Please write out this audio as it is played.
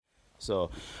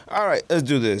So, all right, let's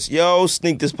do this. Yo,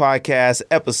 Sneak This Podcast,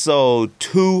 episode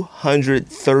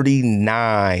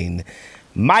 239.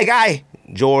 My guy,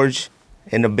 George,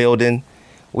 in the building.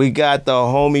 We got the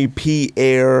homie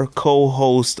Pierre,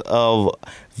 co-host of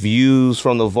Views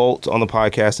from the Vault on the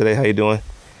podcast today. How you doing?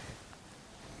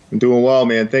 I'm doing well,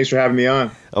 man. Thanks for having me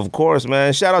on. Of course,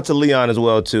 man. Shout out to Leon as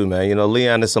well, too, man. You know,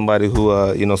 Leon is somebody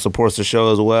who, supports the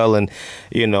show as well. And,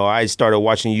 I started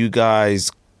watching you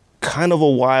guys kind of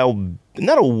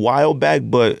not a while back,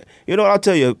 but, I'll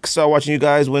tell you, started watching you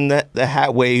guys when the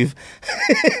hat wave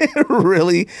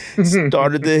really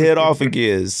started to hit off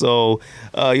again. So,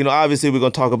 obviously we're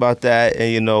going to talk about that.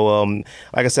 And,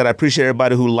 like I said, I appreciate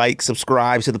everybody who likes,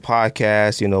 subscribes to the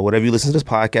podcast, whatever you listen to this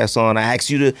podcast on. I ask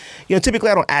you to, typically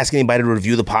I don't ask anybody to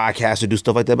review the podcast or do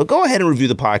stuff like that, but go ahead and review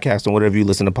the podcast on whatever you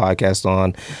listen to podcasts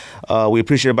on. We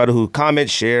appreciate everybody who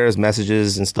comments, shares,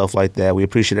 messages, and stuff like that. We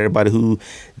appreciate everybody who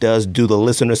does do the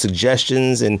listener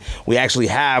suggestions, and we actually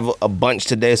have a bunch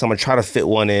today, so I'm going to try to fit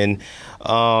one in.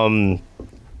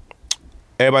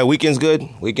 Everybody, weekend's good?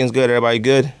 Weekend's good? Everybody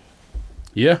good?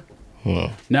 Yeah.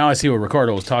 Now I see what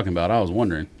Ricardo was talking about. I was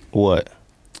wondering. What?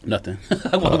 Nothing.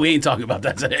 Well, we ain't talking about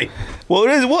that today. Well,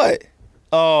 it is what?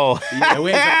 Oh.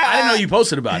 Yeah, I didn't know you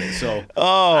posted about it, so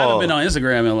I haven't been on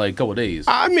Instagram in like a couple of days.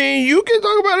 I mean, you can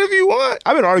talk about it if you want.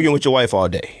 I've been arguing with your wife all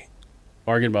day.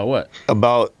 Arguing about what?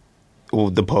 About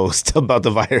the post, about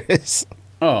the virus.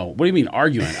 Oh, what do you mean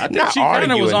arguing? I think she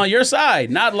kind of was on your side.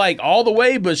 Not like all the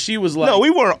way, but she was like... No, we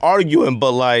weren't arguing,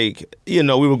 but like, we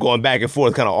were going back and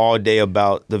forth kind of all day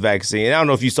about the vaccine. And I don't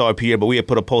know if you saw it, Pierre, but we had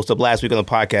put a post up last week on the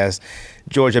podcast.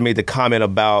 George had made the comment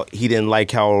about he didn't like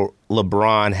how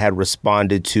LeBron had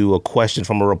responded to a question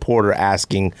from a reporter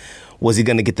asking, was he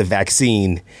going to get the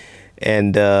vaccine?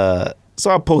 And so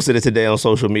I posted it today on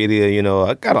social media.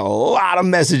 I got a lot of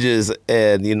messages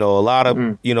and, a lot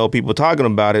of, people talking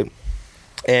about it.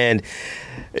 And,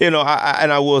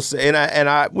 I will say,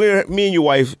 me and your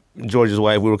wife, George's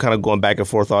wife, we were kind of going back and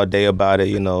forth all day about it.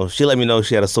 She let me know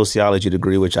she had a sociology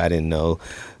degree, which I didn't know.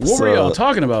 What were y'all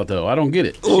talking about, though? I don't get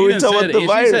it. She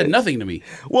said nothing to me.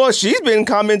 Well, she's been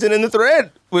commenting in the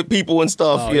thread with people and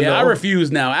stuff. I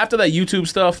refuse now. After that YouTube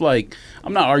stuff, like,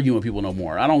 I'm not arguing with people no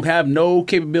more. I don't have no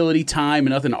capability, time,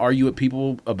 and nothing to argue with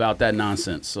people about that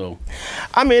nonsense. So,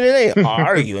 I mean, it ain't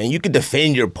arguing. You can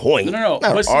defend your point. No.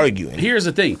 Not arguing. Here's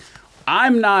the thing.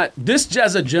 I'm not, this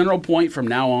as a general point from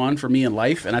now on for me in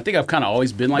life, and I think I've kind of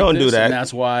always been like Don't this, do that. and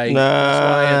that's why it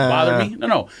bothered me.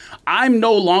 No. I'm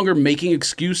no longer making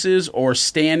excuses or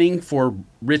standing for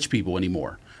rich people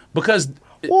anymore. Because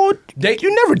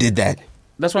you never did that.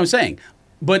 That's what I'm saying.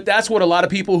 But that's what a lot of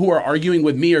people who are arguing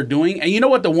with me are doing. And you know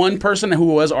what? The one person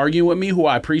who was arguing with me, who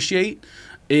I appreciate,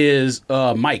 is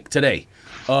Mike today.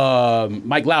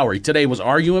 Mike Lowry today was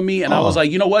arguing with me, and I was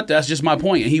like, you know what? That's just my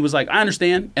point. And he was like, I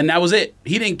understand. And that was it.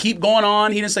 He didn't keep going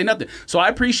on. He didn't say nothing. So I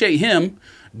appreciate him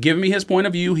giving me his point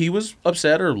of view. He was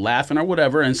upset or laughing or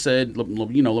whatever and said,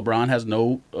 LeBron has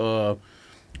no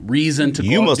reason to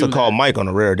You must have called Mike on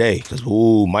a rare day because,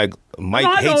 Mike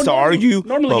hates to argue.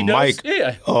 Normally he does. Mike,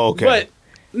 yeah. Oh, okay. But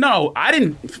no, I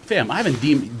didn't, fam, I haven't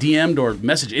DM'd or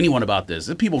messaged anyone about this.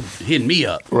 There's people hitting me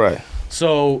up. Right.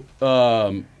 So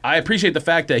I appreciate the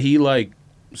fact that he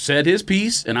said his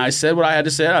piece, and I said what I had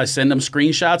to say. I send him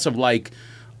screenshots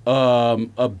of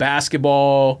a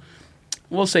basketball,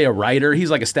 we'll say a writer.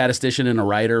 He's like a statistician and a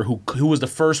writer who was the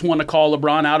first one to call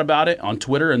LeBron out about it on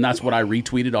Twitter, and that's what I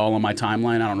retweeted all on my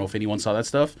timeline. I don't know if anyone saw that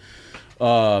stuff.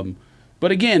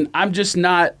 But again, I'm just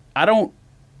not.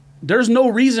 There's no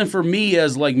reason for me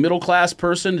as middle class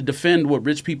person to defend what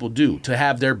rich people do, to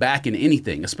have their back in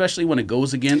anything, especially when it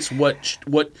goes against what.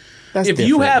 That's if different.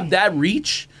 You have that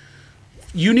reach,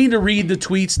 you need to read the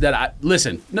tweets that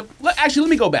listen. Actually, let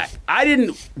me go back. I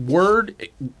didn't word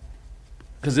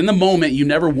because in the moment you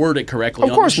never word it correctly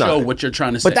on the show what you're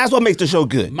trying to say. But that's what makes the show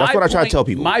good. That's what I try to tell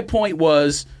people. My point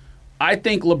was, I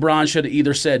think LeBron should have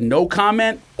either said no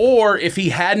comment, or if he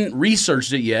hadn't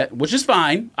researched it yet, which is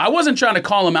fine. I wasn't trying to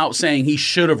call him out saying he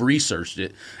should have researched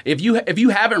it. If you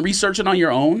haven't researched it on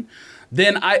your own,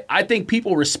 then I think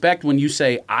people respect when you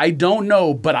say, I don't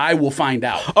know, but I will find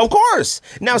out. Of course.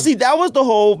 Now, see, that was the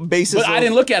whole basis. But I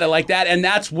didn't look at it like that, and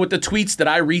that's what the tweets that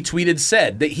I retweeted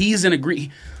said, that he's in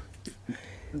agree.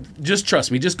 Just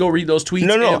trust me. Just go read those tweets.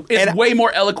 No. It's way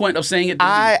more eloquent of saying it.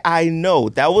 I know.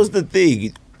 That was the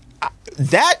thing.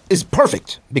 That is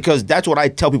perfect because that's what I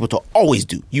tell people to always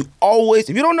do. You always,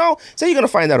 if you don't know, say you're going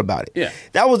to find out about it. Yeah.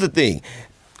 That was the thing.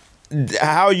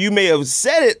 How you may have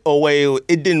said it a way,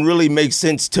 it didn't really make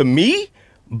sense to me,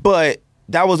 but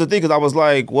that was the thing because I was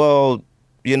like, well,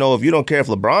 you know, if you don't care if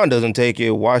LeBron doesn't take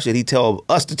it, why should he tell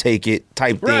us to take it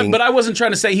type Right, thing. but I wasn't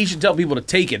trying to say he should tell people to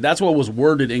take it. That's what was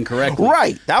worded incorrectly.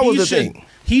 Right, that was the thing.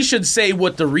 He should say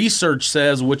what the research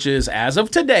says, which is, as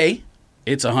of today,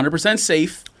 it's 100%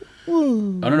 safe. I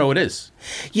don't know what it is.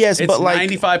 Yes, It's but like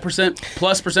 95%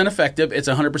 plus percent effective. It's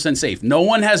 100% safe. No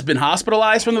one has been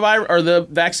hospitalized from the virus or the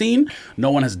vaccine. No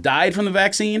one has died from the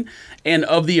vaccine. And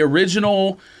of the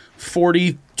original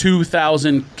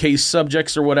 42,000 case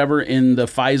subjects or whatever in the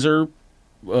Pfizer,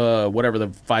 whatever the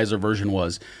Pfizer version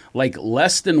was, like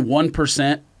less than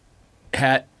 1%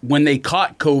 had, when they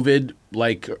caught COVID,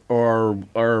 like, or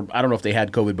I don't know if they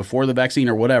had COVID before the vaccine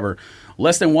or whatever,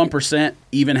 less than 1%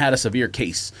 even had a severe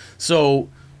case. So,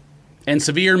 and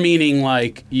severe meaning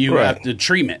like you Right. have to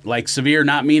treatment, like severe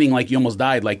not meaning like you almost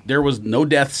died. Like there was no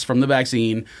deaths from the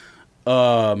vaccine.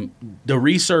 The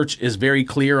research is very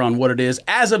clear on what it is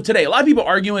as of today. A lot of people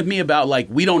arguing with me about like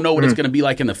we don't know what it's going to be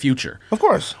like in the future. of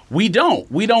course. We don't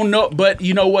know. But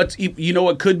you know what? You know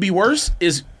what could be worse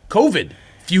is COVID.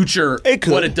 Future, It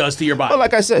could. what it does to your body. But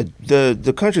like I said,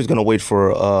 the country's going to wait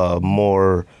for a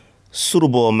more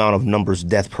suitable amount of numbers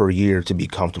death per year to be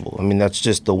comfortable. I mean, that's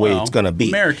just the way Well, it's going to be.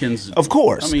 Americans, Of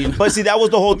course. I mean, but see, that was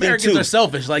the whole thing Americans too. are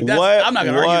selfish. Like that's, I'm not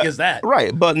going to argue against that.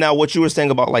 Right. But now what you were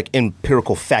saying about like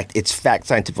empirical fact, it's fact,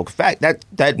 scientific fact,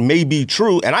 that may be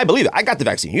true. And I believe it. I got the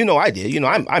vaccine. You know I did. You know,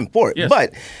 I'm for it. Yes.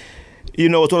 But, you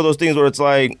know, it's one of those things where it's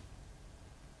like,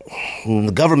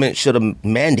 the government should have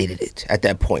mandated it at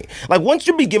that point. Like once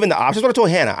you be given the option, that's what I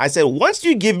told Hannah. I said, once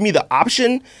you give me the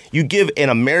option, you give an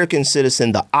American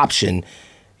citizen the option,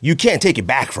 you can't take it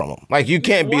back from them. Like you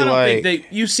can't Well, be I don't like,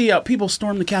 think they, you see how people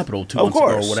storm the Capitol 2 Of months ago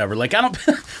course. or whatever. Like I don't,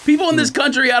 people in this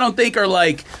country, I don't think are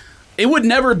like, it would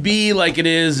never be like it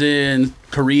is in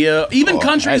Korea. Even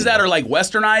countries that are like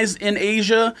westernized in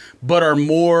Asia, but are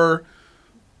more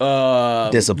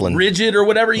discipline. rigid or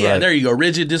whatever. Yeah, Right. there you go.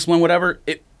 Rigid, discipline, whatever.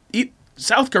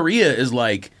 South Korea is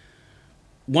like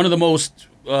one of the most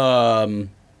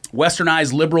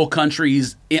westernized liberal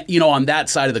countries, you know, on that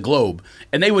side of the globe,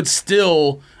 and they would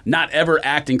still not ever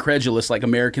act incredulous like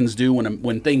Americans do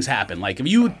when things happen. Like if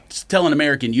you tell an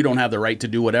American you don't have the right to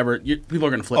do whatever, people are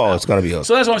going to flip out. it's going to be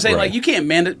So that's what I'm saying. right. Like you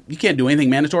can't do anything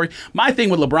mandatory. My thing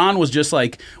with LeBron was just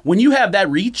like when you have that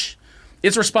reach,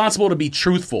 it's responsible to be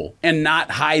truthful and not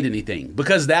hide anything,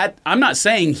 because that I'm not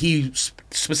saying he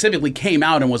specifically came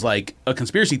out and was like a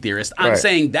conspiracy theorist. I'm Right.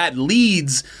 saying that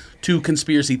leads to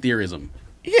conspiracy theorism.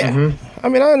 Yeah. I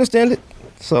mean, I understand it.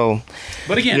 So,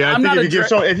 But again, Yeah, I I'm think not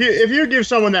if you give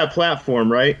someone that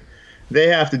platform, right, they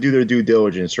have to do their due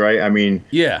diligence, right? I mean,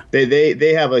 Yeah.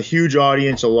 they have a huge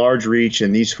audience, a large reach,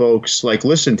 and these folks like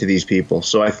listen to these people.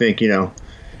 So I think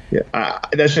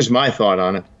that's just my thought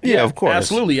on it. yeah, of course.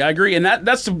 Absolutely, I agree, and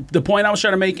that's the point I was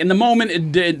trying to make. In the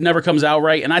moment, it never comes out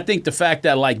right, and I think the fact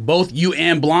that like both you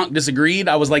and Blanc disagreed,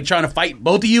 I was like trying to fight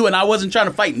both of you, and I wasn't trying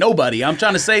to fight nobody. I'm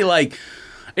trying to say like,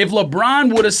 if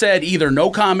LeBron would have said either no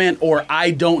comment or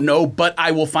I don't know, but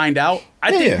I will find out,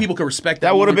 I think Yeah. people could respect that.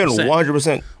 That would have been 100%.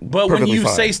 100%. But when you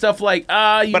fine. say stuff like, But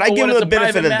I give him the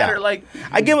benefit of the matter, doubt. like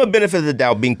I give him a benefit of the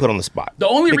doubt being put on the spot. The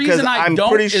only because reason I I'm don't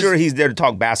pretty is- sure he's there to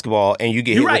talk basketball, and you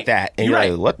get hit You're right. with that, and You're you're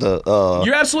right. like, what the?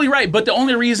 You're absolutely right, but the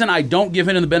only reason I don't give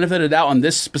him the benefit of the doubt on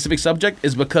this specific subject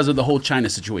is because of the whole China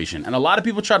situation. And a lot of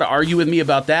people try to argue with me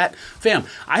about that. Fam,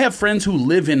 I have friends who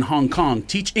live in Hong Kong,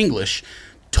 teach English,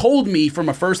 told me from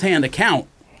a firsthand account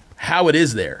how it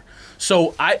is there.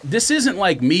 So this isn't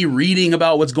like me reading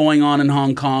about what's going on in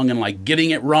Hong Kong and like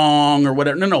getting it wrong or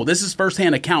whatever. No, this is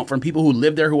firsthand account from people who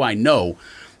live there who I know,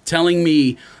 telling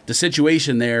me the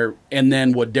situation there, and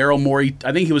then what Daryl Morey,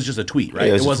 I think it was just a tweet, right? Yeah,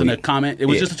 it was it a wasn't a tweet. comment. It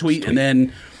was Yeah, just a just a tweet. tweet. And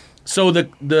then, so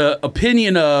the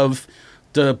opinion of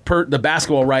the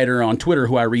basketball writer on Twitter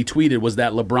who I retweeted was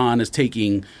that LeBron is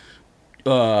taking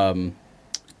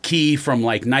key from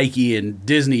like Nike and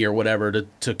Disney or whatever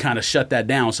to kind of shut that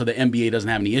down so the NBA doesn't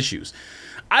have any issues.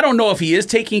 I don't know if he is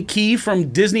taking key from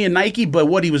Disney and Nike, but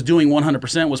what he was doing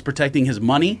 100% was protecting his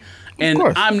money. And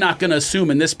course. I'm not going to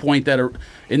assume in this point that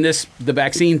the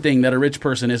vaccine thing that a rich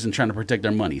person isn't trying to protect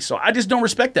their money. So I just don't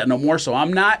respect that no more. So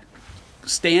I'm not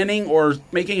standing or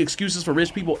making excuses for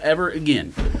rich people ever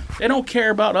again. They don't care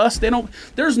about us.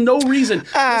 There's no reason.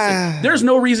 Listen, there's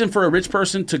no reason for a rich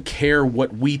person to care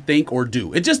what we think or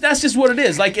do. That's just what it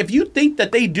is. Like if you think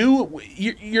that they do,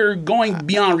 you're going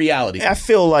beyond reality. I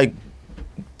feel like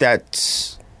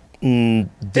that's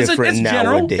different it's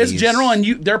general. nowadays. It's general, and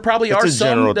there probably are It's a some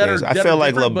general that thing. are. I that feel are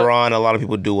like different, but LeBron, a lot of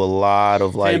people do a lot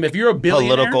of like if you're a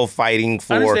billionaire, political fighting I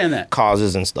for understand that.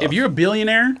 causes and stuff. If you're a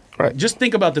billionaire, Right. just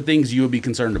think about the things you would be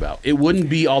concerned about. It wouldn't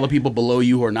be all the people below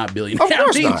you who are not billionaires. Of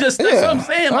course I mean, not. that's Yeah. what I'm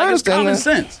saying. I Like it's understand common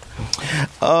that. sense.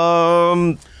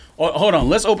 Hold on.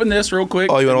 Let's open this real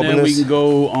quick. Oh, you want to and open then this? we can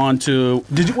go on to.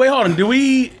 Wait, hold on. Do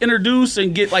we introduce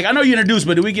and get I know you introduced,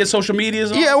 but do we get social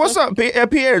medias? Yeah, what's up,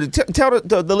 Pierre? Tell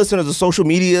the listeners the social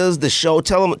medias, the show.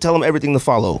 Tell them everything to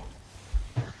follow.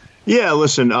 Yeah,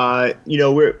 listen.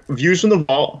 We're Views from the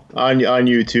Vault on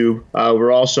YouTube.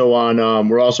 We're also on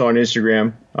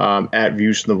Instagram at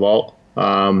Views from the Vault.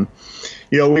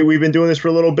 We've been doing this for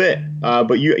a little bit,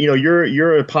 but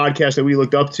you're a podcast that we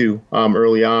looked up to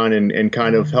early on and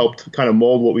kind of helped kind of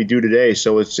mold what we do today.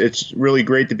 So it's really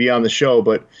great to be on the show.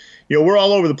 But we're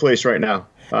all over the place right now.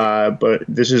 But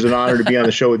this is an honor to be on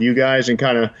the show with you guys and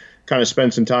kind of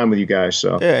spend some time with you guys.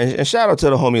 So yeah, and shout out to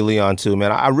the homie Leon too, man.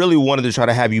 I really wanted to try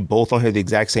to have you both on here at the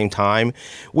exact same time.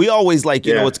 We always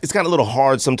it's kind of a little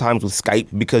hard sometimes with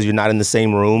Skype because you're not in the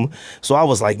same room. So I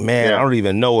was like, man, I don't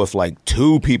even know if like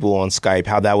two people on Skype,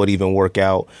 how that would even work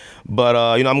out. But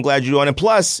I'm glad you're on. And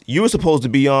plus, you were supposed to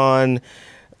be on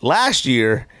last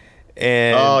year.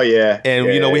 And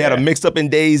we had a mix up in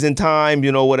days and time,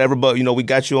 whatever. But we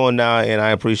got you on now, and I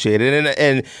appreciate it.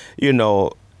 And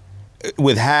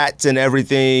with hats and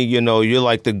everything, you're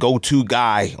like the go-to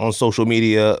guy on social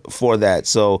media for that.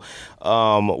 So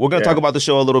we're going to talk about the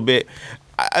show a little bit.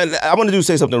 I want to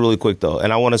say something really quick, though,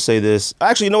 and I want to say this.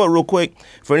 Actually, you know what, real quick?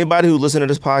 For anybody who listens to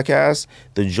this podcast,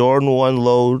 the Jordan 1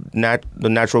 low, the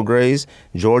natural grays,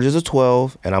 George is a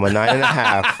 12, and I'm a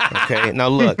 9.5, okay? Now,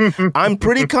 look, I'm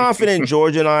pretty confident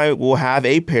George and I will have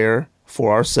a pair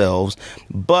for ourselves,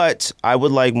 but I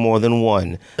would like more than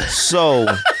one. So...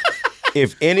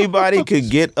 if anybody could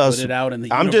get us, put it out in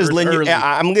the I'm just letting early.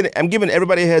 I'm giving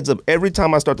everybody a heads up. Every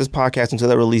time I start this podcast until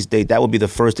that release date, that will be the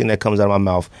first thing that comes out of my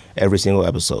mouth every single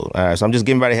episode. All right, so I'm just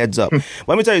giving everybody a heads up.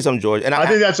 Let me tell you something, George. And I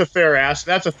think that's a fair ask.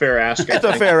 That's a fair ask. It's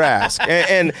a fair ask.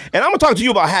 And I'm gonna talk to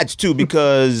you about hats too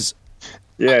because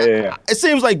yeah. It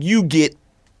seems like you get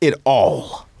it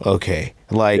all. Okay.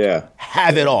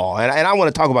 Have it all. And I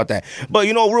want to talk about that. But,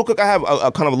 real quick, I have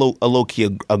a kind of a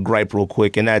low-key gripe real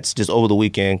quick, and that's just over the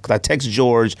weekend. Because I text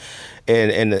George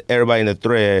and everybody in the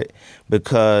thread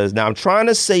because now I'm trying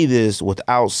to say this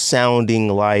without sounding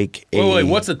like Wait,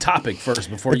 what's the topic first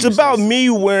before It's about me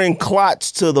wearing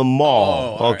clots to the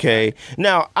mall, okay? Right.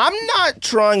 Now, I'm not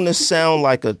trying to sound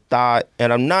like a thought,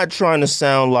 and I'm not trying to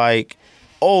sound like,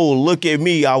 oh, look at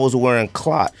me, I was wearing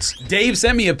clots. Dave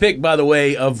sent me a pic, by the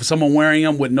way, of someone wearing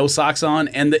them with no socks on,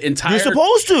 and the entire... You're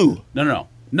supposed to.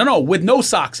 No, with no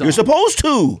socks on. You're supposed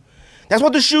to. That's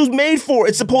what the shoe's made for.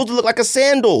 It's supposed to look like a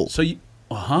sandal. So you...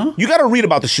 You got to read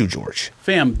about the shoe, George.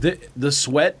 Fam, the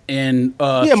sweat and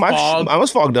fog. I was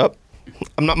fogged up.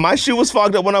 My shoe was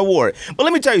fogged up when I wore it. But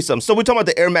let me tell you something. So we're talking about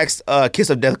the Air Max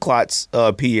Kiss of Death clots,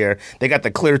 Pierre. They got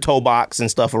the clear toe box and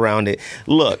stuff around it.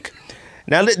 Look...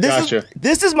 Now,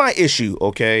 this is my issue,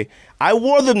 okay? I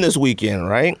wore them this weekend,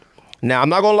 right? Now, I'm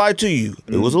not going to lie to you.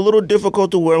 It was a little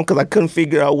difficult to wear them because I couldn't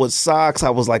figure out what socks. I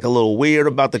was like a little weird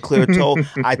about the clear toe.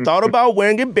 I thought about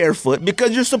wearing it barefoot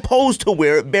because you're supposed to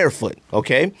wear it barefoot,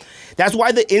 okay? That's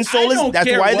why the insole is...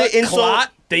 That's why the insole...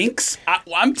 Clot thinks.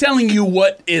 I'm telling you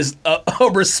what is a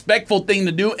respectful thing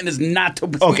to do and is not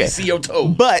to see your toe.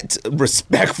 But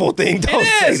respectful thing, don't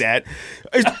say that.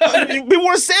 We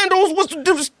wore sandals. What's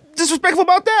disrespectful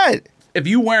about that? If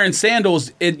you wearing sandals,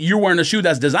 you're wearing a shoe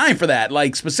that's designed for that,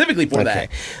 like specifically for that.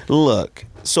 Look,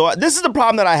 so this is the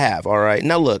problem that I have. All right,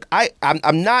 now look,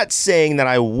 I'm not saying that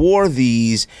I wore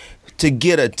these to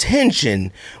get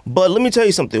attention, but let me tell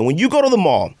you something. When you go to the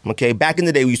mall, okay, back in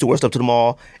the day we used to wear stuff to the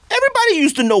mall. Everybody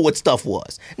used to know what stuff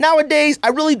was. Nowadays, I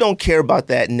really don't care about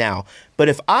that now. But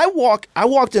if I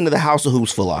walked into the House of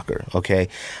Hoops Foot Locker, okay?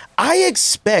 I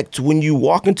expect when you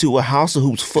walk into a House of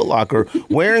Hoops Foot Locker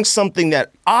wearing something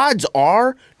that odds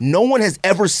are no one has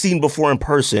ever seen before in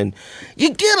person,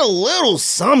 you get a little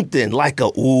something like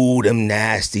ooh, them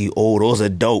nasty, oh, those are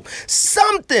dope.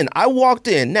 Something. I walked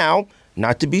in. Now,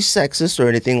 not to be sexist or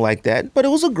anything like that, but it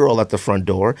was a girl at the front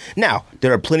door. Now,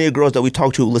 there are plenty of girls that we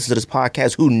talk to who listen to this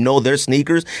podcast who know their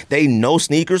sneakers. They know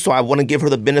sneakers, so I want to give her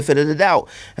the benefit of the doubt.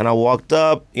 And I walked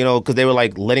up, because they were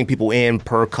like letting people in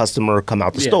per customer come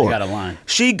out the store. They got a line.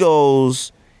 She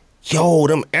goes, yo,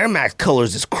 them Air Max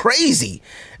colors is crazy.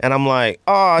 And I'm like,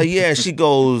 oh, yeah. And she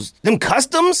goes, them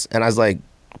customs? And I was like,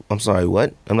 I'm sorry,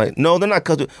 what? I'm like, no, they're not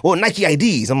custom. Well, Nike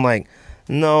IDs. I'm like,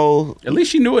 no. At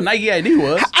least she knew what Nike ID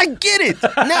was. I get it.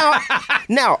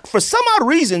 Now, for some odd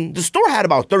reason, the store had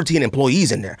about 13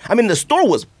 employees in there. I mean, the store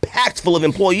was packed full of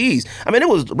employees. I mean, it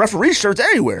was referee shirts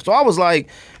everywhere. So I was like,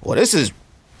 well, this is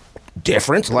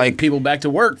different. Like people back to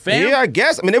work, fam. Yeah, I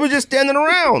guess. I mean, they were just standing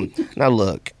around. Now,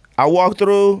 look, I walked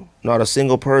through, not a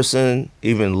single person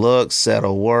even looked, said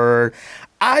a word.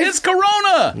 It's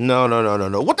Corona. No.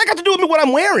 What that got to do with me? What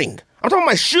I'm wearing? I'm talking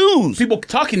about my shoes. People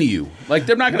talking to you. Like,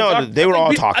 they're not going to No, talk. they were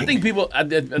all talking. I think people...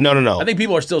 No. I think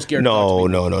people are still scared to talk to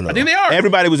No. people. I think they are.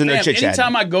 Everybody was in there Fam, chit-chatting.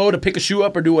 Anytime I go to pick a shoe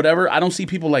up or do whatever, I don't see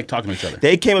people, like, talking to each other.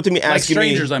 They came up to me asking me...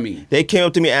 strangers, I mean. They came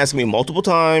up to me asking me multiple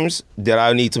times that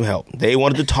I need some help. They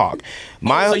wanted to talk.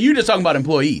 So you're just talking about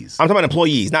employees. I'm talking about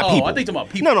employees, not people. I think you're talking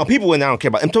about people. No, people when I don't care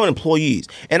about. I'm talking employees.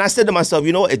 And I said to myself,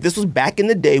 you know what? If this was back in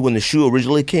the day when the shoe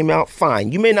originally came out,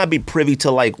 fine. You may not be privy to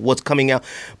like what's coming out,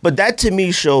 but that to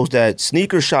me shows that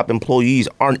sneaker shop employees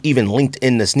aren't even linked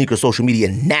in the sneaker social media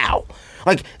now.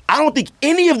 Like, I don't think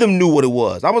any of them knew what it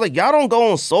was. I was like, y'all don't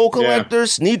go on Soul Collector,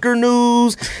 Sneaker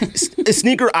News,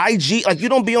 Sneaker IG. Like, you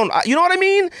don't be on. You know what I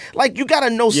mean? Like, you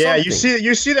gotta know something. Yeah,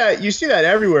 you see that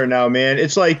everywhere now, man.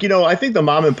 It's like, I think the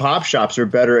mom and pop shops are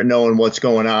better at knowing what's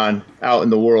going on out in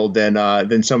the world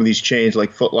than some of these chains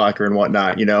like Foot Locker and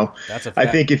whatnot. That's a fact. I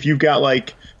think if you've got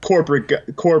like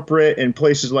corporate and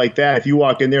places like that, if you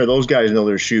walk in there, those guys know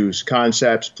their shoes,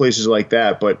 Concepts, places like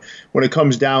that. But when it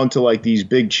comes down to like these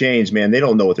big chains, man, they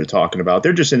don't know what they're talking about.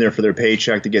 They're just in there for their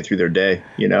paycheck to get through their day,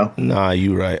 Nah,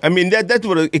 you right. I mean, that's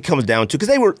what it comes down to, because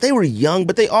they were young,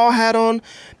 but they all had on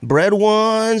Bread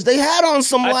Ones. They had on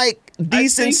some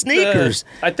decent sneakers.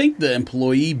 I think the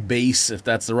employee base, if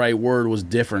that's the right word, was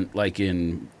different. Like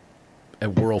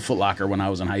at World Foot Locker when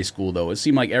I was in high school, though, it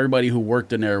seemed like everybody who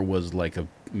worked in there was like a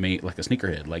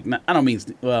sneakerhead. Like, I don't mean,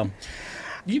 well,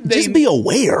 just be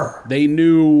aware. They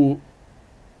knew.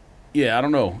 Yeah, I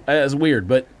don't know. It's weird,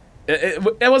 but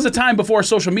it was a time before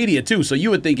social media too, so you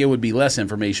would think it would be less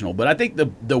informational. But I think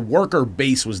the worker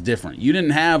base was different. You didn't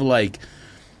have like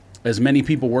as many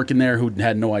people working there who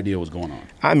had no idea what was going on.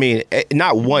 I mean,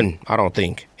 not one, I don't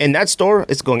think. In that store,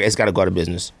 it's got to go out of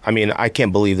business. I mean, I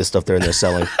can't believe the stuff they're in there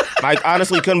selling. I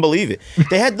honestly couldn't believe it.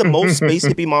 They had the most space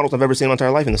hippie models I've ever seen in my entire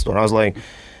life in the store. I was like,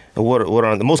 what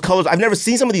are the most colors? I've never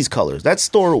seen some of these colors. That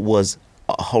store was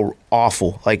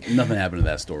awful. Like, nothing happened to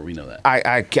that store. We know that.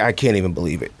 I can't even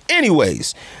believe it.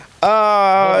 Anyways, hold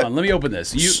on, let me open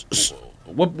this.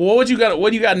 What you got?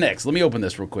 What do you got next? Let me open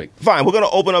this real quick. Fine, we're gonna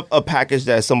open up a package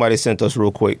that somebody sent us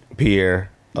real quick,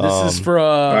 Pierre. This is from.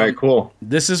 All right, cool.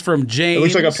 This is from James. It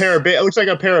looks like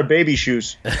a pair of baby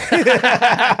shoes.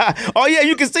 Oh yeah,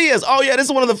 you can see us. Oh yeah, this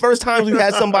is one of the first times we've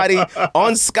had somebody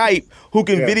on Skype who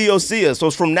can video see us.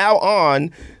 So from now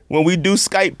on, when we do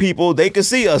Skype people, they can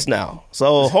see us now.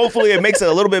 So hopefully it makes it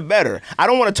a little bit better. I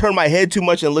don't want to turn my head too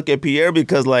much and look at Pierre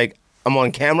because like I'm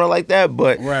on camera like that,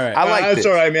 but right. I like that's this.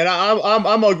 all right, man.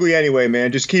 I'm ugly anyway,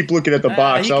 man. Just keep looking at the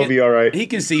box. I'll be all right. He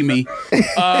can see me.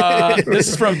 This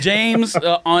is from James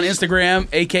on Instagram,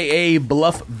 a.k.a.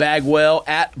 Bluff Bagwell,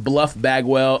 at Bluff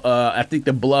Bagwell. I think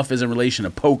the bluff is in relation to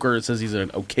poker. It says he's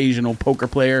an occasional poker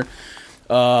player.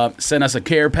 Sent us a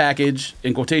care package,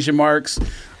 in quotation marks.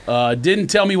 Didn't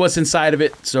tell me what's inside of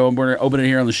it, so I'm going to open it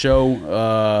here on the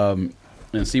show.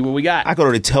 And see what we got. I could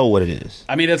already tell what it is.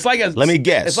 I mean, it's like a. Let me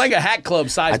guess. It's like a Hat Club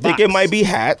size. I think box. it might be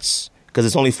hats because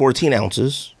it's only 14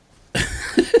 ounces.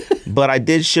 But I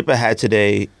did ship a hat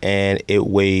today, and it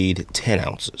weighed 10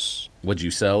 ounces. Would you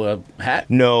sell a hat?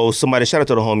 No, somebody, shout out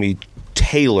to the homie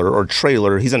Taylor or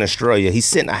Trailer. He's in Australia. He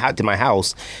sent a hat to my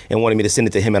house and wanted me to send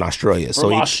it to him in Australia.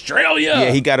 From Australia?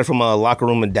 Yeah, he got it from a locker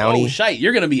room in Downey. Oh, shite.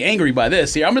 You're going to be angry by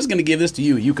this. Here, I'm just going to give this to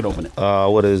you. You can open it.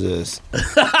 What is this?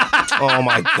 Oh,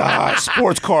 my God.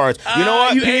 Sports cards. You know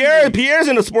what? Pierre's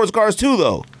into sports cards too,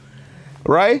 though.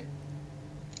 Right?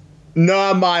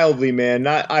 Not mildly, man.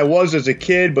 I was as a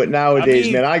kid, but nowadays,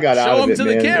 man, I got out of it,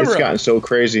 man. It's gotten so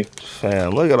crazy.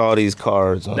 Fam, look at all these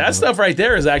cards. That stuff right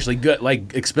there is actually good,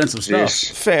 like expensive stuff.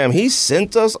 Fam, he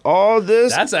sent us all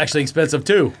this. That's actually expensive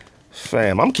too.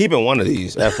 Fam, I'm keeping one of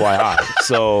these, FYI.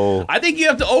 So I think you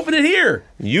have to open it here.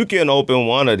 You can open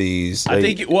one of these. I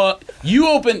think you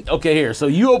open. Okay, here. So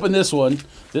you open this one.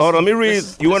 Hold on, let me read.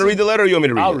 You want to read the letter or you want me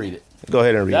to read it? I'll read it. Go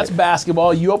ahead and read That's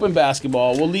basketball. You open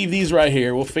basketball. We'll leave these right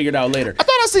here. We'll figure it out later. I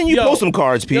thought I seen you post some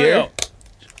cards, Pierre.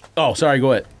 Oh, sorry.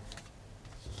 Go ahead.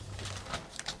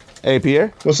 Hey,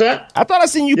 Pierre. What's that? I thought I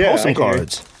seen you post some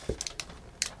cards.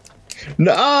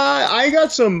 No, I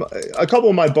got a couple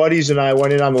of my buddies and I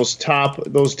went in on those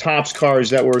Topps cards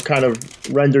that were kind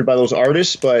of rendered by those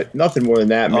artists, but nothing more than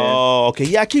that, man. Oh, okay.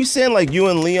 Yeah, I keep saying like you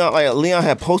and Leon, like Leon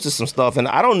had posted some stuff, and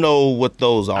I don't know what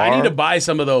those are. I need to buy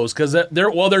some of those because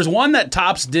there's one that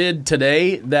Topps did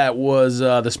today that was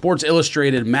the Sports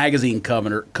Illustrated magazine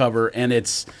cover, and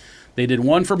they did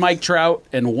one for Mike Trout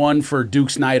and one for Duke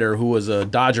Snider, who was a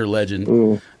Dodger legend.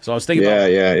 Ooh. So I was thinking about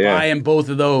buying both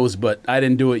of those, but I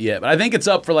didn't do it yet. But I think it's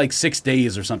up for like 6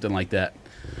 days or something like that.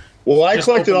 Well, I Just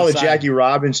collected open all the the side. Jackie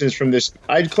Robinsons from this.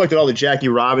 I collected all the Jackie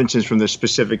Robinsons from this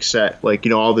specific set, like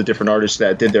all the different artists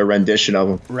that did their rendition of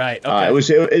them. Right.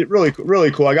 Okay. It really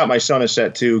really cool. I got my son a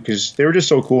set too because they were just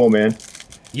so cool, man.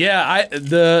 Yeah,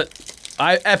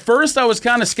 I at first I was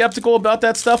kind of skeptical about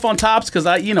that stuff on Topps because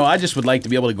I just would like to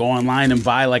be able to go online and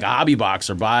buy like a hobby box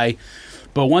or buy.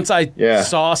 But once I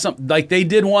saw something like they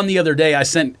did one the other day, I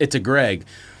sent it to Greg,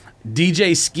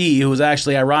 DJ Ski, who was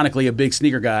actually ironically a big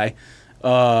sneaker guy.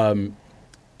 And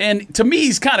to me,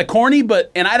 he's kind of corny,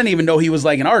 and I didn't even know he was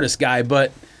like an artist guy,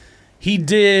 but he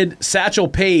did Satchel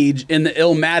Paige in the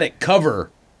Illmatic cover.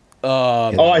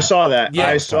 I saw that. Yeah.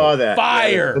 I saw that.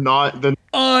 Fire.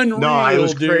 Unreal, No, it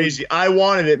was dude. crazy. I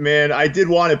wanted it, man. I did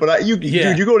want it, but dude,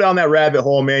 you go down that rabbit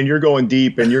hole, man. You're going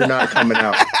deep, and you're not coming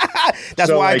out.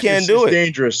 That's why I can't do it's it.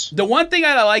 Dangerous. The one thing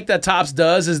I like that Topps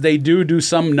does is they do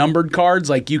some numbered cards.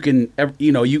 Like you can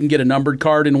get a numbered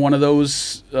card in one of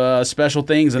those special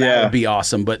things, and that would be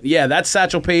awesome. But yeah, that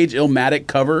Satchel Paige Illmatic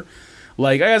cover.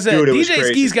 Like I said, Dude, it was DJ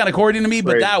crazy. Ski's kind of corny to me,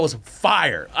 but Crazy. that was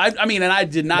fire. I mean, and I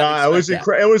did not. Nah, expect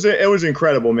that. it was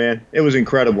incredible, man. It was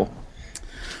incredible.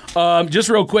 Just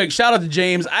real quick, shout out to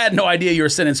James. I had no idea you were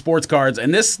sending sports cards,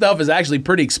 and this stuff is actually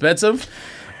pretty expensive.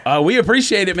 We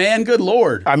appreciate it, man. Good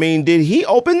Lord. I mean, did he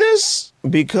open this?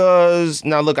 Because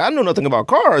now, look, I know nothing about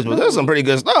cars, but there's some pretty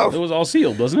good stuff. It was all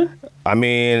sealed, wasn't it? I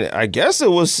mean, I guess it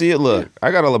was sealed. Look,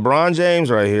 I got a LeBron James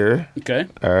right here. Okay.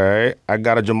 All right, I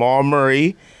got a Jamal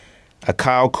Murray, a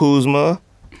Kyle Kuzma,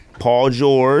 Paul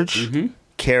George,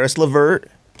 Karis LeVert,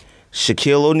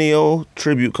 Shaquille O'Neal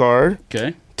tribute card,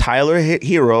 Okay. Tyler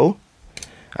Hero.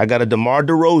 I got a DeMar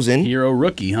DeRozan. Hero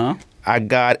rookie, huh? I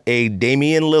got a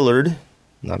Damian Lillard,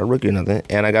 not a rookie or nothing,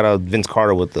 and I got a Vince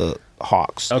Carter with the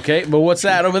Hawks. Okay, but what's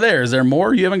that over there? Is there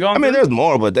more you haven't gone I mean, through? there's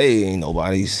more, but they ain't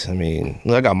nobody's. I mean,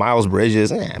 I got Miles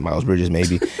Bridges. Miles Bridges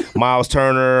maybe. Miles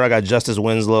Turner. I got Justice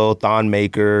Winslow, Thon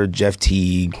Maker, Jeff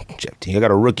Teague. I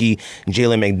got a rookie,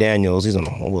 Jalen McDaniels. He's on.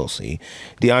 We'll see.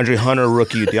 DeAndre Hunter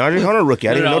rookie. I didn't even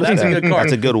notice that's that. a good card.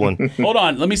 That's a good one. Hold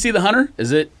on, let me see the Hunter.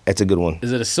 Is it That's a good one.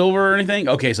 a silver or anything?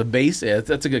 Okay, so base. Yeah,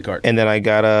 that's a good card. And then I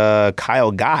got a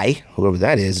Kyle Guy, whoever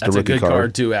that is. That's the a rookie good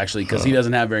card too, actually, because he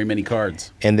doesn't have very many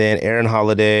cards. And then Aaron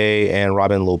Holiday and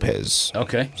Robin Lopez.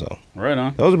 Okay, So right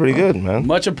on. those are pretty good, man.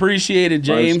 Much appreciated,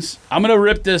 James. I'm gonna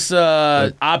rip this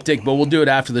optic, but we'll do it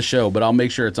after the show. But I'll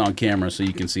make sure it's on camera so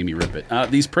you can see me rip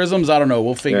it. These prisms, I don't know.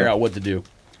 We'll figure out what to do.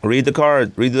 Read the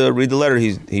card. Read the letter.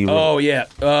 He wrote. Oh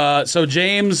yeah. So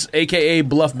James, aka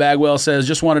Bluff Bagwell, says,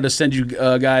 just wanted to send you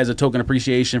guys a token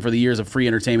appreciation for the years of free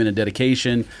entertainment and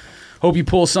dedication. Hope you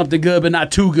pull something good, but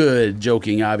not too good.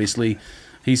 Joking, obviously.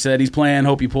 He said he's playing.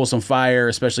 Hope you pull some fire,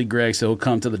 especially Greg, so he'll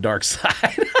come to the dark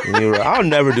side. I'll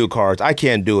never do cards. I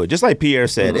can't do it. Just like Pierre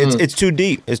said, it's too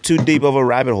deep. It's too deep of a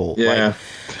rabbit hole. Yeah.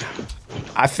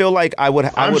 Like, I feel like I would.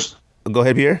 Go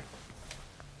ahead, Pierre.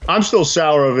 I'm still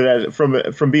sour of it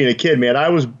from being a kid, man. I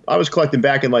was collecting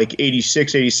back in like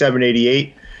 86, 87,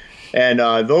 88. And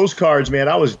those cards, man,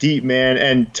 I was deep, man.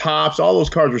 And Topps, all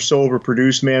those cards were so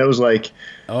overproduced, man. It was like,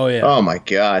 Oh yeah. oh my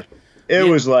God. It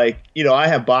was like, I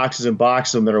have boxes and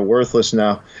boxes of them that are worthless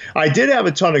now. I did have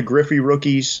a ton of Griffey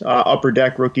rookies, upper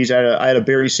deck rookies. I had a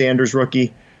Barry Sanders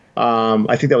rookie.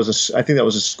 I think that was a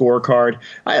scorecard.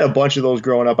 I had a bunch of those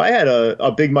growing up. I had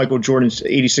a big Michael Jordan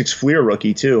 86 Fleer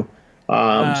rookie too.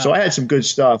 So I had some good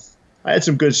stuff.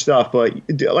 But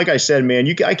like I said, man,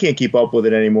 I can't keep up with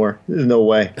it anymore. There's no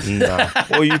way. Nah.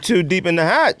 Well, you're too deep in the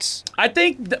hats. I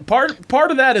think part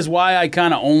of that is why I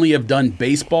kind of only have done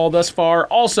baseball thus far.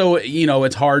 Also,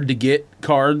 it's hard to get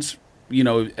cards.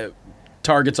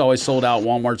 Target's always sold out.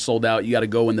 Walmart's sold out. You got to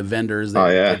go in the vendors.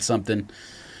 Get something.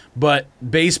 But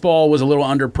baseball was a little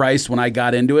underpriced when I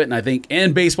got into it, and I think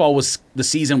baseball the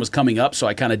season was coming up, so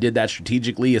I kind of did that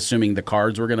strategically, assuming the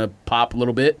cards were going to pop a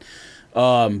little bit.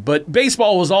 But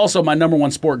baseball was also my number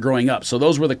one sport growing up, so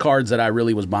those were the cards that I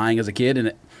really was buying as a kid,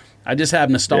 and I just have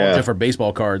nostalgia for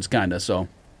baseball cards, kind of. So,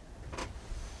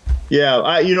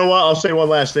 yeah, you know what? I'll say one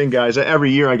last thing, guys.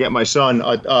 Every year I get my son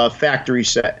a factory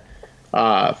set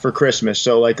for Christmas,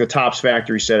 so like a Topps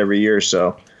factory set every year.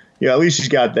 So, at least he's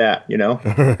got that,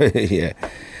 Yeah.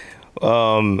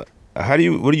 What do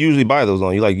you usually buy those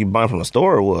on? You buy them from a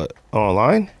store or what?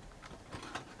 Online?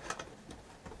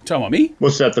 Talking about me?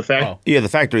 What's that? The fact? Oh. Yeah, the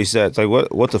factory sets. Like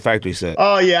what's a factory set?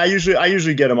 Oh yeah, I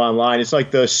usually get them online. It's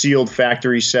like the sealed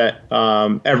factory set.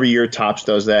 Every year Topps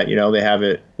does that. They have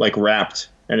it like wrapped,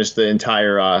 and it's the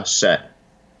entire set.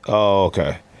 Oh,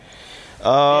 okay.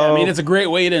 I mean, it's a great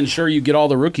way to ensure you get all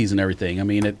the rookies and everything. I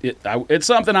mean, it's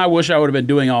something I wish I would have been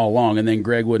doing all along, and then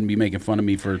Greg wouldn't be making fun of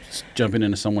me for jumping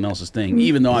into someone else's thing,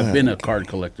 even though I've been a card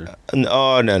collector.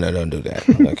 Oh, no, don't do that.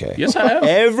 Okay. Yes, I have.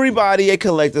 Everybody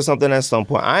collected something at some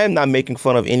point. I am not making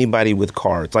fun of anybody with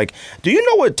cards. Like, do you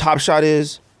know what Top Shot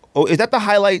is? Oh, is that the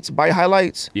highlights? Buy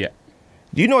highlights? Yeah.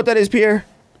 Do you know what that is, Pierre?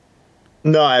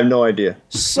 No, I have no idea.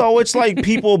 So it's like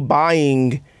people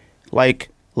buying, like,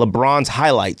 LeBron's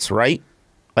highlights, right?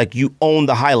 Like, you own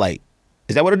the highlight.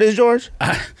 Is that what it is, George?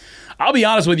 I'll be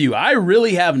honest with you. I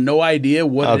really have no idea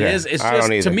what it is. It's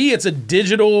just, to me, it's a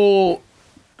digital.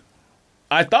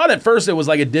 I thought at first it was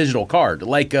like a digital card,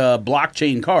 like a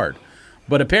blockchain card.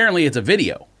 But apparently it's a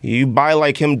video. You buy,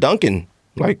 like, him dunking.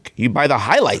 Like, you buy the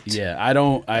highlight. Yeah, I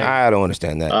don't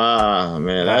understand that.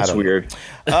 Man, that's weird.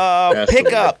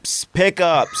 Pickups.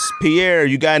 Pierre,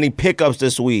 you got any pickups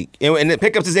this week? And the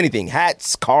pickups is anything.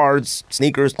 Hats, cards,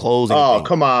 sneakers, clothes, anything. Oh,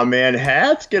 come on, man.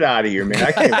 Hats? Get out of here, man.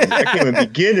 I can't even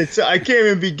begin. I can't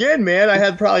even begin, man. I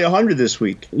had probably 100 this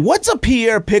week. What's a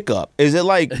Pierre pickup? Is it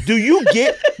like, do you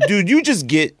just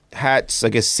get hats, I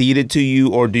guess, seeded to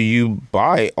you, or do you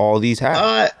buy all these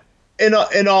hats? In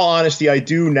all honesty, I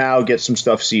do now get some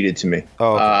stuff seeded to me.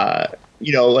 Oh,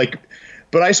 okay.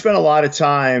 But I spent a lot of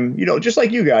time, just like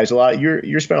you guys,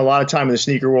 you're spent a lot of time in the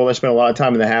sneaker world. I spent a lot of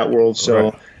time in the hat world. So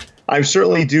right. I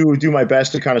certainly do my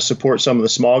best to kind of support some of the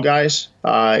small guys.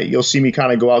 You'll see me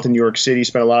kind of go out to New York City,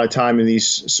 spend a lot of time in these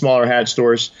smaller hat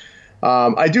stores.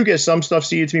 I do get some stuff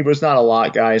seeded to me, but it's not a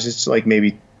lot, guys. It's like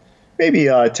maybe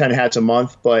 10 hats a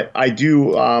month, but I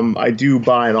do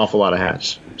buy an awful lot of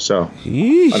hats. So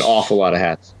Yeesh. An awful lot of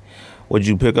hats. What'd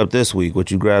you pick up this week? What'd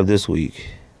you grab this week?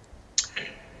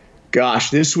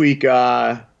 Gosh, this week,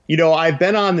 I've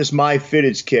been on this My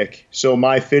Fitteds kick. So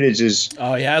My Fitteds is,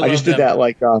 oh yeah, I just did that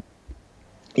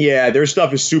their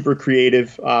stuff is super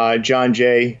creative. John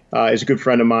Jay is a good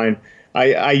friend of mine.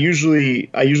 I usually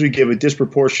give a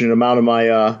disproportionate amount of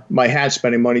my hat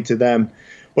spending money to them.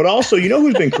 But also,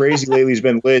 who's been crazy lately has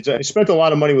been Lids. I spent a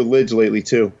lot of money with Lids lately,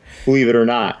 too, believe it or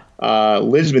not.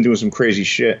 Lids has been doing some crazy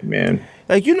shit, man.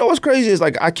 Like, what's crazy is,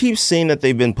 like, I keep seeing that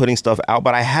they've been putting stuff out,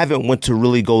 but I haven't went to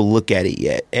really go look at it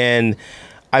yet. And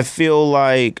I feel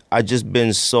like I just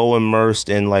been so immersed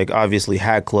in, like, obviously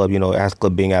Hat Club, Hat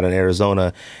Club being out in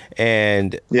Arizona.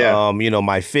 And,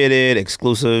 My Fitted,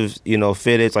 exclusive,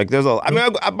 Fitteds. Like,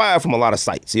 I buy it from a lot of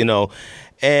sites,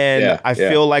 And I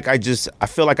feel like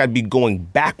I'd be going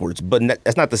backwards, but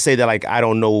that's not to say that, like, I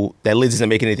don't know that Lids isn't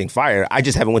making anything fire. I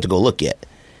just haven't went to go look yet.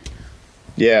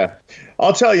 Yeah,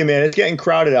 I'll tell you, man, it's getting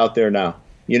crowded out there now.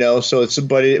 So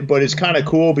it's kind of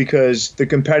cool because the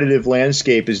competitive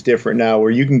landscape is different now,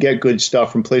 where you can get good stuff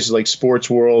from places like Sports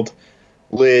World,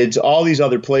 Lids, all these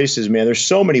other places. Man, there's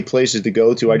so many places to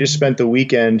go to. I just spent the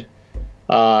weekend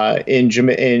on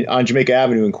Jamaica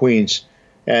Avenue in Queens.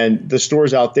 And the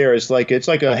stores out there, it's like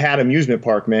a hat amusement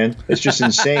park, man. It's just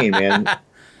insane, man.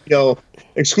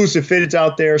 Exclusive Fitteds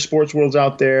out there, Sports World's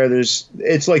out there.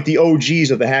 It's like the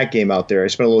OGs of the hat game out there. I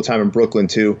spent a little time in Brooklyn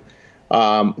too.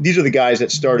 These are the guys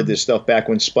that started this stuff back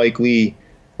when Spike Lee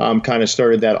kind of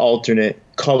started that alternate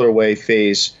colorway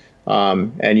phase.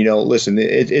 Listen,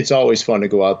 it's always fun to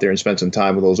go out there and spend some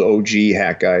time with those OG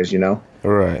hat guys.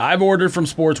 Right. I've ordered from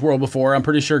Sports World before. I'm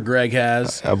pretty sure Greg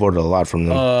has. I've ordered a lot from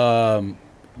them.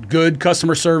 Good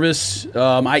customer service.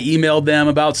 I emailed them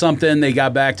about something. They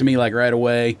got back to me like right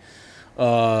away.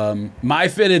 My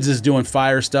Fitteds is doing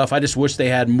fire stuff. I just wish they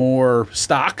had more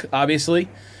stock, obviously.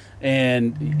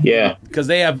 And yeah, because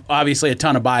they have obviously a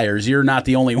ton of buyers. You're not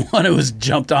the only one who has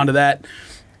jumped onto that.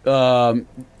 Well,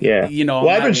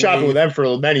 I've been shopping with them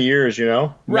for many years,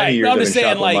 Right. Many years I'm just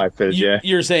saying, like, Fitteds,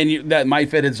 you're saying that My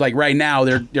Fitteds, like, right now,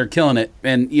 they're killing it.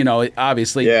 And,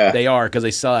 obviously they are because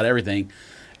they sell out everything.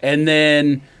 And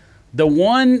then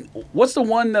what's the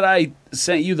one that I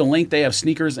sent you the link? They have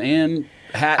sneakers and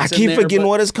hats. I keep forgetting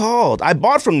what it's called. I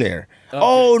bought from there. Okay.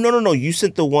 Oh, no. You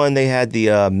sent the one they had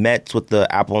the Mets with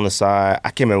the apple on the side.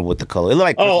 I can't remember what the color. It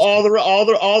looked like all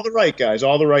the right guys.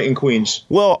 All the right in Queens.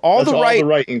 Well, all the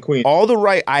right in Queens. All the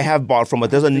right I have bought from it.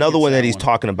 There's another one that he's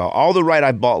talking about. All the right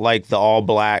I bought like the all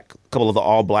black, a couple of the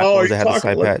all black ones that had the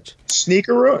side patch.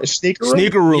 Sneaker room.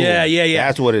 Yeah.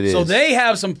 That's what it is. So they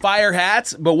have some fire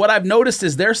hats, but what I've noticed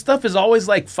is their stuff is always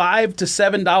like $5 to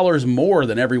 $7 more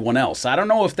than everyone else. I don't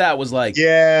know if that was like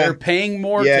they're paying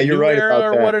more to you're right wear about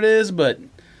or that. what it is, but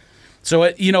so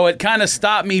it kind of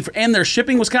stopped me, and their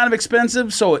shipping was kind of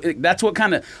expensive. So that's what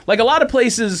kind of, like, a lot of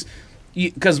places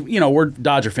because we're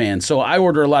Dodger fans, so I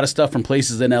order a lot of stuff from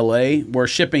places in LA where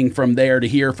shipping from there to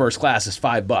here first class is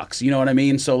 $5. You know what I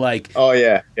mean? So like, oh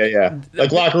yeah,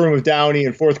 like Locker Room with Downey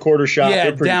and Fourth Quarter Shop. Yeah,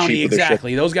 they're pretty Downey, cheap with their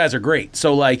exactly. Those guys are great.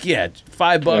 So like, yeah,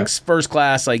 $5 first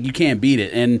class, like you can't beat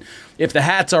it. And if the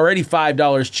hat's already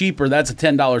 $5 cheaper, that's a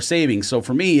 $10 savings. So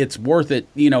for me, it's worth it.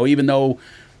 Even though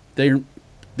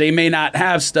they may not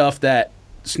have stuff that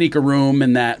Sneaker Room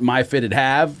and that MyFitted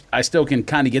have, I still can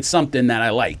kind of get something that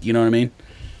I like. You know what I mean?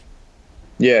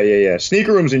 Yeah.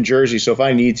 Sneaker Room's in Jersey, so if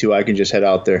I need to, I can just head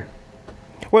out there.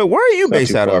 Wait, where are you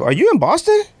based out of? Are you in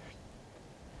Boston?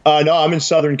 No, I'm in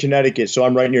Southern Connecticut, so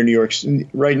I'm right near New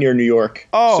York.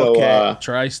 Oh, okay.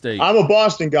 Tri-state. I'm a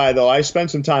Boston guy, though. I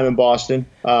spent some time in Boston.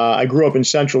 I grew up in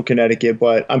Central Connecticut,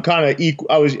 but I'm kind of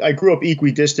I grew up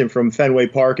equidistant from Fenway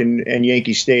Park and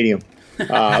Yankee Stadium.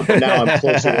 But now I'm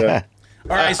closer to.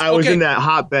 All right, I was in that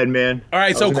hotbed, man. All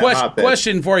right, so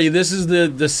question for you. This is the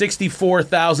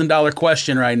 $64,000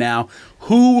 question right now.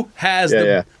 Who has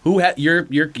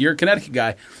you're a Connecticut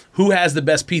guy. Who has the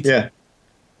best pizza? Yeah.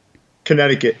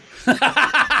 Connecticut.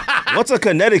 What's a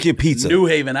Connecticut pizza? New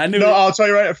Haven. I knew. No, I'll tell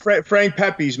you right. Frank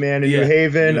Pepe's, man, in New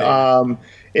Haven. I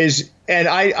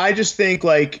just think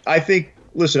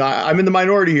listen, I'm in the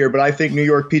minority here, but I think New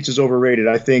York pizza's overrated.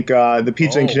 I think the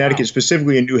pizza in Connecticut,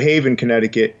 specifically in New Haven,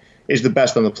 Connecticut, is the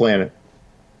best on the planet.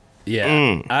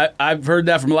 Yeah, I've heard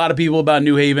that from a lot of people about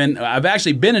New Haven. I've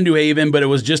actually been in New Haven, but it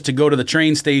was just to go to the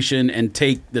train station and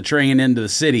take the train into the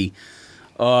city.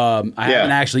 I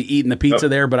haven't actually eaten the pizza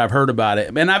there, but I've heard about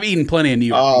it. And I've eaten plenty of New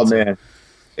York pizza. Oh, man.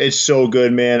 It's so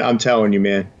good, man. I'm telling you,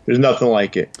 man. There's nothing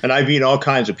like it. And I've eaten all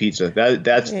kinds of pizza.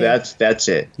 That's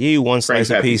it. You eat one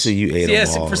slice of pizza, you ate them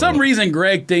all. For some reason,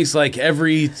 Greg thinks like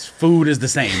every food is the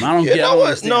same. I don't get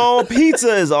it. No,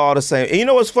 pizza is all the same. And you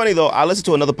know what's funny, though? I listened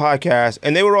to another podcast,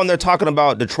 and they were on there talking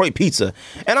about Detroit pizza.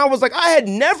 And I was like, I had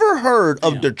never heard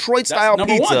of Detroit-style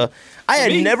pizza. One. I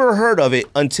had never heard of it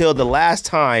until the last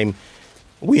time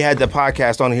we had the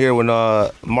podcast on here when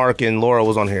Mark and Laura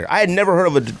was on here. I had never heard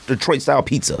of a Detroit-style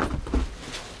pizza.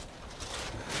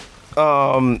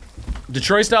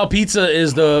 Detroit-style pizza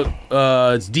is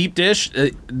it's deep dish.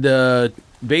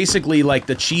 Basically, like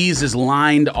the cheese is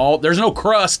lined there's no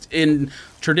crust in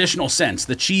traditional sense.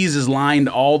 The cheese is lined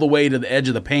all the way to the edge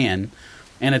of the pan,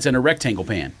 and it's in a rectangle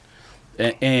pan.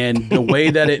 And the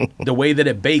way that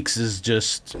it bakes is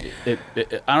just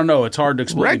I don't know. It's hard to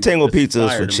explain. Rectangle pizza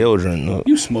is for children.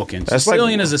 You smoking?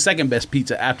 Sicilian is the second best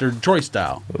pizza after Detroit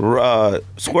style.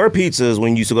 Square pizza is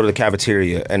when you used to go to the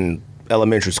cafeteria in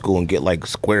elementary school and get like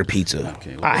square pizza.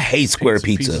 Okay, well, I hate square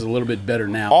pizza. Pizza's a little bit better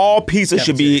now. All pizza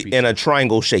should be in a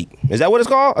triangle shape. Is that what it's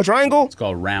called? A triangle? It's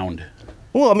called round.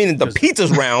 Well, I mean, the pizza's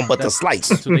round, but the slice.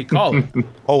 That's what they call it.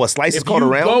 Oh, a slice is called a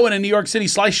round? If you go in a New York City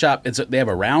slice shop, they have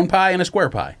a round pie and a square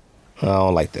pie. I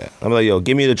don't like that. I'm like,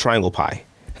 give me the triangle pie.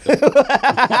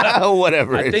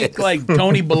 Whatever. I think like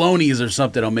Tony Baloney's or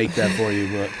something will make that for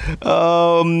you.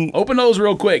 But open those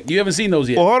real quick. You haven't seen those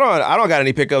yet. Well, hold on. I don't got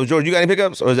any pickups. George, you got any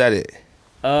pickups? Or is that it?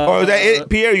 Or is that it?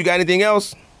 Pierre, you got anything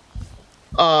else?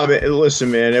 Listen,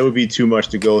 man, it would be too much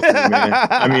to go through, man.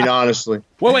 I mean, honestly.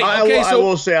 Well, wait, okay, I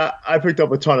will say I picked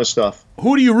up a ton of stuff.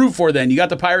 Who do you root for then? You got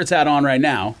the Pirates hat on right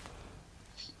now.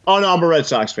 Oh no, I'm a Red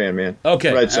Sox fan, man.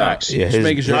 Okay, Red Sox. Right. Yeah, just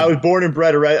making sure. I was born and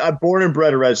bred a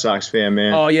Red Sox fan,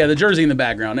 man. Oh yeah, the jersey in the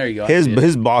background. There you go.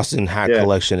 His Boston hat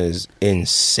collection is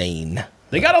insane.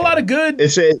 They got a lot of good.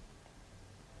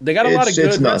 They got a lot of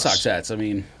good Red Sox hats. I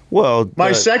mean. Well,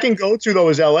 my second go-to, though,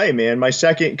 is L.A., man. My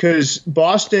second, because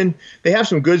Boston, they have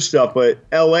some good stuff, but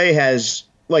L.A. has,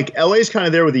 L.A.'s kind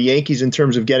of there with the Yankees in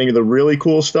terms of getting the really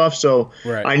cool stuff. So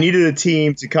I needed a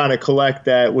team to kind of collect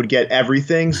that would get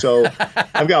everything. So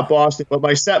I've got Boston, but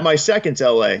my second's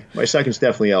L.A. My second's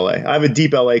definitely L.A. I have a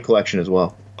deep L.A. collection as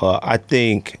well. I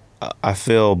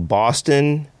feel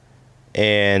Boston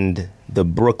and the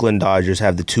Brooklyn Dodgers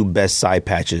have the two best side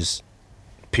patches.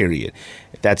 Period.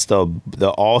 That's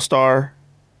the All-Star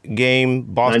game,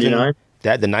 Boston. 99?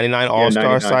 The 99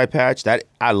 All-Star side patch. That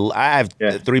I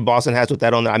have 3 Boston hats with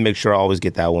that on there. I make sure I always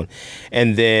get that one.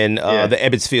 And then the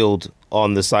Ebbets Field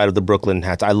on the side of the Brooklyn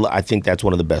hats. I think that's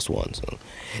one of the best ones.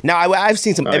 Now, I've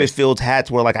seen some Ebbets Field hats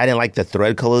where I didn't like the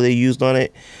thread color they used on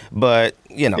it, but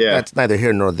that's neither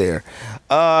here nor there.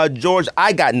 George,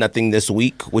 I got nothing this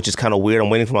week, which is kind of weird. I'm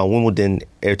waiting for my Wimbledon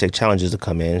AirTech challenges to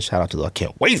come in. Shout out to those. I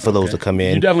can't wait for those to come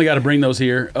in. You definitely got to bring those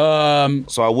here.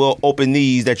 So I will open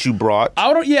these that you brought.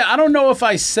 I don't know if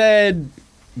I said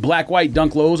black white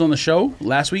dunk lows on the show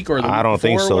last week or the I don't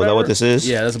think so. Is that what this is?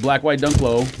 Yeah, that's a black white dunk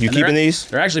low. You keeping these?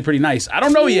 They're actually pretty nice. I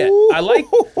don't know yet. I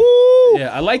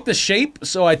like the shape,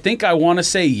 so I think I want to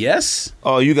say yes.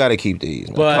 Oh, you got to keep these.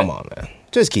 Man. Come on, man.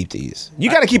 Just keep these. You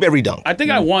got to keep every dunk. I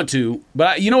think I want to,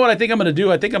 but you know what I think I'm going to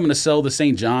do? I think I'm going to sell the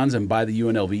St. John's and buy the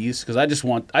UNLVs because I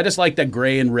just like that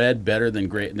gray and red better than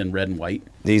red and white.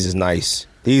 These is nice.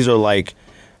 These are like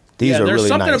these are really nice. There's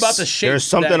something about the shape. There's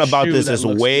something about this that's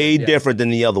way different than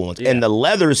the other ones, and the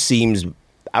leather seems.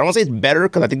 I don't want to say it's better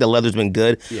because I think the leather's been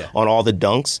good on all the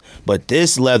dunks, but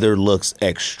this leather looks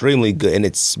extremely good and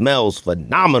it smells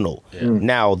phenomenal. Yeah.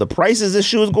 Now the prices this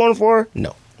shoe is going for,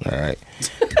 no. All right,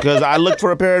 because I looked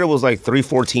for a pair that was like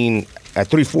 $314 at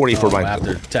 $340 for my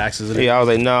after taxes. I was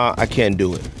like, nah, I can't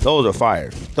do it. Those are fire.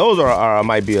 Those are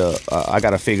might be I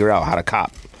got to figure out how to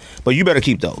cop. But you better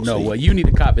keep those. No, what you need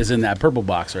to cop is in that purple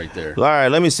box right there. All right,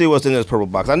 let me see what's in this purple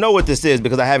box. I know what this is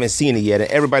because I haven't seen it yet, and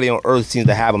everybody on Earth seems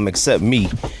to have them except me.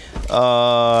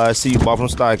 I see you bought from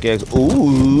StockX.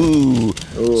 Ooh.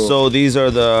 So these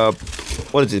are the,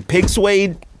 what is it, pig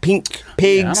suede? Pink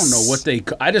pigs? Yeah, I don't know what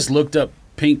I just looked up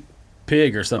pink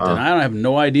pig or something. I have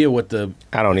no idea what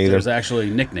I don't either. There's actually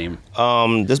a nickname.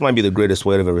 This might be the greatest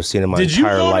suede I've ever seen in my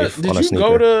entire life on a sneaker. Did you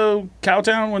go to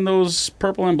Cowtown when those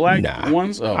purple and black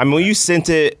ones? Oh, I mean, when you sent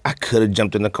it, I could have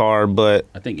jumped in the car, but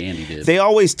I think Andy did. They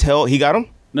always tell he got them.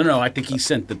 No, I think he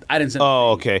sent the. I didn't send. Oh,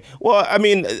 okay. Well, I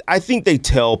mean, I think they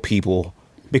tell people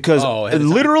because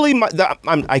literally,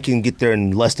 I can get there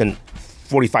in less than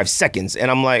 45 seconds, and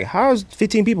I'm like, how's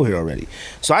 15 people here already?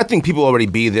 So I think people already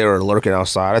be there or lurking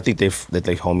outside. I think they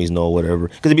homies know or whatever,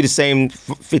 because it'd be the same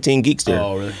 15 geeks there.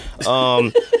 Oh, really?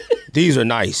 These are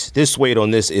nice. This suede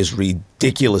on this is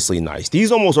ridiculously nice.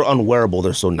 These almost are unwearable.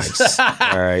 They're so nice.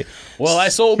 All right. Well, I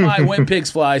sold my When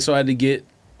Pigs Fly, so I had to get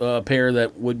a pair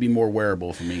that would be more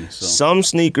wearable for me. So some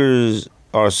sneakers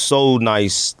are so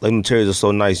nice. The materials are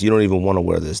so nice. You don't even want to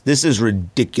wear this. This is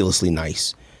ridiculously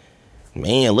nice.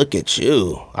 Man, look at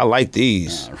you. I like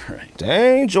these. All right.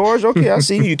 Dang, George. Okay, I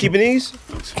see you. You keeping these?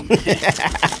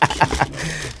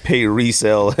 Pay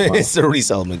resell. It's a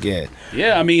resell them again.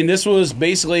 Yeah, I mean, this was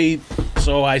basically,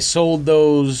 so I sold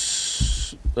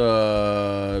those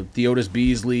Theodis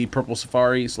Beasley Purple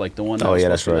Safaris, like the one that was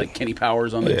that's right. Like Kenny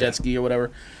Powers on the jet ski or whatever,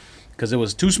 because it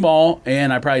was too small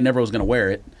and I probably never was going to wear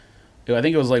it. I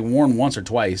think it was like worn once or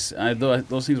twice.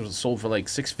 Those things were sold for like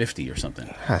 $650 or something.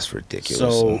 That's ridiculous.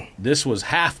 So this was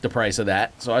half the price of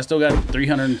that. So I still got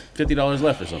 $350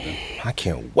 left or something. I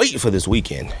can't wait for this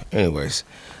weekend. Anyways,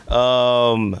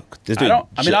 I mean,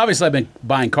 obviously I've been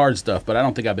buying card stuff, but I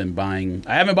don't think I haven't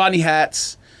bought any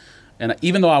hats. And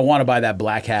even though I want to buy that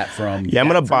black hat from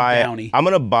Downey. I'm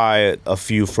gonna buy a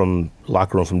few from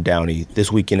Locker Room from Downey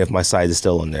this weekend if my size is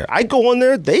still on there. I go on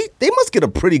there, they must get a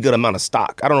pretty good amount of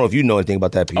stock. I don't know if you know anything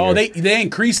about that, Peter. Oh, they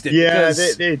increased it. Yeah,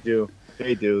 they do.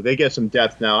 They do. They get some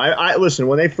depth now. I listen,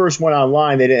 when they first went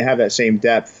online, they didn't have that same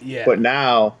depth. Yeah. But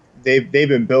now they've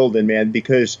been building, man,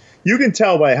 because you can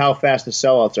tell by how fast the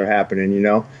sellouts are happening, you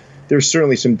know. There's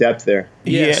certainly some depth there.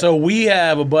 Yeah, so we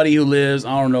have a buddy who lives,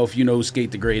 I don't know if you know who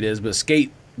Skate the Great is, but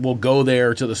Skate will go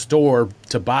there to the store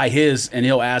to buy his, and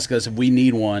he'll ask us if we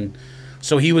need one.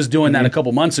 So he was doing that a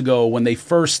couple months ago when they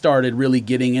first started really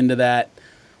getting into that,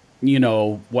 you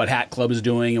know, what Hat Club is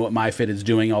doing and what MyFit is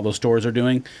doing, all those stores are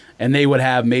doing. And they would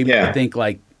have maybe, I think,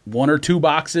 like 1 or 2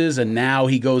 boxes, and now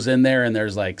he goes in there and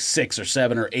there's like 6 or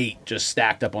 7 or 8 just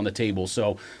stacked up on the table.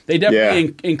 So they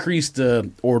definitely increased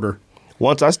the order.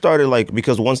 Once I started,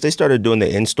 because once they started doing the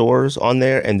in-stores on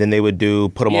there, and then they would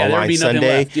put them online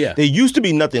Sunday, there used to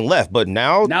be nothing left, but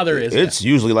now there is. It's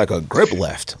usually like a grip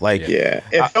left.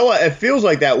 It feels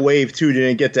like that wave, too,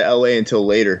 didn't get to L.A. until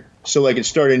later. So, it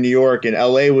started in New York, and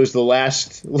L.A. was the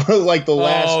last,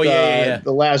 the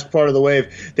last part of the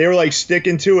wave. They were,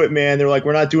 sticking to it, man. They were like,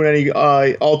 we're not doing any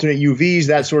alternate UVs,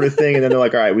 that sort of thing. And then they're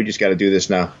like, all right, we just got to do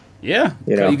this now. Yeah.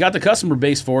 You got the customer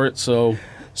base for it, so...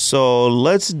 So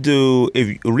let's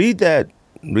read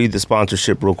the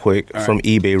sponsorship real quick from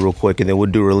eBay real quick, and then we'll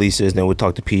do releases, and then we'll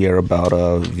talk to Pierre about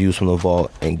views from the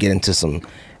vault and get into some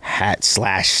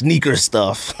hat/sneaker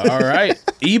stuff. All right.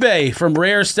 eBay from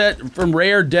Rare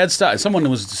Dead Stock. Someone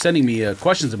was sending me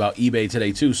questions about eBay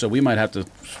today too, so we might have to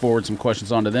forward some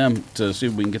questions on to them to see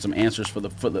if we can get some answers for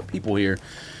the people here.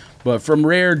 But from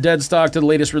Rare Dead Stock to the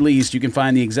latest release, you can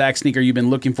find the exact sneaker you've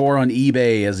been looking for on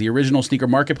eBay. As the original sneaker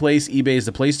marketplace, eBay is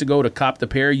the place to go to cop the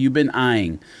pair you've been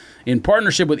eyeing. In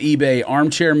partnership with eBay,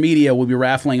 Armchair Media will be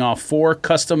raffling off 4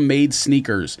 custom-made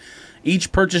sneakers.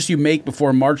 Each purchase you make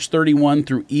before March 31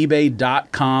 through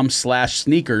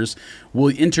ebay.com/sneakers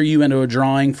will enter you into a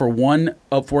drawing for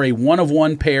a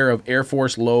one-of-one pair of Air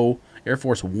Force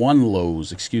One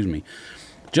lows.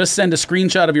 Just send a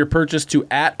screenshot of your purchase to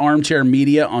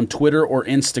 @ArmchairMedia on Twitter or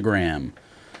Instagram.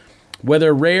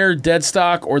 Whether rare, dead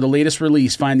stock, or the latest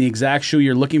release, find the exact shoe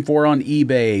you're looking for on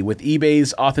eBay. With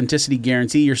eBay's authenticity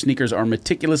guarantee, your sneakers are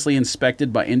meticulously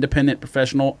inspected by independent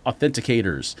professional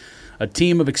authenticators. A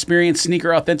team of experienced sneaker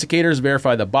authenticators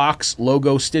verify the box,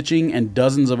 logo, stitching, and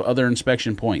dozens of other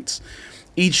inspection points.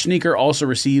 Each sneaker also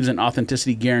receives an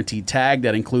authenticity guarantee tag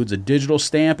that includes a digital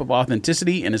stamp of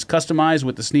authenticity and is customized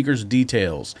with the sneaker's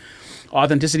details.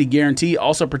 Authenticity guarantee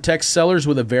also protects sellers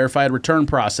with a verified return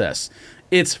process.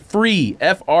 It's free,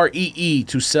 Free,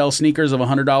 to sell sneakers of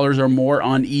 $100 or more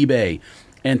on eBay.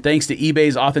 And thanks to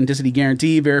eBay's authenticity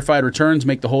guarantee, verified returns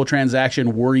make the whole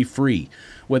transaction worry-free.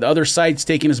 With other sites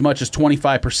taking as much as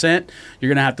 25%,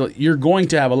 you're going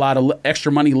to have a lot of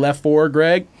extra money left for,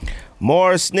 Greg.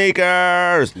 More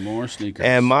sneakers. More sneakers.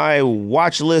 And my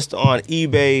watch list on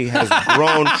eBay has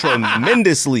grown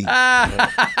tremendously.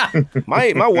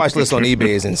 My watch list on eBay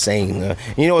is insane.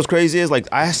 You know what's crazy is, like,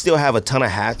 I still have a ton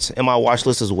of hats in my watch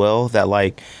list as well, that,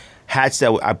 like, hats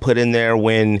that I put in there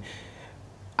when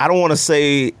I don't want to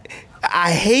say,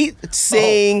 I hate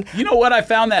saying. You know what? I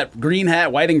found that green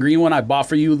hat, white and green one I bought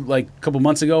for you like a couple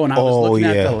months ago, and I was looking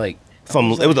at the, like.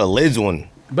 It was a Lids one.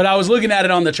 But I was looking at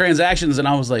it on the transactions, and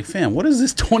I was like, fam, what is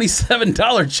this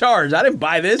 $27 charge? I didn't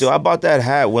buy this. Dude, I bought that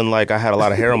hat when, like, I had a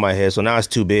lot of hair on my head, so now it's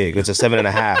too big. It's a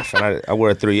 7.5, and I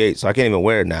wear a 3/8, so I can't even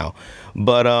wear it now.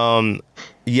 But,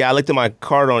 yeah, I looked at my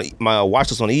watch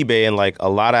list on eBay, and, like, a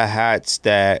lot of hats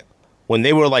that, when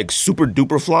they were, like, super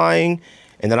duper flying,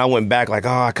 and then I went back, like,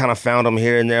 I kind of found them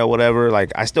here and there, whatever.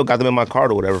 Like, I still got them in my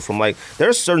cart or whatever. From, like,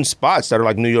 there's certain spots that are,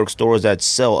 like, New York stores that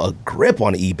sell a grip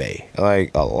on eBay.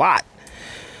 Like, a lot.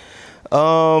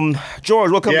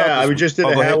 George, what comes out? Yeah, we just did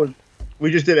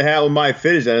a hat with my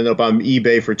fitties that ended up on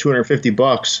eBay for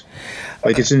 $250.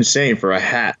 Like, it's insane for a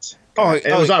hat.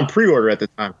 It was on pre-order at the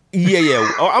time.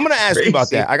 Yeah. I'm gonna ask you about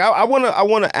that. Like, I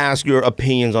wanna ask your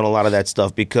opinions on a lot of that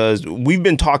stuff, because we've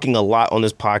been talking a lot on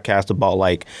this podcast about,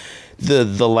 like, the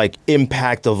like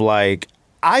impact of, like,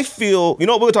 I feel, you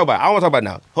know what we're gonna talk about? I want to talk about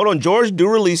now. Hold on, George, do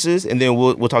releases, and then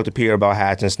we'll talk to Pierre about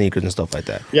hats and sneakers and stuff like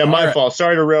that. Yeah, my fault.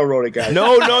 Sorry to railroad it, guys.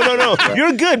 No.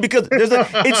 You're good, because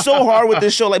it's so hard with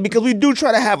this show, like, because we do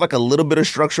try to have, like, a little bit of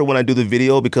structure when I do the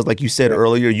video, because, like you said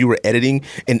earlier, you were editing,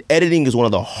 and editing is one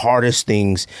of the hardest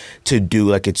things to do.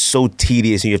 Like, it's so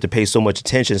tedious, and you have to pay so much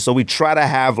attention. So we try to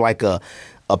have, like, a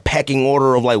pecking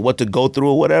order of, like, what to go through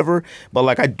or whatever. But,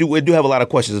 like, I do have a lot of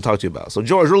questions to talk to you about. So,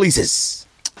 George, releases.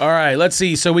 All right, let's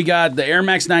see. So we got the Air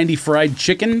Max 90 fried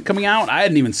chicken coming out. I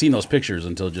hadn't even seen those pictures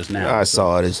until just now. I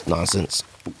saw it. It's nonsense.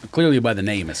 Clearly by the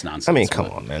name, it's nonsense. I mean, come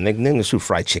on, man. They're going to shoot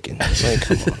fried chicken. Man,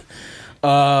 come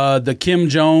on. The Kim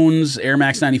Jones Air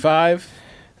Max 95.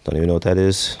 Don't even know what that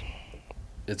is.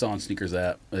 It's on Sneakers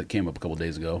app. It came up a couple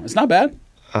days ago. It's not bad.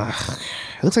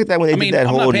 It looks like that when they did that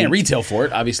whole. I'm not paying retail for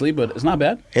it, obviously, but it's not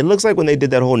bad. It looks like when they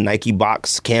did that whole Nike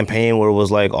box campaign where it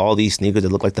was like all these sneakers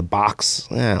that look like the box.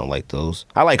 I don't like those.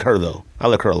 I like her though. I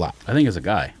like her a lot. I think it's a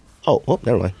guy. Oh, well,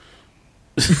 never mind.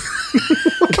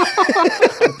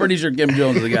 I'm pretty sure Kim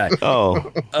Jones is a guy.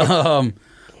 Oh.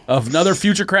 Another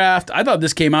Futurecraft. I thought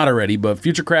this came out already, but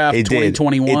Futurecraft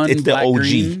 2021. It's the black, OG.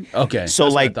 Green. Okay. So,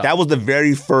 like, that was the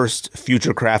very first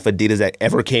Futurecraft Adidas that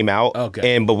ever came out.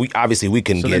 Okay. But we couldn't so get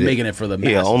it. So they're making it for the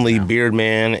masses only now.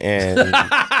 Beardman and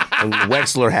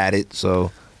Wexler had it.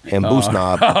 So, and Boost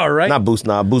Knob. All right. Not Boost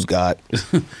Knob, Boost God.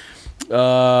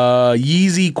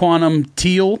 Yeezy Quantum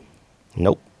Teal.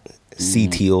 Nope. Sea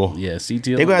teal. Yeah, sea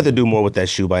teal. They're going to have to do more with that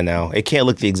shoe by now. It can't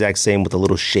look the exact same with a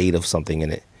little shade of something in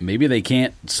it. Maybe they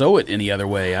can't sew it any other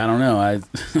way. I don't know.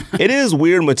 It is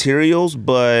weird materials,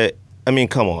 but, I mean,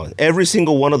 come on. Every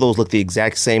single one of those look the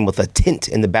exact same with a tint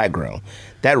in the background.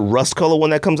 That rust color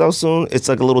one that comes out soon, it's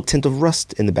like a little tint of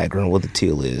rust in the background where the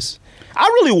teal is. I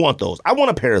really want those. I want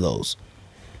a pair of those.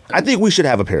 I think we should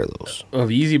have a pair of those. Of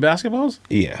Yeezy basketballs?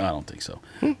 Yeah. I don't think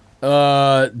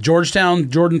so.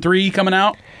 Georgetown Jordan 3 coming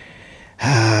out.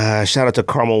 Shout out to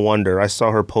Carmel Wonder. I saw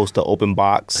her post the open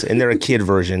box, and they're a kid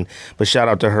version, but shout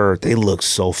out to her. They look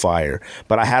so fire.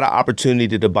 But I had an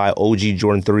opportunity to buy OG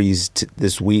Jordan 3s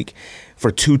this week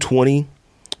for $220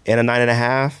 and a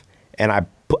 9.5, and I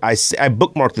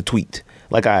bookmarked the tweet.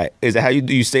 Like, is that how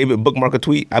you save it? Bookmark a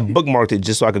tweet? I bookmarked it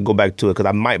just so I could go back to it because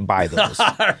I might buy those.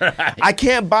 Right. I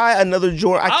can't buy another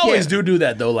Jordan. I always do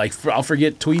that though. Like, I'll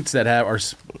forget tweets that have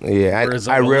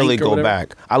I rarely go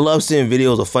back. I love seeing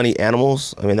videos of funny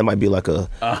animals. I mean, that might be like a.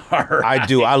 Right. I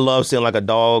do. I love seeing like a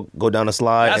dog go down a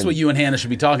slide. That's what you and Hannah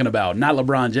should be talking about, not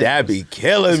LeBron James. That'd be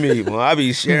killing me. Well, I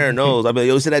be sharing those. I be like,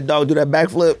 yo, see that dog do that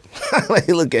backflip? Like,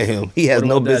 look at him. He has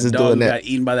no business doing that. Got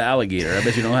eaten by the alligator. I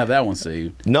bet you don't have that one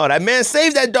saved. No, that man saved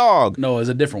that dog. No, it's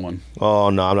a different one. Oh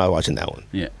no, I'm not watching that one.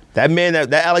 Yeah. That man,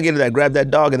 that alligator that grabbed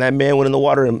that dog and that man went in the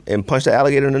water and punched the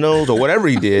alligator in the nose or whatever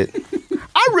he did.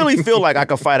 I really feel like I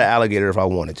could fight an alligator if I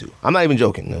wanted to. I'm not even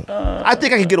joking. No. I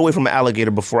think I could get away from an alligator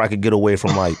before I could get away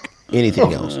from like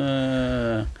anything else.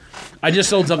 I just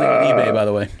sold something on eBay, by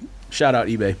the way. Shout out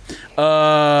eBay.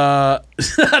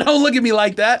 Don't look at me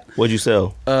like that. What'd you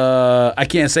sell? I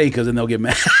can't say because then they'll get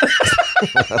mad.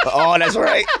 Oh, that's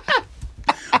right.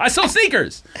 I sell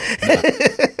sneakers.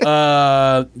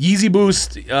 Yeezy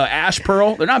Boost, Ash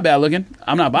Pearl. They're not bad looking.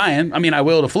 I'm not buying. I mean, I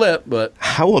will to flip, but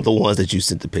I want the ones that you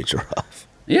sent the picture of.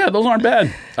 Yeah, those aren't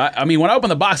bad. I mean, when I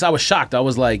opened the box, I was shocked. I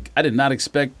was like, I did not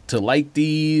expect to like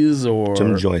these or.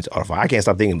 Some joints are fine. I can't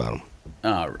stop thinking about them.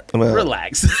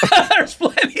 Relax. There's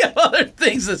plenty of other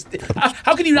things.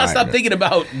 How can you not stop thinking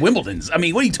about Wimbledon's? I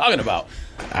mean, what are you talking about?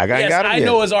 I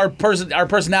know as our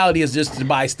personality is just to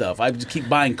buy stuff. I just keep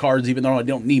buying cards even though I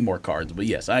don't need more cards. But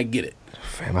yes, I get it.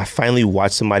 Fam, I finally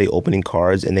watched somebody opening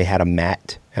cards and they had a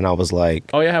mat. And I was like,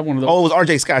 oh, yeah, I have one of those. Oh, it was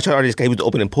RJ Scott. RJ Scott. He was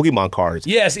opening Pokemon cards.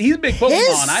 Yes, he's a big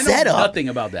Pokemon. I know nothing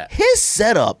about that. His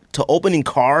setup to opening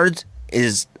cards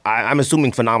is, I'm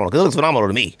assuming, phenomenal. Because it looks phenomenal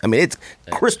to me. I mean, it's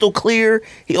crystal clear.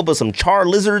 He opened some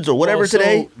Charizards or whatever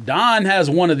today. Don has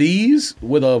one of these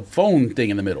with a phone thing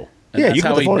in the middle. And that's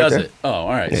how he does it. Oh,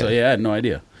 all right. Yeah. So, yeah, I had no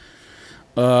idea.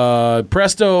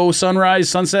 Presto, Sunrise,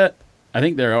 Sunset. I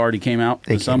think they already came out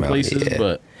in some places,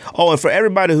 but... Oh, and for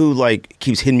everybody who like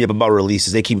keeps hitting me up about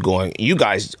releases, they keep going, you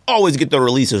guys always get the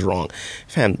releases wrong.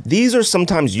 Fam, these are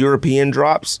sometimes European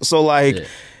drops. So like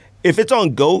if it's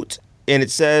on GOAT and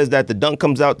it says that the dunk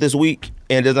comes out this week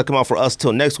and it doesn't come out for us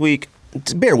till next week,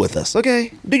 bear with us,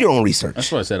 okay? Do your own research.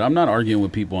 That's what I said. I'm not arguing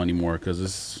with people anymore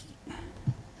because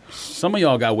some of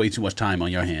y'all got way too much time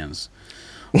on your hands.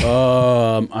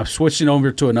 I'm switching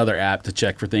over to another app to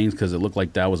check for things because it looked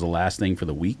like that was the last thing for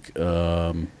the week.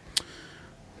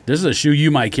 This is a shoe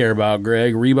you might care about,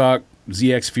 Greg. Reebok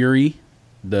ZX Fury,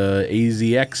 the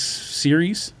AZX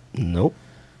series. Nope.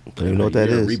 Don't even know what that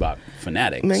is. Reebok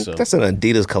fanatic. Man, that's an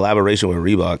Adidas collaboration with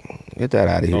Reebok. Get that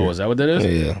out of here. Oh, is that what that is?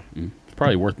 Yeah. It's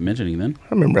probably worth mentioning then. I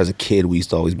remember as a kid, we used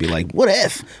to always be like, what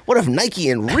if Nike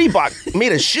and Reebok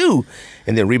made a shoe?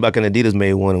 And then Reebok and Adidas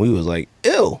made one, and we was like,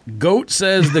 ew. GOAT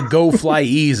says the Go Fly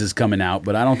Ease is coming out,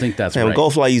 but I don't think that's right. Go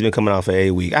Fly Ease been coming out for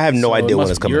a week. I have no idea when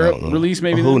it's coming out. Release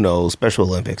maybe? Who knows? Special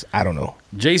Olympics. I don't know.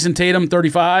 Jason Tatum,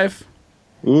 35.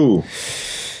 Ooh.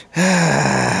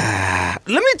 Let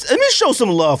me show some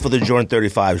love for the Jordan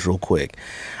 35s real quick.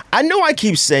 I know I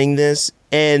keep saying this,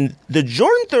 and the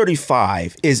Jordan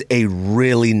 35 is a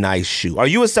really nice shoe. Are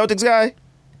you a Celtics guy?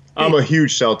 I'm a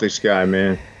huge Celtics guy,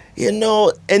 man. You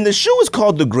know, and the shoe is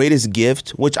called The Greatest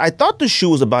Gift, which I thought the shoe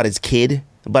was about his kid,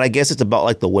 but I guess it's about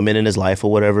like the women in his life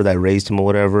or whatever that raised him or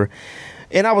whatever.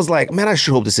 And I was like, man, I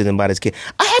sure hope this isn't about his kid.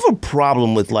 I have a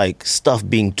problem with like stuff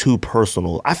being too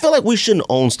personal. I feel like we shouldn't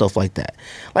own stuff like that.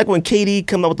 Like when KD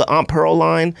came up with the Aunt Pearl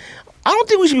line, I don't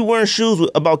think we should be wearing shoes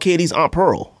about KD's Aunt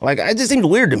Pearl. Like, it just seemed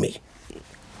weird to me.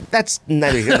 That's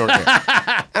neither here nor there.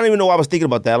 I don't even know why I was thinking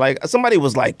about that. Like, somebody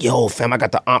was like, yo, fam, I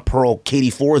got the Aunt Pearl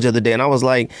KD4s the other day. And I was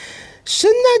like,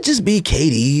 shouldn't that just be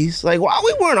KD's? Like, why are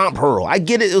we wearing Aunt Pearl? I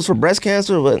get it. It was for breast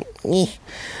cancer, but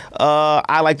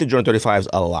I like the Jordan 35s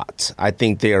a lot. I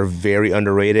think they are very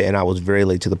underrated, and I was very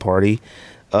late to the party.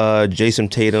 Jason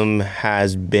Tatum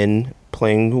has been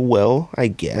playing well, I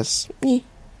guess. I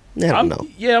don't know.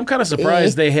 Yeah, I'm kind of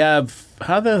surprised they have...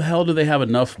 How the hell do they have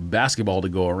enough basketball to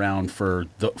go around for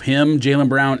him, Jaylen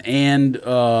Brown, and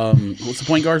what's the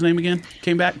point guard's name again?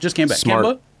 Just came back. Smart.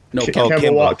 Kemba? No,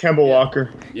 Kemba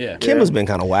Walker. Yeah. Kemba's been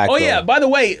kind of whack. Oh, yeah. By the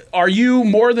way, are you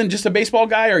more than just a baseball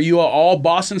guy? Are you an all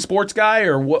Boston sports guy?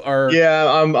 Or what?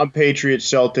 Yeah, I'm Patriots,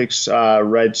 Celtics,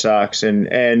 Red Sox,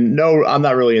 and no, I'm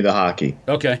not really into hockey.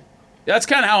 Okay. That's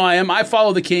kind of how I am. I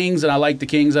follow the Kings, and I like the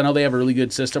Kings. I know they have a really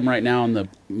good system right now in the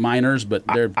minors, but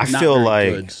they're not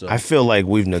very good. So. I feel like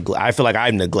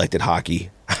I've neglected hockey.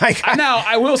 Now,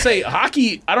 I will say,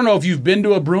 hockey, I don't know if you've been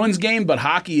to a Bruins game, but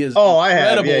hockey is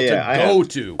incredible to go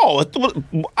to. Oh,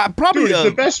 probably.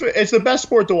 Dude, it's the best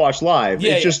sport to watch live.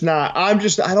 Yeah, it's just not. I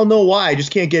don't know why. I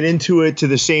just can't get into it to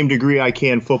the same degree I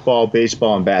can football,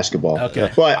 baseball, and basketball. Okay.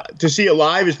 But to see it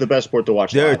live is the best sport to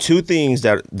watch live. There are two things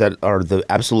that are the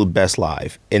absolute best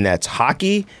live, and that's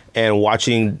hockey and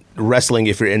watching wrestling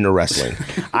if you're into wrestling.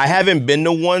 I haven't been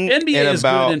to one NBA is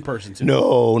good in person, too.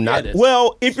 No, not.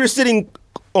 Well, if you're sitting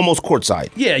almost courtside.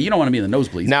 Yeah, you don't want to be in the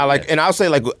nosebleeds. Now, and I'll say,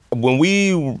 when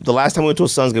the last time we went to a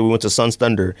Suns game, we went to Suns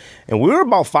Thunder, and we were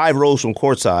about 5 rows from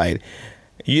courtside.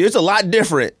 It's a lot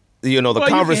different. You know, the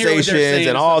conversations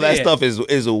and all that stuff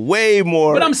is way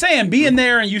more. But I'm saying, being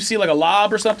there and you see like a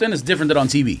lob or something is different than on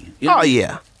TV. Oh,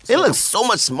 yeah. It looks so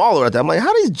much smaller at that. I'm like,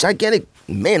 how do these gigantic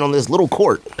men on this little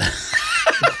court.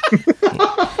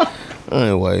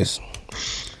 Anyways,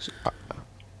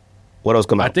 what else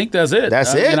come out? I think that's it.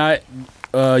 That's it?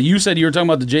 And you said you were talking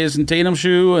about the Jason Tatum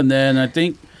shoe, and then I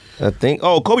think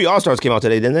Kobe All-Stars came out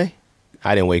today, didn't they?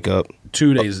 I didn't wake up.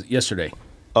 2 days yesterday.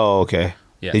 Oh, okay.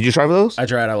 Yeah. Did you try for those? I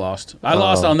tried. I lost. I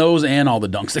lost on those and all the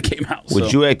dunks that came out.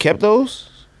 Would you have kept those?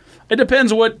 It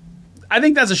depends what. I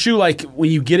think that's a shoe like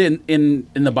when you get it in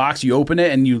the box, you open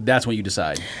it, and that's when you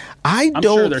decide. I'm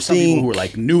sure there's some people who were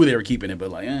like knew they were keeping it,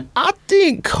 but like, I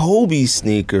think Kobe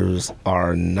sneakers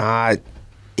are not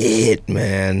it,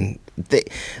 man.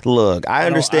 I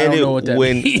understand know what that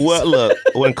means.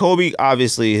 When Kobe,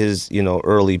 obviously his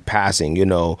early passing,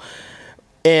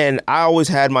 and I always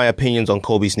had my opinions on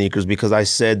Kobe sneakers because I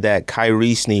said that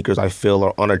Kyrie sneakers I feel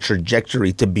are on a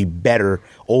trajectory to be better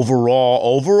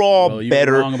overall well, you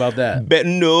better. Were wrong about that.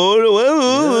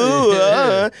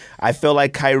 I feel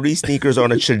like Kyrie sneakers are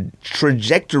on a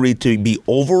trajectory to be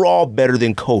overall better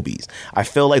than Kobe's. I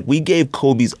feel like we gave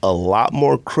Kobe's a lot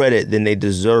more credit than they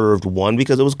deserved. One,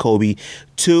 because it was Kobe.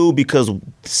 Two, because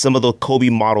some of the Kobe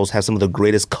models have some of the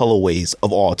greatest colorways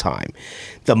of all time.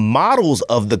 The models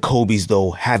of the Kobe's,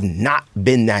 though, have not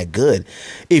been that good.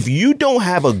 If you don't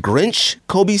have a Grinch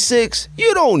Kobe 6,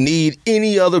 you don't need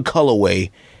any other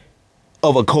colorway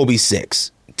of a Kobe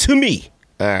 6. To me,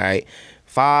 all right?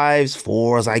 5s,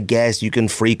 4s, I guess. You can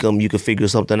freak them. You can figure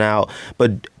something out.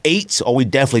 But 8s, we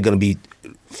definitely going to be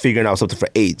figuring out something for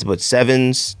 8s. But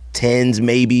 7s, 10s,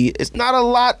 maybe. It's not a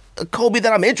lot of Kobe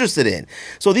that I'm interested in.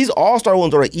 So these All-Star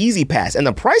ones are an easy pass. And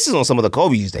the prices on some of the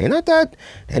Kobe's, they're not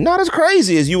as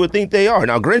crazy as you would think they are.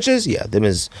 Now, Grinches, yeah, them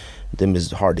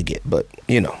is hard to get. But,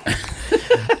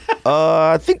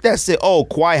 I think that's it. Oh,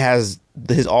 Kawhi has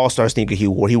his All-Star sneaker he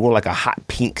wore. He wore like a hot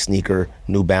pink sneaker,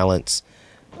 New Balance.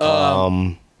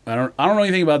 I don't know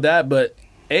anything about that, but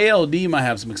ALD might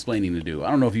have some explaining to do.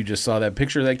 I don't know if you just saw that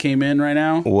picture that came in right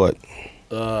now. What?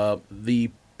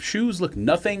 The shoes look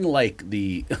nothing like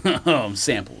the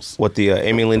samples. What, the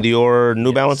Amy Lynn Dior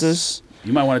New Balances?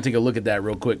 You might want to take a look at that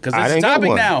real quick because it's a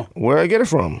topic now. Where'd I get it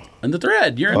from? In the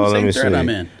thread. You're in the same thread I'm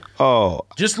in. Oh,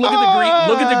 just look at the green.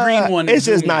 Look at the green one. It's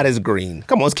just not as green.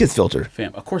 Come on, it's Kid Filter.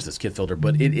 Fam, of course it's Kid Filter,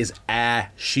 but it is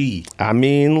ashy. I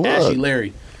mean, look, ashy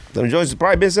Larry. Them joints have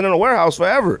probably been sitting in a warehouse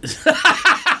forever.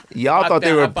 Y'all thought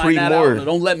they were pre-moored.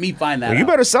 Don't let me find that. You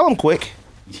better sell them quick.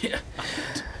 Yeah.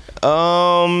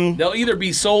 They'll either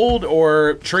be sold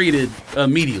or traded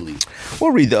immediately.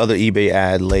 We'll read the other eBay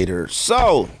ad later.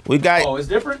 So we got. Oh, it's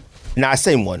different. Nah,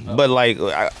 same one, but like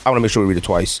I want to make sure we read it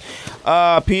twice.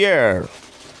 Pierre.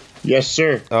 Yes,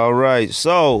 sir. All right.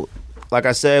 So, like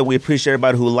I said, we appreciate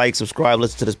everybody who likes, subscribe,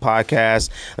 listen to this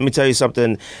podcast. Let me tell you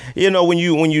something. When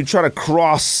you try to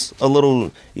cross a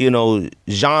little,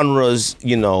 genres,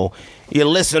 your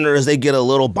listeners, they get a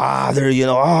little bothered,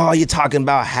 oh, you're talking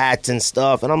about hats and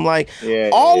stuff. And I'm like,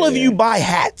 all of you buy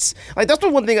hats. Like, that's the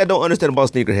one thing I don't understand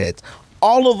about sneakerheads.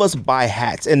 All of us buy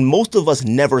hats, and most of us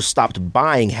never stopped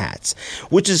buying hats,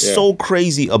 which is so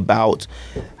crazy about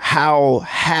how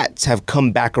hats have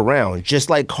come back around,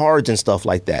 just like cards and stuff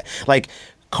like that. Like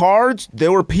cards,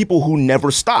 there were people who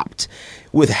never stopped.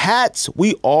 With hats,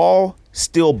 we all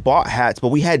still bought hats, but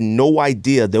we had no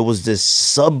idea there was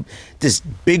this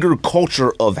bigger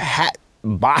culture of hat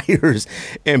buyers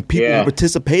and people who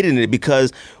participated in it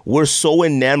because we're so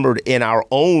enamored in our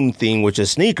own thing, which is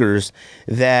sneakers,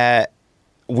 that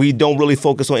we don't really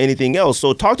focus on anything else.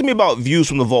 So talk to me about Views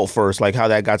from the Vault first, like how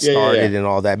that got started and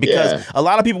all that. Because a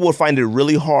lot of people would find it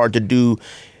really hard to do.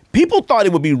 People thought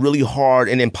it would be really hard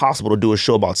and impossible to do a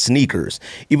show about sneakers,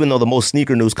 even though the most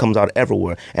sneaker news comes out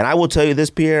everywhere. And I will tell you this,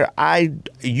 Pierre,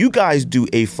 you guys do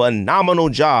a phenomenal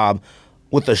job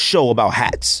with a show about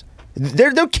hats.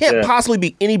 There can't possibly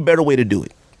be any better way to do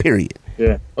it, period.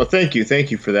 Yeah. Well, thank you.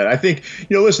 Thank you for that. I think,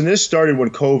 listen, this started when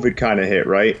COVID kind of hit,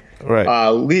 right? Right.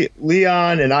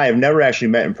 Leon and I have never actually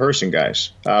met in person,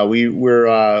 guys. We've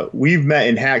met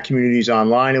in hat communities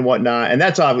online and whatnot, and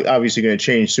that's obviously going to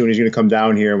change soon. He's going to come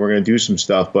down here and we're going to do some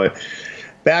stuff. But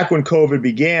back when COVID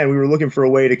began, we were looking for a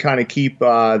way to kind of keep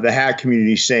the hat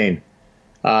community sane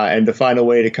and to find a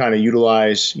way to kind of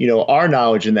utilize, our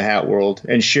knowledge in the hat world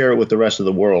and share it with the rest of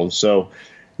the world. So,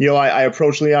 I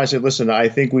approached Leon. I said, "Listen, I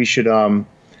think we should do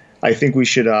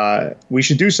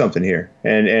something here."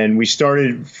 And we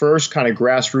started first kind of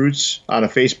grassroots on a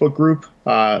Facebook group,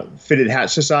 Fitted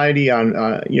Hat Society on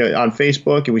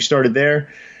Facebook, and we started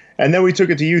there. And then we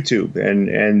took it to YouTube,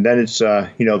 and then it's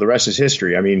the rest is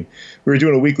history. I mean, we were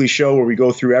doing a weekly show where we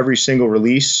go through every single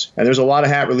release, and there's a lot of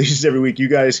hat releases every week. You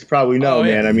guys probably know,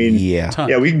 man. I mean,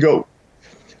 we can go.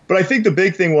 But I think the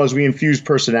big thing was we infused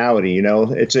personality. You know,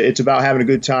 it's about having a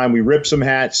good time. We rip some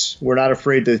hats. We're not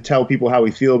afraid to tell people how we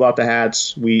feel about the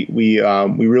hats. We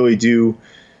really do.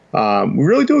 We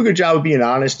really do a good job of being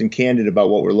honest and candid about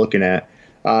what we're looking at.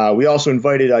 We also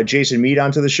invited Jason Mead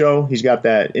onto the show. He's got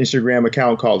that Instagram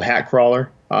account called Hat Crawler.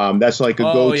 That's like a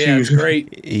go-to. Yeah, it's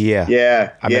great.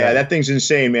 Yeah. That thing's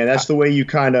insane, man. That's the way you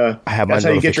kind of. That's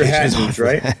how you get your hat needs,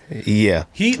 right? Yeah.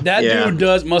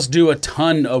 Dude must do a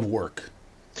ton of work.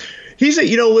 He's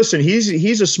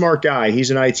a smart guy.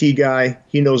 He's an IT guy.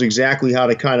 He knows exactly how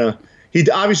to kind of. He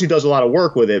obviously does a lot of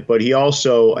work with it, but he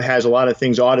also has a lot of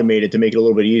things automated to make it a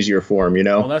little bit easier for him. You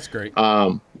know. Oh, that's great.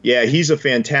 Yeah, he's a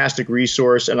fantastic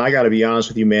resource, and I got to be honest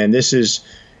with you, man. It's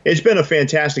been a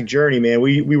fantastic journey, man.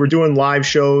 We were doing live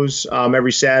shows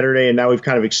every Saturday, and now we've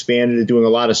kind of expanded to doing a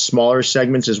lot of smaller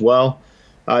segments as well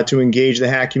to engage the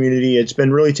hat community. It's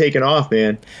been really taken off,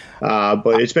 man.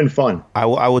 But it's been fun. I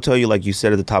will tell you, like you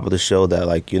said at the top of the show, that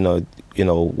like you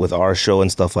know with our show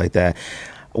and stuff like that.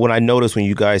 When I noticed when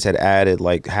you guys had added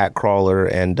like Hat Crawler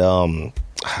and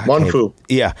Monfu.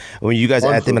 Yeah, when you guys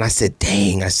added them, and I said,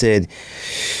 "Dang!" I said,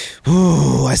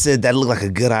 "Ooh!" I said that looked like a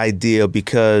good idea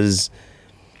because.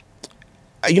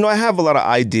 I have a lot of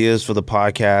ideas for the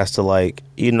podcast to like,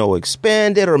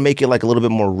 expand it or make it like a little bit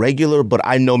more regular, but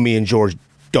I know me and George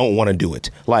don't want to do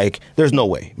it. Like, there's no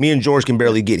way. Me and George can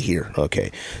barely get here. Okay.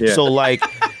 Yeah. So like,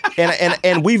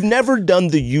 and we've never done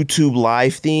the YouTube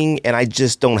live thing, and I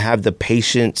just don't have the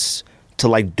patience to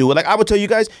like do it. Like I would tell you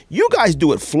guys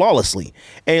do it flawlessly.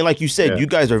 And like you said, you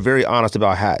guys are very honest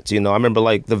about hats. I remember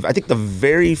like I think the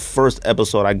very first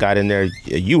episode I got in there,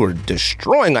 you were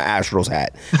destroying an Astros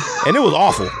hat. And it was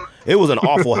awful. It was an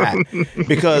awful hat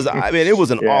because it was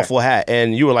an awful hat.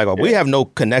 And you were like, we have no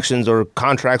connections or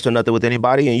contracts or nothing with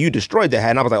anybody. And you destroyed the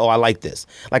hat. And I was like, I like this.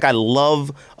 Like, I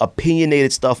love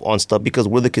opinionated stuff on stuff because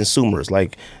we're the consumers.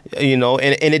 Like, and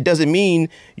it doesn't mean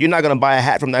you're not going to buy a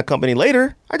hat from that company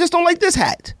later. I just don't like this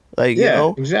hat. Like,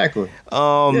 exactly.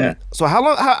 So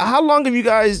how long have you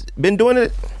guys been doing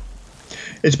it?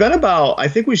 It's been about, I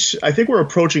think we're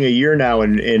approaching a year now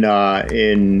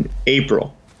in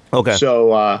April. Okay.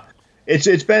 So,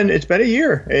 It's been a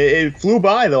year. It flew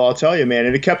by though, I'll tell you, man,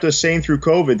 and it kept us sane through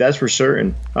COVID. That's for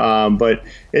certain. But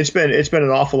it's been an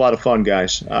awful lot of fun,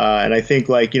 guys. And I think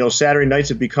Saturday nights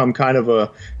have become kind of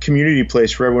a community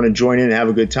place for everyone to join in and have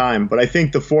a good time. But I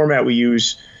think the format we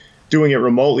use, doing it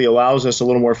remotely, allows us a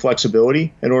little more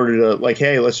flexibility in order to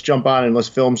hey, let's jump on and let's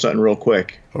film something real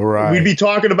quick. Right. We'd be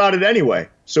talking about it anyway,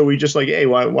 so we just hey,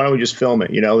 why don't we just film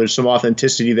it? There's some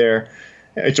authenticity there.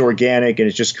 It's organic and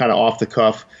it's just kind of off the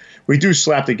cuff. We do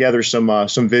slap together some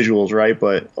visuals, right?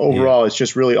 But overall, it's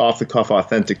just really off the cuff,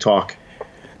 authentic talk.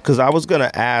 Because I was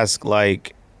gonna ask,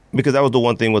 because that was the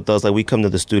one thing with us. We come to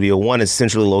the studio. One is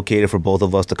centrally located for both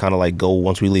of us to kind of go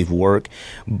once we leave work.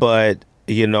 But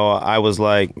I was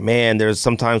like, man, there's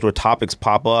sometimes where topics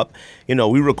pop up.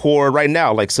 We record right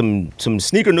now. Some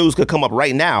sneaker news could come up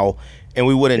right now, and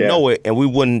we wouldn't know it, and we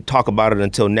wouldn't talk about it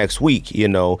until next week,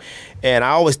 And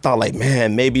I always thought,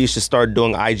 man, maybe you should start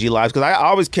doing IG Lives, because I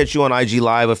always catch you on IG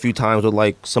Live a few times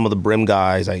with, some of the Brim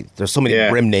guys. There's so many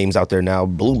Brim names out there now.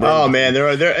 Blue Brim. Oh, man,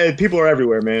 there people are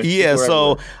everywhere, man. Yeah,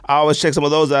 so I always check some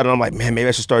of those out, and I'm like, man, maybe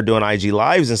I should start doing IG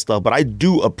Lives and stuff. But I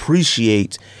do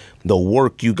appreciate the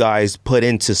work you guys put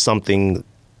into something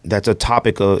that's a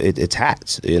topic of it's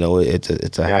hats.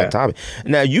 It's a hat topic.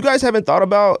 Now, you guys haven't thought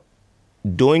about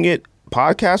doing it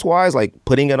podcast wise,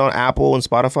 putting it on Apple and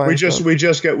Spotify? We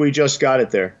just got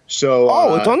it there.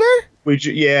 So it's on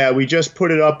there? We just put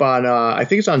it up on I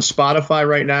think it's on Spotify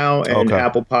right now and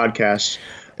Apple Podcasts.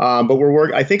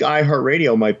 But I think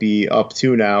iHeartRadio might be up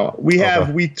too now.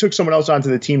 We took someone else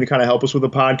onto the team to kind of help us with the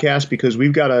podcast because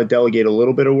we've got to delegate a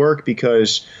little bit of work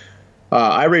because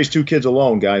I raise 2 kids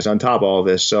alone, guys, on top of all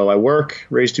this. So I work,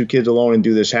 raise 2 kids alone, and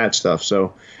do this hat stuff.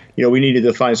 So we needed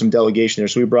to find some delegation there.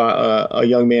 So we brought a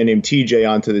young man named TJ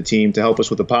onto the team to help us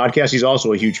with the podcast. He's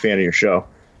also a huge fan of your show.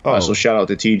 So shout out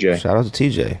to TJ. Shout out to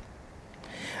TJ.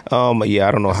 Yeah,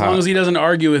 I don't know as how. As long as he doesn't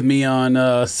argue with me on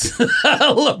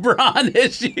LeBron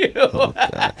issue.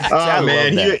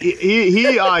 Man,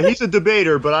 he's a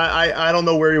debater, but I don't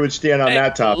know where he would stand on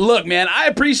that topic. Look, man, I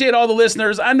appreciate all the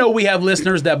listeners. I know we have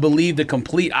listeners that believe the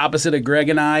complete opposite of Greg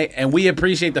and I, and we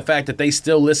appreciate the fact that they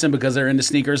still listen because they're into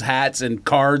sneakers, hats, and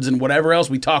cards, and whatever else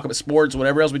we talk about, sports,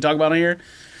 whatever else we talk about on here.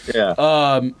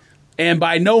 Yeah. And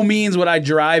by no means would I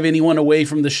drive anyone away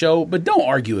from the show, but don't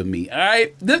argue with me, all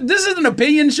right? This is an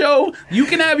opinion show. You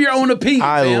can have your own opinion,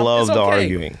 I love the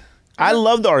arguing. I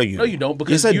love the arguing. No, you don't.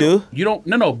 Because yes, I do. You don't.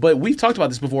 No, but we've talked about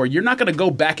this before. You're not going to go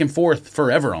back and forth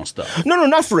forever on stuff. No,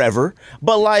 not forever.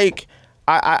 But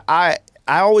I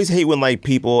I always hate when like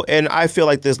people, and I feel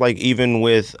like this, like even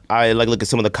with, I like look at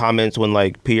some of the comments when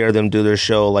like Pierre them do their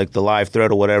show, like the live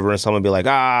thread or whatever, and someone be like,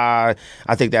 I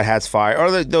think that hat's fire,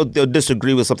 or they'll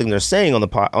disagree with something they're saying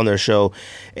on their show,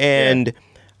 and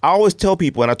I always tell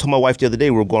people, and I told my wife the other day,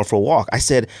 we were going for a walk, I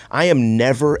said, I am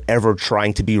never, ever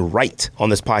trying to be right on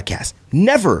this podcast.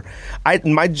 Never.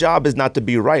 My job is not to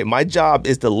be right. My job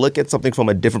is to look at something from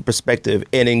a different perspective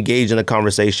and engage in a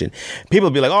conversation. People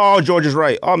be like, oh, George is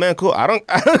right. Oh, man, cool. I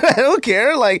don't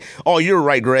care. Like, oh, you're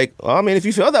right, Greg. Well, I mean, if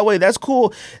you feel that way, that's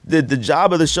cool. The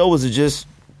job of the show was to just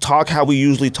talk how we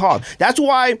usually talk. That's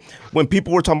why when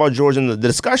people were talking about George in the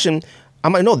discussion,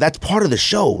 I'm like, no, that's part of the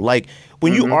show. Like,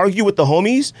 when you argue with the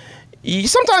homies,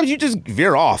 sometimes you just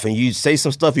veer off and you say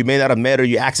some stuff you may not have meant or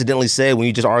you accidentally said when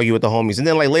you just argue with the homies. And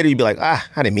then like later you'd be like, I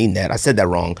didn't mean that. I said that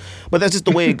wrong. But that's just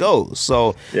the way it goes.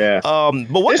 So, yeah.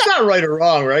 But it's not right or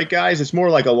wrong, right, guys? It's more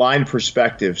like aligned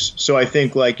perspectives. So I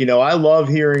think like, I love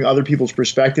hearing other people's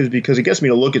perspectives because it gets me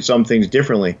to look at some things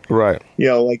differently. Right.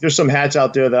 Like there's some hats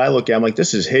out there that I look at, I'm like,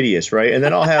 this is hideous, right? And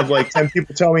then I'll have like 10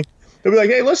 people tell me, they'll be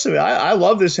like, hey, listen, I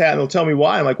love this hat. And they'll tell me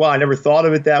why. I'm like, wow, I never thought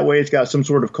of it that way. It's got some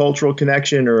sort of cultural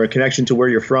connection or a connection to where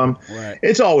you're from. Right.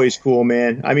 It's always cool,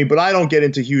 man. I mean, but I don't get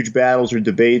into huge battles or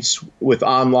debates with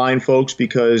online folks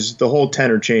because the whole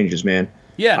tenor changes, man.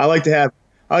 Yeah. I like to have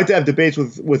debates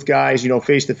with guys,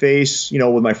 face to face,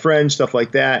 with my friends, stuff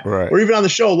like that. Right. Or even on the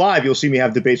show live, you'll see me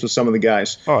have debates with some of the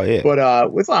guys. Oh, yeah.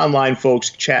 But with online folks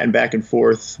chatting back and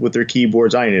forth with their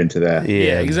keyboards, I ain't into that.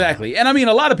 Yeah, exactly. And I mean,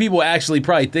 a lot of people actually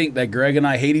probably think that Greg and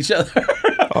I hate each other.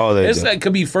 Oh, that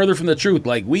could be further from the truth.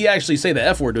 Like, we actually say the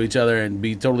F word to each other and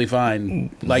be totally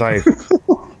fine. Like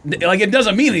it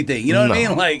doesn't mean anything. You know what I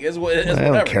mean? Like, it's whatever. I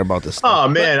don't care about this stuff. Oh,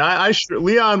 man.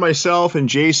 Leon, myself, and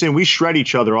Jason, we shred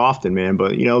each other often, man.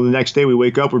 But, the next day we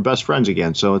wake up, we're best friends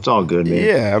again. So it's all good, man.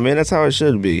 Yeah, I mean, that's how it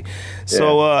should be.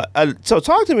 So, so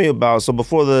talk to me about, so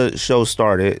before the show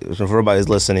started, so for everybody's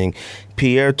listening,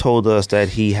 Pierre told us that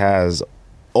he has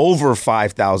over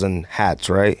 5,000 hats,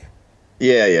 right?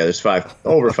 Yeah, there's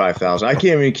over 5,000. I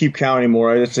can't even keep count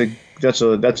anymore. That's an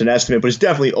estimate, but it's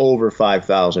definitely over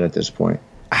 5,000 at this point.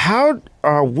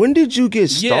 When did you get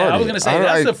started? Yeah, I was gonna say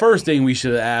that's the first thing we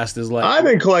should have asked. Is like I've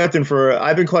been collecting for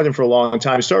a long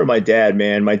time. It started with my dad,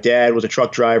 man. My dad was a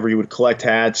truck driver. He would collect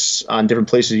hats on different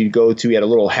places he'd go to. He had a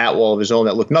little hat wall of his own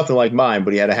that looked nothing like mine,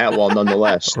 but he had a hat wall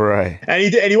nonetheless. Right. And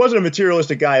he wasn't a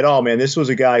materialistic guy at all, man. This was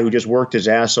a guy who just worked his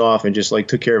ass off and just like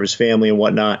took care of his family and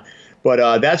whatnot.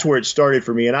 But that's where it started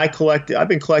for me. And I've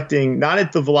been collecting not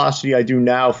at the velocity I do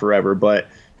now forever, but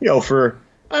for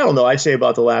I don't know, I'd say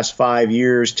about the last 5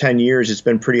 years, 10 years, it's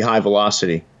been pretty high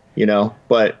velocity,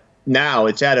 but now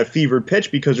it's at a fevered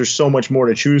pitch because there's so much more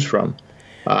to choose from,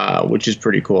 which is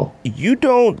pretty cool. You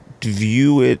don't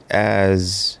view it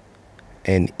as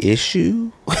an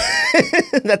issue?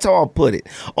 That's how I'll put it.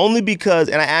 Only because,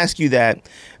 and I ask you that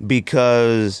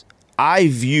because I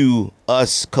view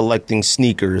us collecting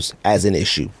sneakers as an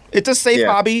issue. It's a safe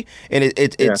hobby, and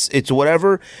it's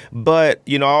whatever. But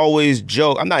I always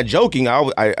joke. I'm not joking.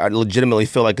 I legitimately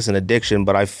feel like it's an addiction.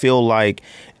 But I feel like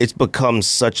it's become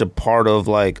such a part of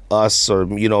like us, or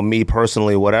me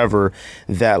personally, whatever.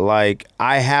 That like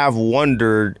I have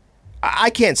wondered.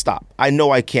 I can't stop. I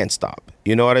know I can't stop.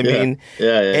 You know what I mean?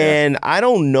 Yeah. And I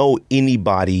don't know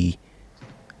anybody.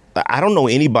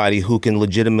 Who can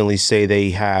legitimately say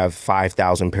they have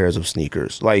 5,000 pairs of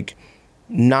sneakers. Like,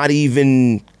 not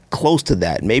even close to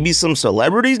that. Maybe some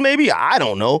celebrities, maybe. I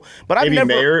don't know. But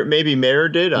maybe Mayer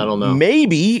did. I don't know.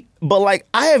 Maybe. But, like,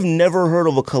 I have never heard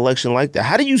of a collection like that.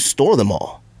 How do you store them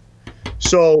all?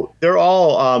 So they're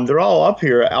all up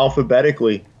here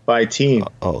alphabetically by team.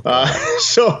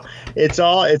 So it's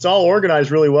all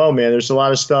organized really well, man. There's a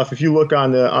lot of stuff. If you look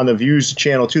on the Views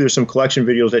channel too, there's some collection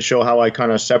videos that show how I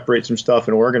kind of separate some stuff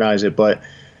and organize it. But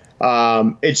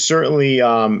it's certainly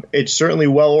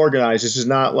well organized. This is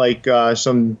not like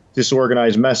some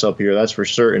disorganized mess up here. That's for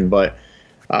certain. But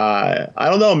I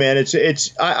don't know, man.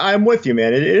 I'm with you,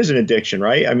 man. It is an addiction,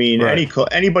 right? I mean, right.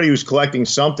 Anybody who's collecting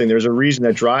something, there's a reason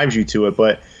that drives you to it.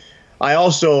 But I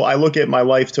look at my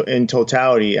life in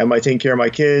totality. Am I taking care of my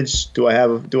kids? Do I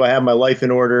have my life in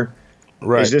order?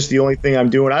 Right. Is this the only thing I'm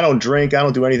doing? I don't drink. I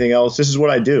don't do anything else. This is what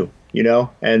I do,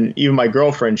 And even my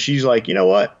girlfriend, she's like, you know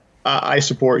what? I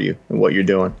support you in what you're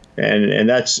doing. And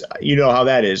that's, how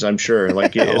that is, I'm sure.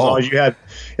 Like, as long as you have,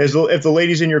 if the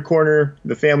lady's in your corner,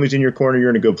 the family's in your corner, you're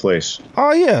in a good place.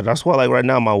 Oh, yeah. That's why, like, right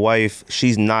now, my wife,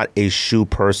 she's not a shoe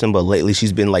person, but lately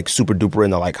she's been, like, super duper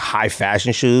into, like, high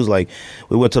fashion shoes. Like,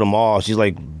 we went to the mall. She's,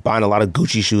 like, buying a lot of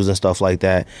Gucci shoes and stuff like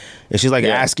that. And she's, like,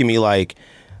 asking me, like,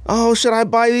 oh, should I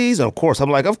buy these? And of course, I'm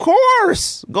like, of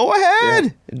course, go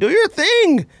ahead, do your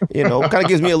thing. Kind of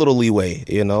gives me a little leeway.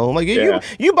 I'm like,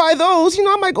 you buy those,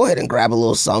 I might go ahead and grab a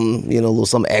little something, a little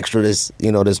something extra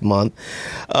this month.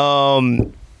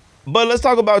 But let's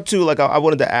talk about too. Like, I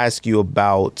wanted to ask you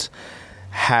about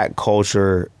hat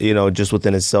culture, just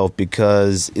within itself,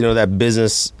 because that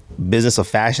business of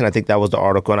fashion. I think that was the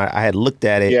article, and I had looked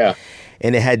at it. Yeah.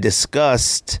 And it had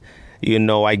discussed,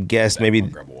 I guess maybe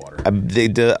they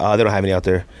don't have any out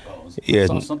there. I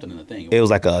saw something in the thing. It was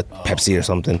like a Pepsi or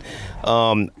something.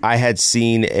 I had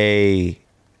seen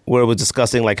where it was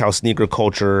discussing like how sneaker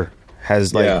culture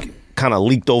has kind of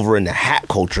leaked over into hat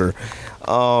culture.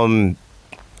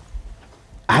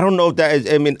 I don't know if that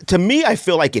is, to me, I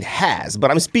feel like it has,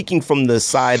 but I'm speaking from the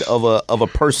side of a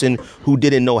person who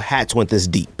didn't know hats went this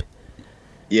deep.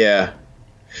 Yeah.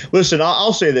 Listen,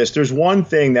 I'll say this. There's one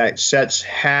thing that sets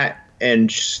hat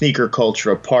and sneaker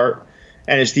culture apart,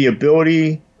 and it's the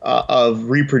ability of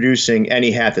reproducing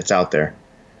any hat that's out there.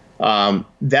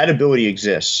 That ability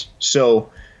exists. So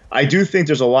I do think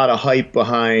there's a lot of hype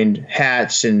behind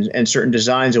hats and certain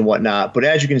designs and whatnot. But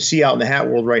as you can see out in the hat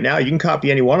world right now, you can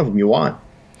copy any one of them you want.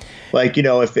 Like,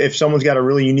 if someone's got a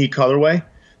really unique colorway,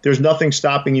 there's nothing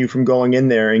stopping you from going in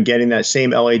there and getting that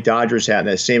same LA Dodgers hat in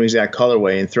that same exact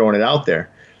colorway and throwing it out there.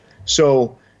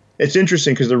 So it's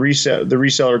interesting because the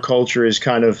reseller culture is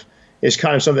kind of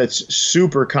something that's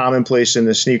super commonplace in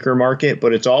the sneaker market,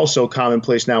 but it's also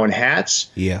commonplace now in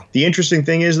hats. Yeah. The interesting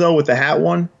thing is, though, with the hat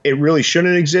one, it really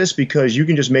shouldn't exist because you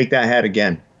can just make that hat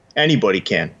again. Anybody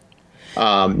can.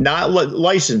 Not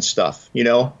licensed stuff,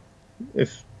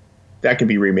 if that can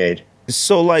be remade.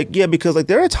 So, because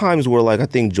there are times where, I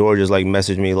think George has,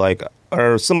 messaged me,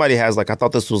 or somebody has, I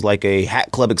thought this was, a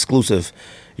Hat Club exclusive,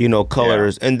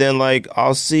 colors. Yeah. And then,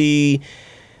 I'll see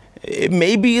it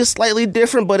maybe is slightly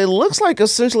different, but it looks like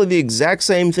essentially the exact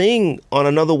same thing on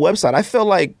another website. I feel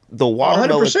like the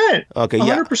watermelon. 100%. Okay,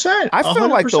 yeah. 100%. I feel 100%.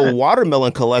 like the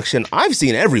watermelon collection I've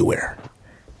seen everywhere.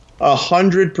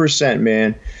 100%,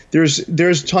 man.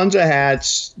 There's tons of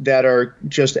hats that are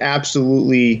just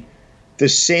absolutely the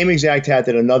same exact hat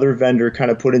that another vendor kind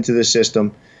of put into the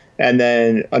system, and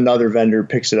then another vendor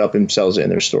picks it up and sells it in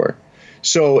their store.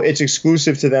 So it's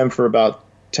exclusive to them for about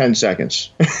 10 seconds.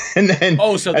 And then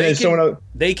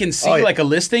they can see a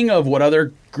listing of what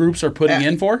other groups are putting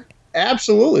in for?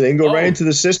 Absolutely. They can go right into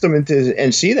the system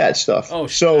and see that stuff. Oh,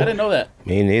 so I didn't know that.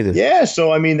 Me neither. Yeah,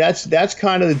 so that's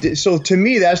kind of so to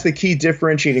me that's the key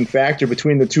differentiating factor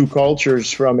between the two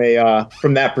cultures from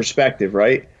that perspective,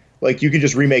 right? Like, you could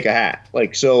just remake a hat.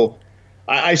 So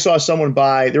I saw someone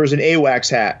there was an AWACS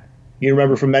hat. You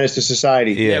remember from Menace to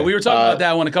Society? Yeah, we were talking about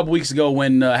that one a couple weeks ago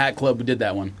when Hat Club did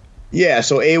that one. Yeah,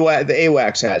 so the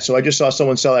AWACS hat. So I just saw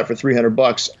someone sell that for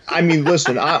 $300. I mean,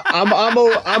 listen,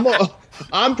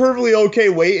 I'm perfectly okay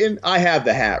waiting. I have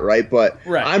the hat, right? But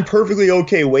I'm perfectly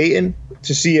okay waiting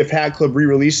to see if Hat Club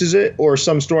re-releases it or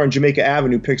some store on Jamaica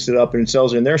Avenue picks it up and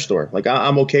sells it in their store.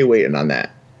 I'm okay waiting on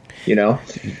that. Yeah,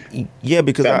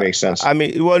 because that makes sense.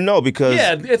 No, because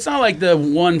it's not like the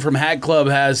one from Hat Club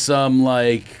has some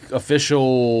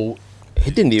official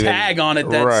it didn't even tag on it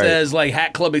that says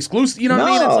Hat Club exclusive. You know what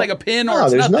I mean? It's like a pin or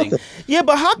it's nothing. Yeah,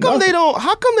 but how come they don't?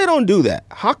 How come they don't do that?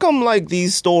 How come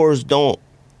these stores don't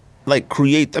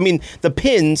create? I mean, the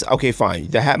pins. Okay, fine.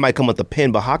 The hat might come with the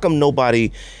pin, but how come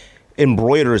nobody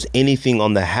embroiders anything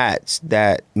on the hats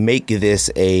that make this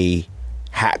a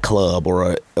Hat Club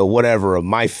or a whatever, a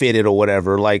My Fitted or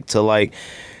whatever,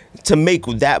 to make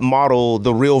that model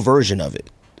the real version of it?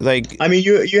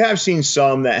 You have seen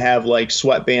some that have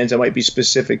sweatbands that might be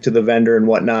specific to the vendor and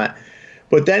whatnot,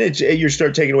 but then you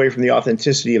start taking away from the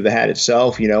authenticity of the hat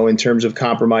itself, in terms of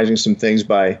compromising some things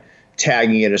by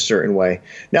tagging it a certain way.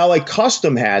 Now,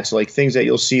 custom hats, things that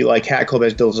you'll see, Hat Club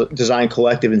has Design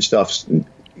Collective and stuff,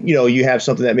 you have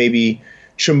something that maybe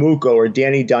Chamuco or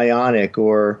Danny Dionic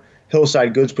or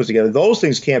Hillside Goods put together. Those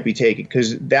things can't be taken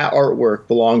because that artwork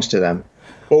belongs to them.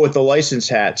 But with the licensed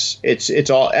hats,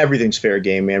 everything's fair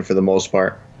game, man, for the most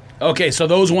part. Okay, so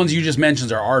those ones you just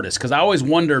mentioned are artists, because I always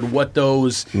wondered what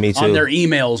those on their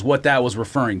emails, what that was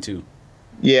referring to.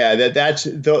 Yeah,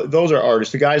 those are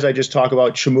artists. The guys I just talked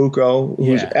about, Chamuco,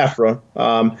 who's Ephra,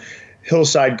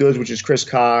 Hillside Goods, which is Chris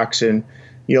Cox, and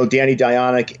Danny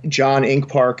Dionic, John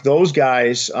Inkpark. Those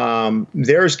guys,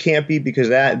 theirs can't be because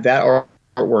that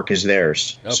artwork is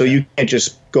theirs. Okay. So you can't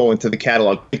just go into the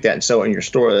catalog, pick that and sell it in your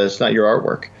store. That's not your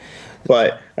artwork.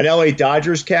 But an LA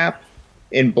Dodgers cap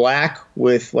in black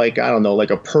with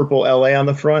a purple LA on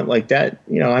the front, that,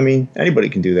 anybody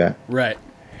can do that. Right.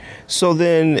 So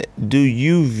then do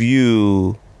you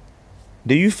view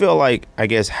do you feel like, I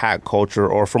guess, hat culture,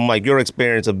 or from like your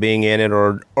experience of being in it,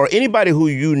 or anybody who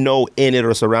you know in it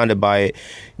or surrounded by it,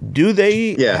 do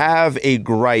they have a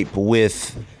gripe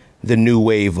with the new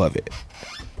wave of it?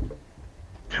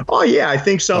 Oh yeah, I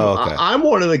think so. Oh, okay. I'm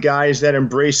one of the guys that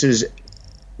embraces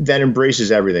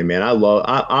everything, man.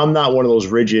 I'm not one of those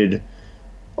rigid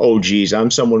OGs.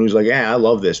 I'm someone who's like, I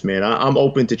love this, man. I'm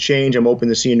open to change. I'm open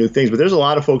to seeing new things. But there's a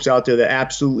lot of folks out there that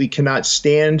absolutely cannot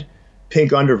stand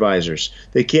pink undervisors.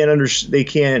 They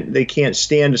can't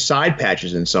stand side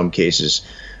patches in some cases.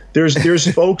 There's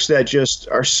folks that just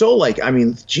are so like, I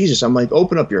mean, Jesus, I'm like,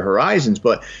 open up your horizons.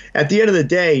 But at the end of the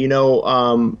day,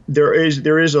 there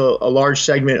is a large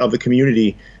segment of the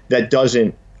community that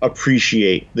doesn't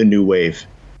appreciate the new wave,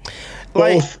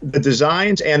 both the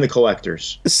designs and the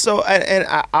collectors. So, and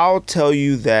I'll tell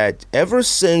you that ever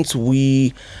since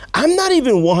I'm not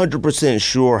even 100%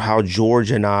 sure how George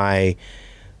and I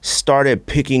started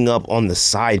picking up on the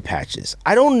side patches.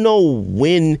 I don't know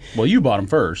when. Well, you bought them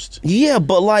first. Yeah,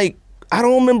 but like, I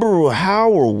don't remember how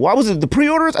or why. Was it the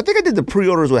pre-orders? I think I did the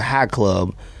pre-orders with Hat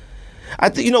Club. I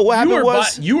think what happened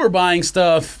was you were buying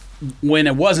stuff when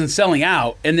it wasn't selling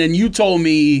out, and then you told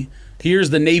me, here's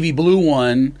the navy blue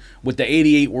one with the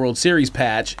 88 World Series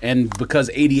patch, and because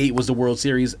 88 was the World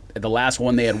Series, the last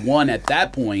one they had won at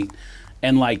that point,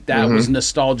 and like that was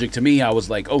nostalgic to me. I was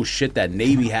like, oh shit, that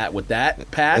navy hat with that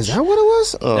patch. Is that what it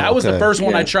was? Oh, that was the first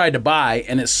one I tried to buy,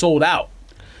 and it sold out.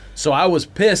 So I was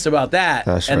pissed about that,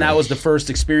 that was the first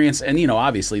experience. And,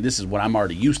 obviously this is what I'm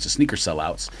already used to, sneaker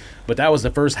sellouts. But that was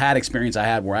the first hat experience I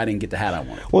had where I didn't get the hat I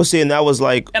wanted. Well, see, and that was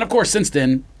like... And, of course, since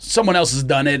then, someone else has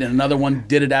done it, and another one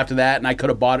did it after that, and I could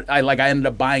have bought it. I ended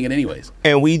up buying it anyways.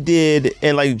 And we did,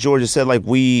 and like Georgia said, like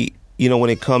we, when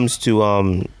it comes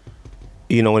to...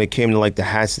 when it came to like the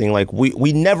hats thing, like we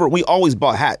always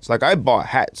bought hats. Like I bought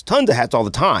hats, tons of hats all the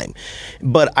time,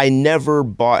 but I never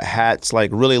bought hats like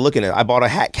really looking at it. I bought a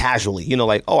hat casually,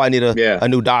 like, oh, I need a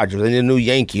new Dodgers, I need a new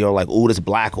Yankee, or like, oh, this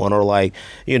black one, or like,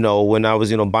 when I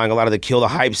was, buying a lot of the Kill the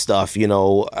Hype stuff, I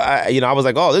was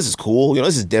like, oh, this is cool,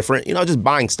 this is different, just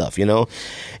buying stuff,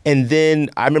 And then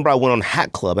I remember I went on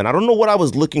Hat Club, and I don't know what I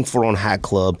was looking for on Hat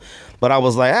Club, but I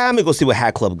was like, let me go see what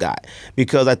Hat Club got,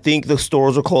 because I think the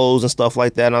stores are closed and stuff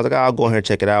like that. And I was like, I'll go in here and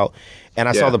check it out. And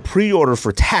I saw the pre-order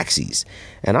for taxis.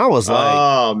 And I was like,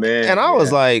 oh, man. And I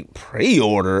was like,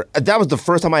 pre-order? That was the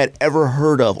first time I had ever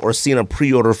heard of or seen a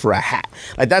pre-order for a hat.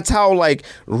 Like, that's how, like,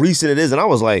 recent it is. And I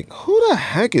was like, who the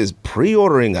heck is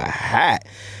pre-ordering a hat?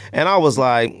 And I was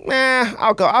like,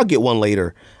 I'll get one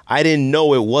later. I didn't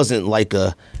know it wasn't like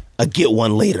a get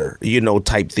one later,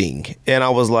 type thing. And I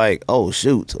was like, oh,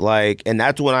 shoot. Like, and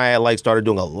that's when I like started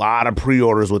doing a lot of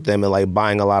pre-orders with them and like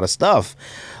buying a lot of stuff.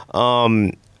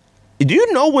 Do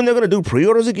you know when they're going to do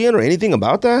pre-orders again or anything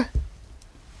about that?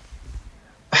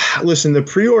 Listen, the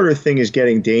pre-order thing is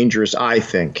getting dangerous, I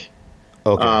think.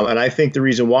 Okay. And I think the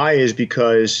reason why is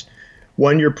because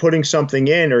when you're putting something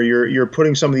in, or you're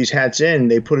putting some of these hats in,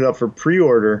 they put it up for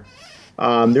pre-order.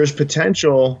 There's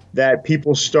potential that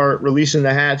people start releasing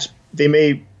the hats. They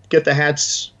may get the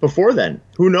hats before then.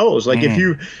 Who knows? Like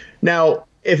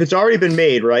if it's already been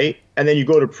made, right, and then you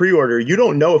go to pre-order, you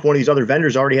don't know if one of these other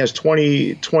vendors already has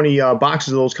 20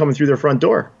 boxes of those coming through their front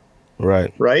door.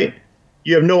 Right. Right?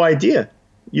 You have no idea.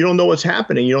 You don't know what's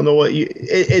happening. You don't know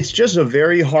it's just a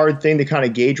very hard thing to kind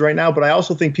of gauge right now. But I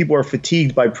also think people are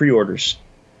fatigued by pre-orders.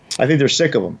 I think they're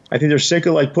sick of them. I think they're sick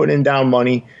of like putting in down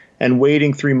money and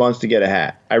waiting 3 months to get a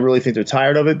hat. I really think they're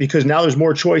tired of it, because now there's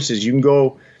more choices. You can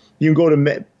go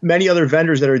to many other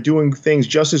vendors that are doing things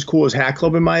just as cool as Hat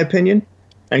Club, in my opinion,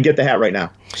 and get the hat right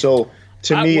now. So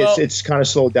to me, it's kind of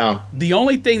slowed down. The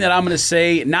only thing that I'm going to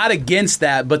say, not against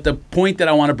that, but the point that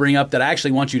I want to bring up that I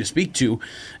actually want you to speak to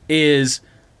is,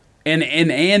 and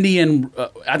Andy and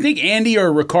I think Andy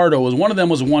or Ricardo was one of them,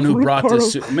 was the one who brought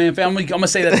this. Man, family, I'm going to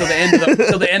say that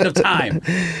till the end of time.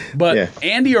 But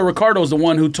Andy or Ricardo is the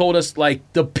one who told us like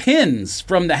the pins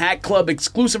from the Hat Club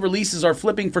exclusive releases are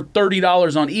flipping for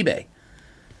 $30 on eBay.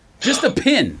 Just a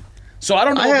pin. So I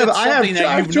don't know if it's something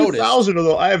that you've noticed.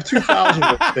 I have 2,000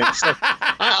 of those things. So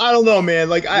I don't know, man.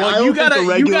 Like, you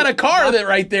got a car that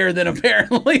right there. Then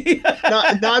apparently,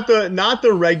 not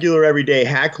the regular everyday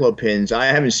Hat Club pins. I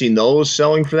haven't seen those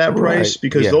selling for that price,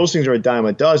 because those things are a dime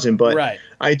a dozen. But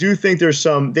I do think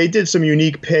they did some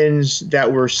unique pins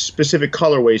that were specific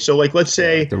colorways. So like, let's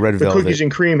say the red velvet. Cookies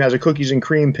and Cream has a Cookies and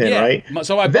Cream pin, right?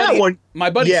 So my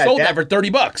buddy sold that for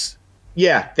 $30.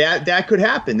 Yeah, that could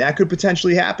happen. That could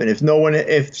potentially happen if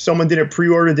someone didn't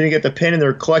pre-order, didn't get the pin, and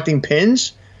they're collecting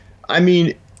pins. I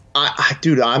mean,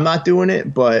 dude, I'm not doing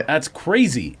it, but that's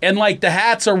crazy. And like the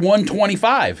hats are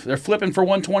 $125. They're flipping for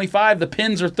 $125. The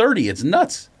pins are $30. It's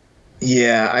nuts.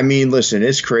 Yeah, I mean, listen,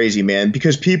 it's crazy, man,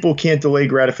 because people can't delay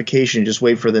gratification. Just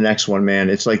wait for the next one, man.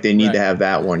 It's like they need to have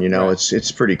that one, you know. Right.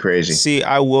 It's pretty crazy. See,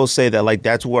 I will say that like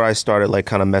that's where I started like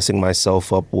kind of messing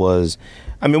myself up was,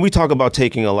 I mean, we talk about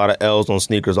taking a lot of L's on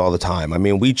sneakers all the time. I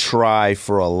mean, we try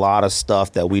for a lot of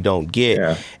stuff that we don't get.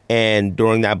 Yeah. And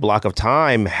during that block of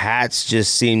time, hats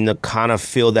just seem to kind of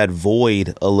fill that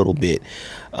void a little bit.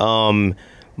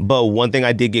 But one thing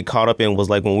I did get caught up in was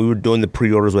like when we were doing the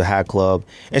pre-orders with Hat Club,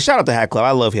 and shout out to Hat Club.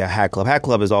 I love Hat Club. Hat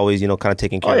Club is always, you know, kind of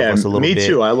taking care of us a little bit. Me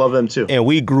too. I love them too. And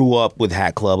we grew up with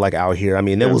Hat Club, like out here. I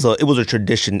mean, it was a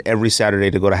tradition every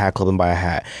Saturday to go to Hat Club and buy a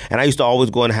hat. And I used to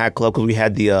always go in Hat Club because we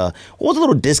had the what was the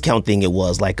little discount thing? It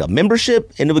was like a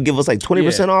membership, and it would give us like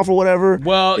 20% off or whatever.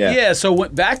 Well, yeah. So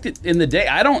back in the day,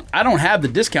 I don't have the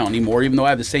discount anymore, even though I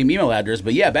have the same email address.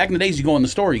 But yeah, back in the days, you go in the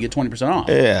store, you get 20% off.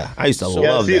 Yeah, I used to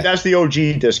love that. That's the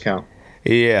OG discount.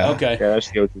 Yeah. Okay. Yeah,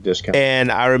 that's the OG discount.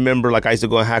 And I remember, like, I used to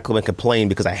go in Hat Club and complain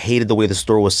because I hated the way the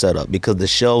store was set up because the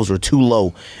shelves were too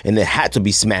low and it had to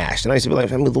be smashed. And I used to be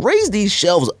like, raise these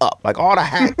shelves up. Like, all the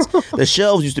hats, the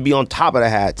shelves used to be on top of the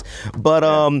hats. But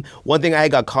one thing I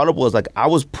got caught up was, like, I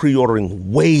was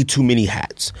pre-ordering way too many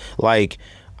hats. Like,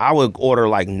 I would order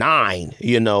like 9,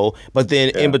 you know, but then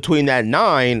in between that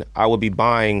 9, I would be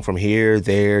buying from here,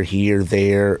 there,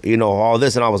 you know, all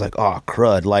this. And I was like, oh,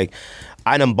 crud. Like,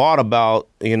 I done bought about,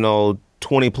 you know,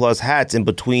 20 plus hats in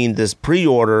between this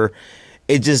pre-order.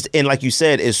 It just, and like you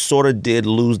said, it sort of did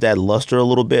lose that luster a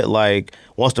little bit. Like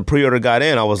once the pre-order got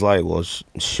in, I was like, well,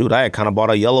 shoot, I had kind of bought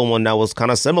a yellow one that was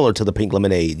kind of similar to the pink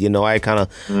lemonade. You know, I kind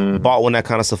of bought one that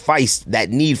kind of sufficed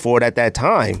that need for it at that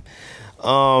time.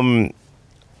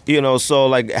 You know, so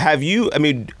like, have you, I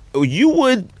mean, would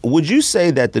you say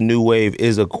that the new wave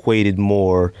is equated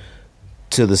more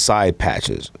to the side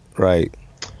patches, right?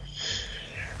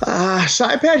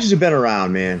 Side patches have been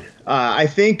around, man. I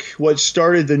think what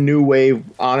started the new wave,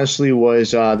 honestly,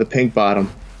 was the pink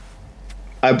bottom.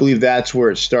 I believe that's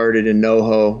where it started in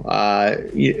NoHo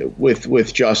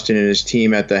with Justin and his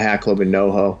team at the Hat Club in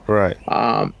NoHo. Right.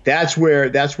 That's where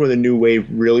the new wave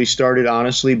really started,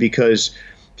 honestly, because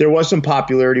there was some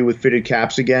popularity with fitted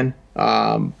caps again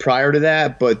prior to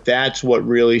that, but that's what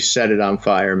really set it on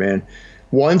fire, man.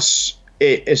 Once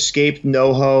it escaped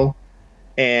NoHo,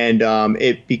 and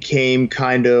it became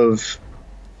kind of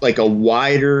like a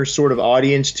wider sort of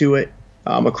audience to it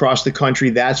across the country.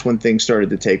 That's when things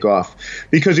started to take off.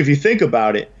 Because if you think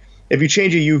about it, if you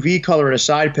change a UV color in a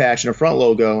side patch and a front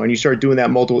logo and you start doing that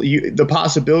the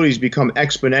possibilities become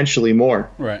exponentially more.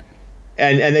 Right.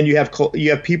 And then you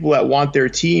have people that want their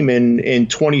team in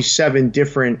 27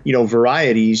 different, you know,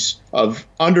 varieties of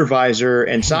undervisor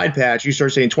and side patch. You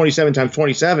start saying 27 times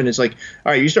 27. It's like,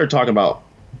 all right, you start talking about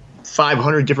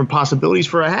 500 different possibilities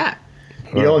for a hat,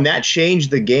 you know, and that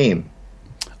changed the game.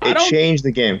 It changed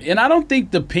the game. And I don't think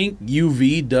the pink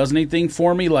UV does anything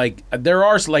for me. Like there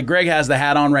are, like Greg has the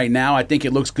hat on right now. I think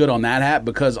it looks good on that hat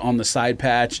because on the side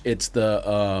patch, it's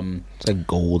the it's like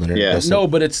gold and iridescent. No,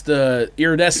 but it's the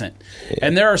iridescent. Yeah.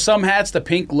 And there are some hats the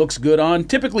pink looks good on.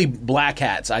 Typically black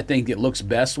hats, I think it looks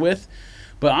best with.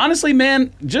 But honestly,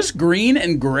 man, just green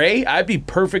and gray, I'd be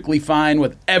perfectly fine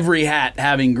with every hat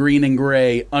having green and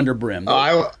gray under brim.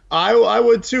 I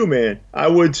would too, man. I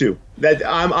would too. That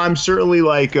I'm certainly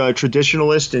like a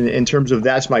traditionalist in terms of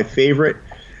that's my favorite.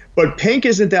 But pink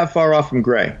isn't that far off from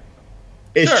gray.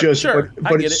 It's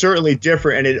but it's certainly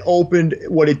different. And it opened,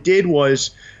 what it did was,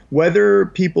 whether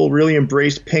people really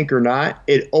embraced pink or not,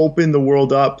 it opened the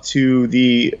world up to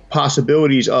the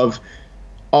possibilities of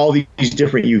all these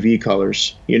different UV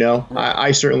colors, you know.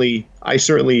 I certainly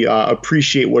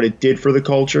appreciate what it did for the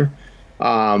culture,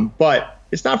 but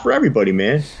it's not for everybody,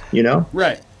 man. You know,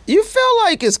 right? You feel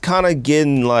like it's kind of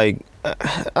getting like,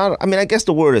 I mean, I guess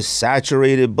the word is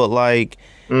saturated, but like,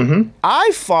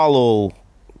 I follow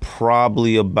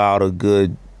probably about a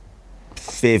good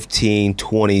 15,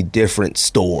 20 different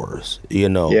stores, you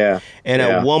know. Yeah. And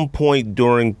at one point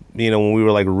during, you know, when we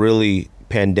were like really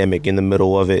pandemic in the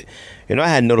middle of it, you know, I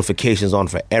had notifications on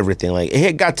for everything. Like, it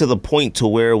had got to the point to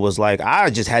where it was like, I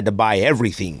just had to buy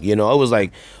everything. You know, it was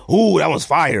like, ooh, that one's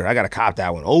fire. I got to cop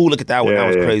that one. Oh, look at that one. That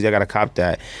was crazy. I got to cop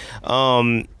that.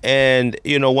 And,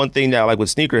 you know, one thing that, like,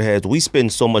 with sneakerheads, we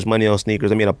spend so much money on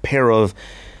sneakers. I mean, a pair of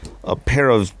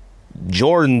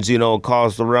Jordans, you know,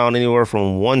 cost around anywhere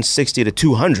from $160 to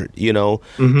 $200, you know.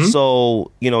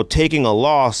 So, you know, taking a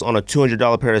loss on a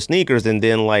 $200 pair of sneakers and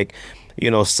then, like, you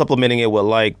know, supplementing it with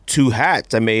like 2 hats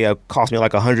that may have cost me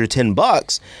like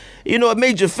 $110, you know, it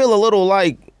made you feel a little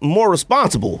like more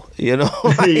responsible, you know.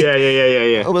 Like, yeah.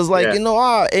 It was like, you know,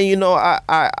 and you know,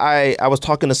 I was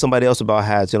talking to somebody else about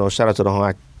hats, you know, shout out to the home.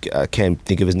 I I can't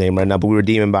think of his name right now, but we were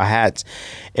DMing about hats,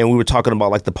 and we were talking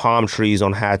about like the palm trees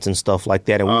on hats and stuff like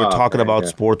that, and we were talking about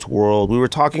Sports World. We were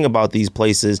talking about these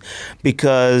places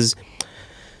because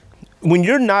when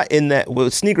you're not in that, well,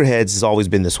 sneakerheads has always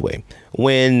been this way.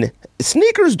 When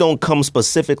sneakers don't come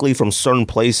specifically from certain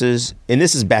places, and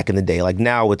this is back in the day, like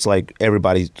now it's like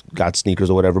everybody's got sneakers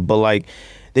or whatever, but like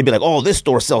they'd be like, oh, this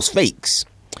store sells fakes.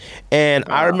 And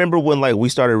I remember when like we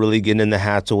started really getting into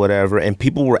hats or whatever, and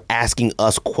people were asking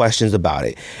us questions about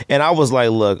it. And I was like,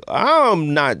 look,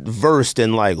 I'm not versed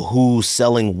in like who's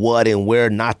selling what and where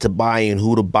not to buy and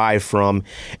who to buy from.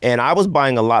 And I was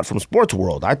buying a lot from Sports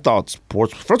World. I thought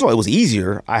first of all, it was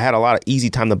easier. I had a lot of easy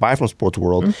time to buy from Sports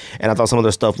World. And I thought some of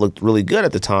their stuff looked really good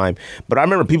at the time. But I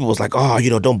remember people was like, oh,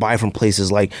 don't buy from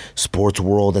places like Sports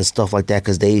World and stuff like that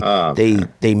because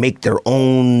they make their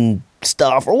own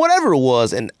stuff or whatever it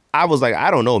was. And I was like,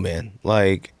 I don't know, man.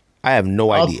 Like, I have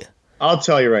no idea. I'll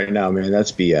tell you right now, man,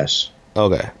 that's BS.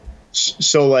 Okay.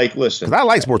 So like, listen, 'cause I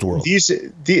like Sports World. These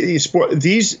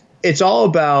it's all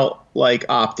about like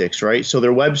optics, right? So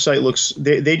their website looks,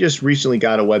 they just recently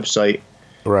got a website.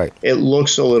 Right. It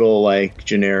looks a little like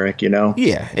generic,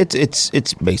 Yeah,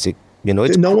 it's basic.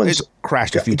 It's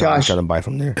crashed a few times trying to buy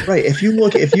from there. Right. If you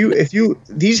look, if you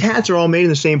these hats are all made in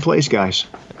the same place, guys.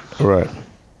 Right.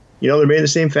 They're made in the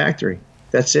same factory.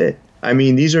 That's it. I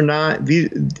mean, these are not these.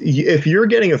 If you're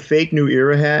getting a fake New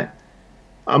Era hat,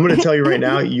 I'm going to tell you right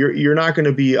now, you're not going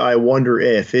to be. I wonder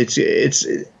if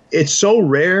it's so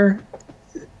rare.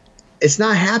 It's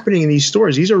not happening in these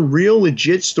stores. These are real,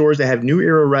 legit stores that have New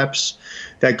Era reps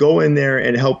that go in there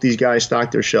and help these guys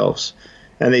stock their shelves,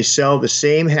 and they sell the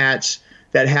same hats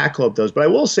that Hat Club does. But I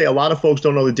will say, a lot of folks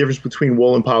don't know the difference between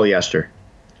wool and polyester.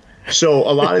 So a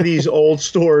lot of these old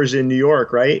stores in New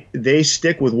York, right, they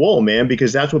stick with wool, man,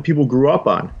 because that's what people grew up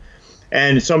on.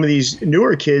 And some of these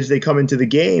newer kids, they come into the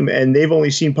game and they've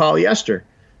only seen polyester.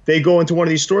 They go into one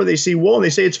of these stores, they see wool, and they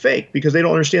say it's fake because they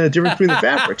don't understand the difference between the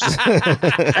fabrics.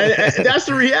 and that's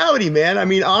the reality, man. I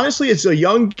mean, honestly, it's the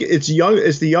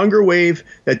younger wave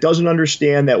that doesn't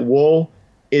understand that wool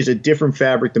is a different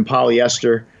fabric than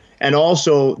polyester. And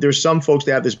also, there's some folks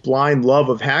that have this blind love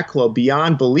of Hat Club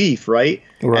beyond belief, right?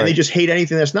 And they just hate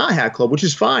anything that's not Hat Club, which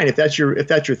is fine if that's your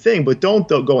thing. But don't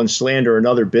go and slander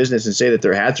another business and say that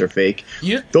their hats are fake.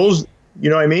 Yeah. Those, you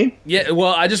know what I mean? Yeah.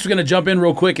 Well, I just was gonna jump in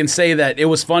real quick and say that it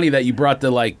was funny that you brought the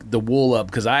wool up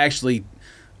because I actually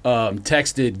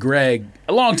texted Greg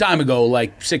a long time ago,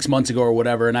 like 6 months ago or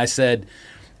whatever, and I said,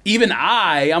 even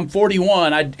I'm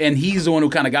 41, and he's the one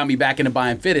who kind of got me back into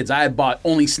buying fitteds. I had bought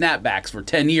only snapbacks for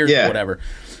 10 years or whatever.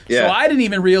 Yeah. So I didn't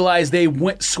even realize they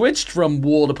switched from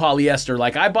wool to polyester.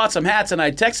 Like, I bought some hats, and I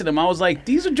texted him. I was like,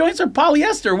 these joints are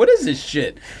polyester. What is this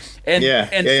shit? And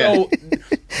so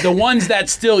the ones that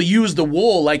still use the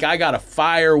wool, like I got a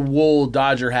fire wool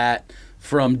Dodger hat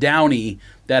from Downey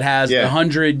that has the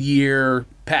 100-year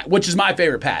patch, which is my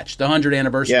favorite patch, the 100th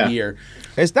anniversary year.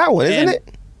 It's that one, isn't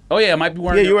it? Oh, yeah, I might be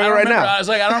wearing it. Yeah, you're wearing it right now. I was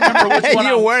like, I don't remember which one.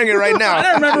 You're wearing it right now. I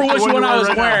don't remember which one I was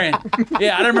wearing.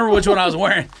 Yeah, I don't remember which one I was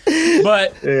wearing.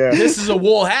 But this is a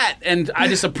wool hat, and I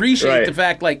just appreciate the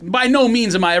fact, like, by no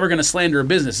means am I ever going to slander a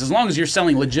business. As long as you're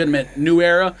selling legitimate New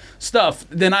Era stuff,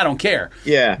 then I don't care.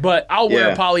 Yeah. But I'll wear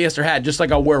a polyester hat just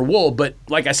like I'll wear wool. But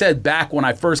like I said, back when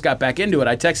I first got back into it,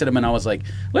 I texted him, and I was like,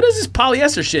 what is this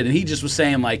polyester shit? And he just was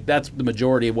saying, like, that's the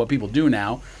majority of what people do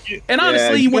now. And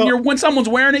honestly, when someone's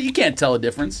wearing it, you can't tell a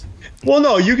difference. Well,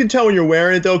 no, you can tell when you're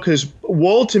wearing it, though, because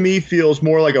wool to me feels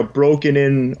more like a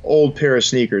broken-in old pair of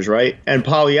sneakers, right? And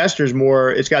polyester's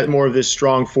it's got more of this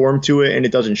strong form to it, and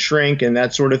it doesn't shrink and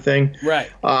that sort of thing. Right.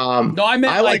 No, I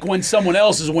meant like when someone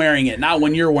else is wearing it, not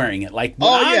when you're wearing it. Like when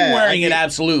I'm wearing it,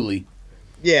 absolutely.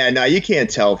 Yeah, no, you can't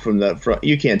tell from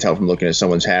looking at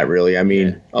someone's hat, really. I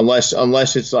mean, unless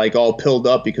it's like all pilled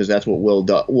up, because that's what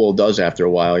wool does after a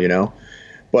while,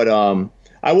 But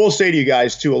I will say to you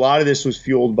guys, too, a lot of this was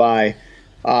fueled by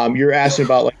you're asking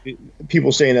about like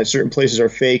people saying that certain places are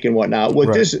fake and whatnot.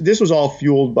 This was all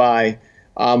fueled by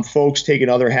folks taking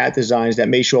other hat designs that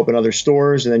may show up in other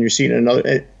stores, and then you're seeing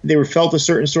they were felt a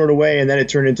certain sort of way, and then it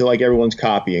turned into like everyone's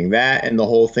copying that, and the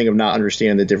whole thing of not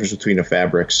understanding the difference between the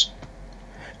fabrics.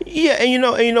 Yeah, and you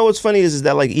know what's funny is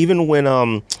that like even when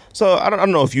so I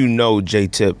don't know if you know J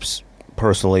Tips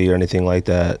personally or anything like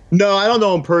that. No, I don't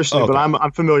know him personally, but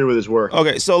I'm familiar with his work.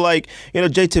 Okay, so like,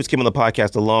 J Tips came on the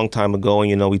podcast a long time ago,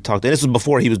 and we talked, and this was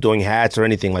before he was doing hats or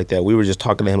anything like that. We were just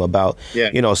talking to him about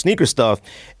sneaker stuff.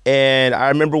 And I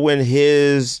remember when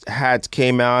his hats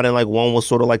came out, and like one was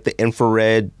sort of like the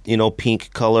infrared,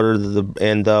 pink color,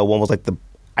 and one was like the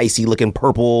icy looking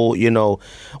purple,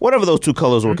 whatever those two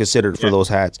colors were considered for those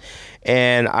hats.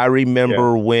 And I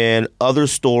remember when other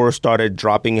stores started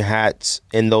dropping hats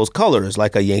in those colors,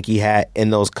 like a Yankee hat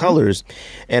in those colors.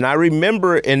 And I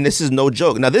remember, and this is no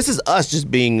joke. Now, this is us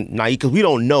just being naive because we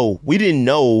didn't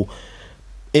know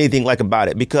anything like about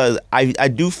it, because I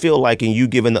do feel like, and you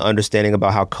given the understanding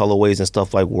about how colorways and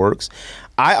stuff like works,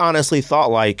 I honestly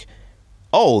thought like,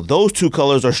 oh, those two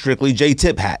colors are strictly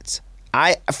J-tip hats.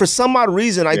 For some odd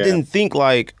reason, I didn't think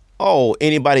like, oh,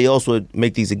 anybody else would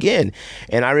make these again.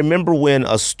 And I remember when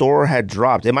a store had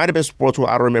dropped, it might have been Sportswear,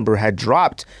 I don't remember, had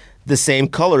dropped the same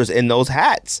colors in those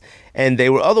hats. And they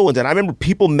were other ones. And I remember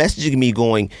people messaging me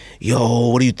going, yo,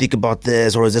 what do you think about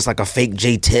this? Or is this like a fake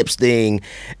J-Tips thing?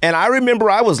 And I remember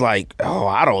I was like, oh,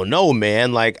 I don't know,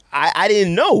 man. Like, I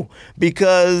didn't know,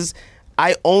 because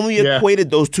I only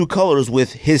equated those two colors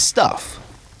with his stuff.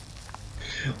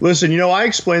 Listen, I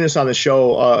explained this on the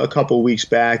show a couple of weeks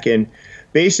back, and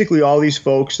basically all these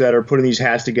folks that are putting these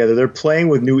hats together, they're playing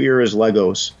with New Era's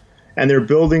Legos, and they're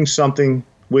building something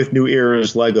with New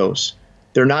Era's Legos.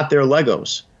 They're not their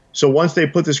Legos. So once they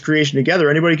put this creation together,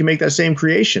 anybody can make that same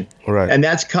creation. Right. And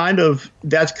that's kind of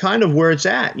where it's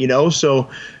at, So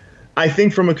I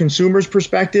think from a consumer's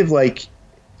perspective, like,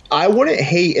 I wouldn't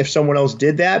hate if someone else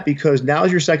did that, because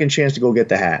now's your second chance to go get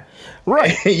the hat.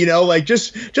 Right. Like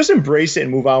just embrace it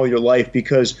and move on with your life,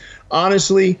 because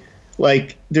honestly,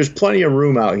 like, there's plenty of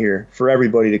room out here for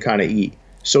everybody to kind of eat.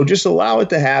 So just allow it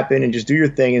to happen and just do your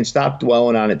thing and stop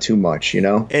dwelling on it too much,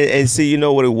 And see,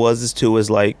 what it was is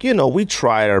like, we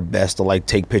tried our best to like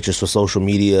take pictures for social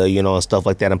media, and stuff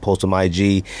like that and post on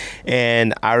IG.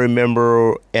 And I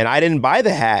remember, and I didn't buy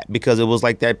the hat because it was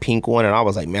like that pink one. And I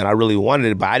was like, man, I really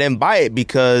wanted it, but I didn't buy it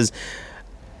because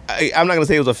I'm not going to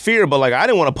say it was a fear, but like, I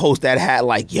didn't want to post that hat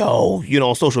like, yo,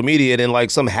 on social media. And then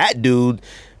like some hat dude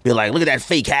be like, look at that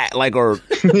fake hat, like, or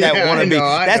that wannabe.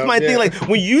 That's my thing. Like,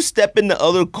 when you step into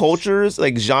other cultures,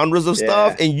 like genres of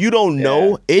stuff, and you don't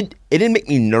know, it didn't make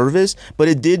me nervous, but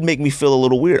it did make me feel a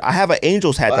little weird. I have an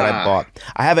Angels hat that I bought.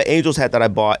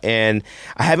 And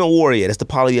I haven't worn it yet. It's the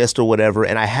polyester whatever,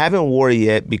 and I haven't worn it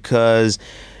yet because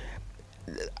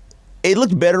it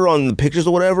looked better on the pictures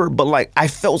or whatever, but like I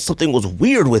felt something was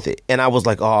weird with it. And I was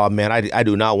like, oh man, I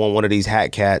do not want one of these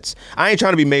hat cats. I ain't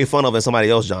trying to be made fun of in somebody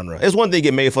else's genre. It's one thing to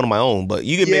get made fun of my own, but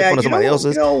you get made fun of somebody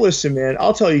else's. Listen, man,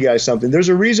 I'll tell you guys something. There's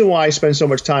a reason why I spend so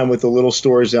much time with the little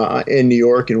stores in New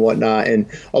York and whatnot. And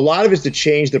a lot of it's to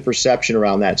change the perception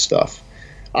around that stuff.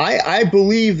 I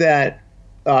believe that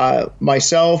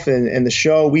myself and the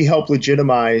show, we help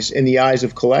legitimize in the eyes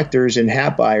of collectors and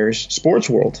hat buyers, sports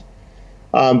world.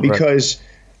 Because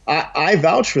I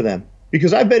vouch for them,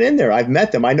 because I've been in there. I've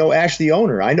met them. I know Ash, the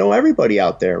owner. I know everybody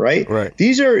out there, right? Right.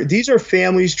 These are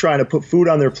families trying to put food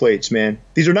on their plates, man.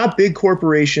 These are not big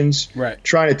corporations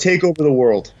trying to take over the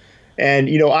world. And,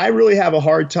 I really have a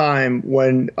hard time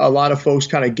when a lot of folks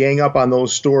kind of gang up on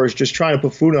those stores just trying to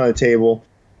put food on the table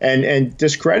and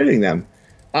discrediting them.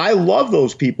 I love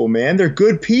those people, man. They're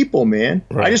good people, man.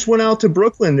 Right. I just went out to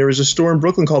Brooklyn. There was a store in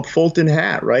Brooklyn called Fulton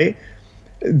Hat, right?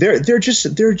 They're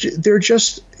just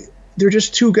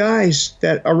two guys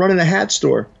that are running a hat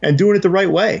store and doing it the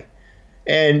right way,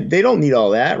 and they don't need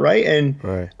all that, right?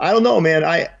 And I don't know,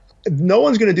 man. No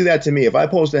one's going to do that to me if I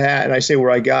post a hat and I say where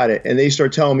I got it, and they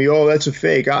start telling me, "Oh, that's a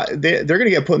fake." They're going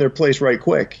to get put in their place right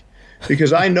quick,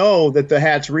 because I know that the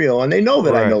hat's real, and they know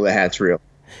that I know the hat's real.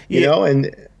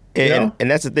 And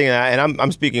that's the thing. And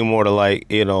I'm speaking more to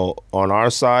like on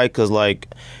our side, because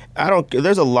like.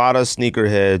 There's a lot of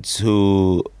sneakerheads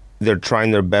who they're trying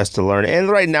their best to learn.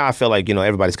 And right now I feel like,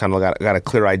 everybody's kind of got a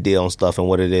clear idea on stuff and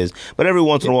what it is. But every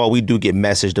once in a while we do get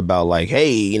messaged about like,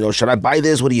 hey, should I buy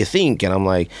this? What do you think? And I'm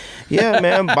like, yeah,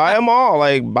 man, buy them all.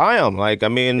 Like, buy them. Like, I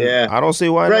mean, I don't see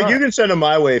why Greg, not. You can send them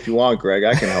my way if you want, Greg.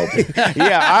 I can help you.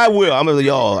 Yeah, I will. I'm like,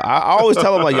 I always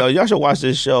tell them like, y'all should watch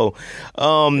this show.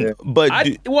 But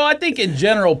I think in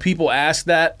general people ask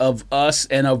that of us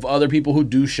and of other people who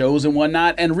do shows and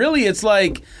whatnot. And really it's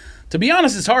like, to be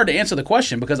honest, it's hard to answer the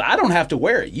question because I don't have to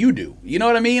wear it. You do. You know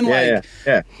what I mean?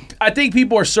 Yeah. I think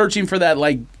people are searching for that,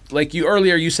 like you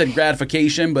earlier, you said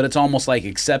gratification, but it's almost like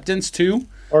acceptance too.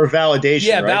 Or validation.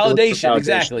 Yeah, right? validation,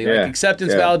 exactly. Like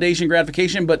acceptance, validation,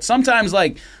 gratification. But sometimes,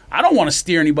 like, I don't want to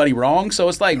steer anybody wrong. So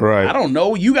it's like, I don't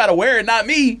know. You got to wear it, not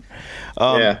me.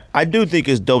 I do think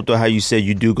it's dope though how you said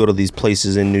you do go to these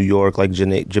places in New York, like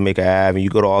Jamaica Ave, and you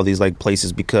go to all these like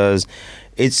places because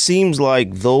it seems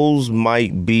like those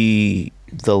might be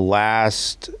the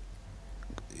last,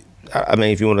 I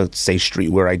mean, if you want to say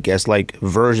streetwear, I guess, like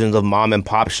versions of mom and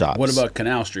pop shops. What about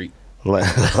Canal Street?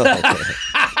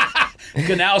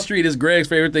 Canal Street is Greg's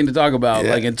favorite thing to talk about,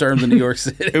 like in terms of New York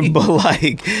City. but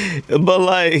like,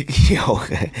 yo,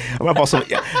 I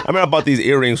remember I bought these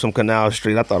earrings from Canal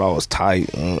Street. I thought I was tight.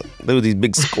 They were these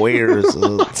big squares.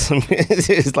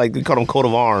 It's like we call them coat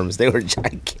of arms. They were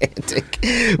gigantic.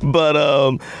 But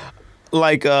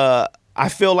I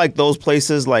feel like those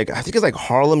places, like I think it's like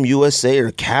Harlem, USA,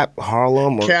 or Cap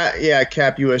Harlem, or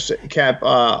Cap USA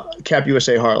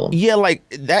Harlem. Yeah, like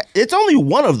that. It's only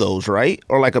one of those, right?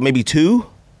 Or like maybe two.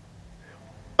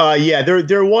 Yeah,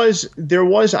 there was.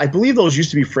 I believe those used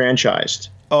to be franchised.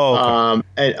 Oh,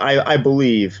 okay. And I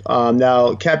believe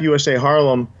now Cap USA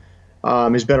Harlem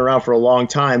has been around for a long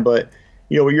time, but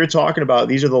you know what you're talking about.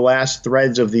 These are the last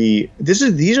threads of these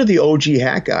are the OG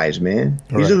hat guys, man.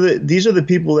 These are the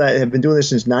people that have been doing this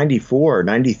since 94,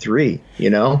 93, you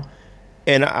know?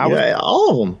 And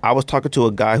all of them. I was talking to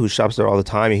a guy who shops there all the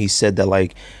time, and he said that,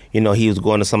 like, you know, he was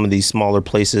going to some of these smaller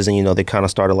places, and, you know, they kind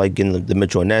of started, like, getting the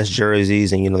Mitchell & Ness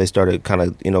jerseys, and, you know, they started kind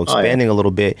of, you know, expanding a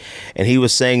little bit. And he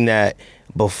was saying that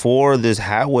before this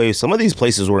hat wave, some of these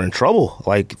places were in trouble.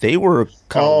 Like, they were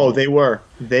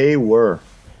they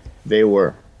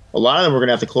were. A lot of them were going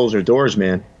to have to close their doors,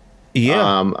 man.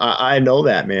 Yeah. I know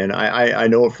that, man. I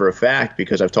know it for a fact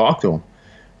because I've talked to them.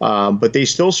 But they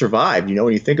still survived. You know,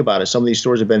 when you think about it, some of these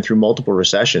stores have been through multiple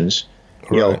recessions,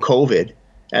 you know, COVID,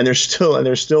 and they're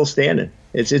still standing.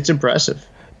 It's impressive.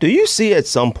 Do you see at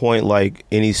some point, like,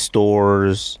 any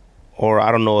stores, or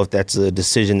I don't know if that's a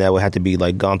decision that would have to be,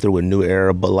 like, gone through a new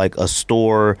era, but like a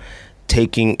store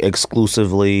taking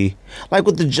exclusively, like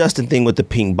with the Justin thing with the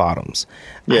pink bottoms?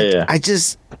 I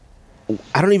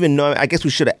don't even know. I guess we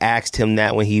should have asked him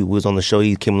that when he was on the show.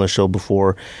 He came on the show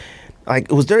before.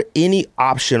 Like, was there any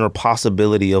option or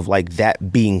possibility of, like,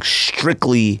 that being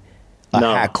strictly a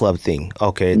hat club thing?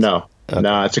 Okay. No,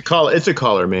 it's a color. It's a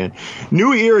color, man.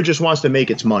 New Era just wants to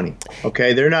make its money.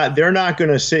 Okay, they're not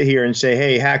going to sit here and say,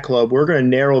 "Hey, hat club, we're going to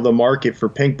narrow the market for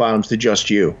pink bottoms to just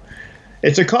you."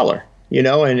 It's a color, you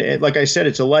know, and like I said,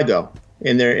 it's a Lego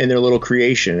in their little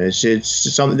creation. It's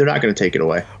something they're not going to take it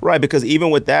away. Right, because even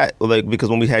with that, like, because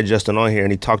when we had Justin on here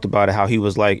and he talked about it, how he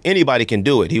was like, anybody can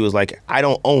do it. He was like, I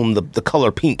don't own the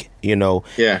color pink, you know.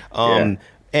 Yeah.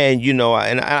 And, you know,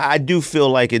 and I do feel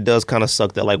like it does kind of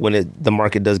suck that, like, when the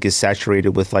market does get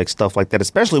saturated with, like, stuff like that,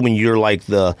 especially when you're, like,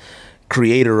 the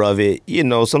creator of it, you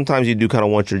know, sometimes you do kind of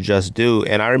want your just due.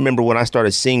 And I remember when I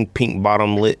started seeing pink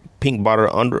bottom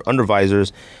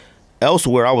undervisors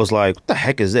elsewhere, I was like, what the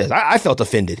heck is this? I felt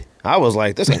offended. I was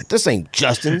like, this ain't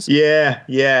Justin's. Yeah.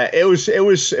 It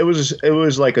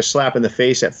was like a slap in the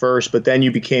face at first, but then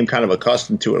you became kind of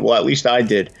accustomed to it. Well, at least I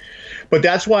did. But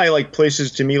that's why, like,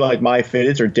 places to me like My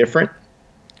Fitteds are different.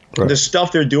 Right. The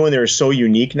stuff they're doing there is so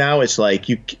unique now. It's like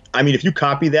if you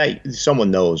copy that, someone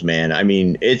knows, man. I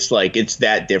mean, it's like it's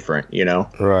that different, you know.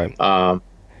 Right.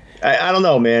 I don't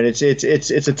know, man. It's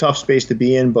a tough space to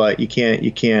be in, but you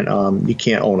can't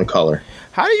own a color.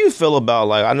 How do you feel about,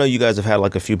 like, I know you guys have had,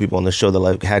 like, a few people on the show that,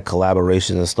 like, had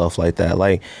collaborations and stuff like that.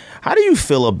 Like, how do you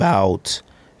feel about,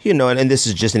 you know, and this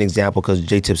is just an example because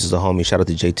J-Tips is a homie. Shout out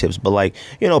to J-Tips. But, like,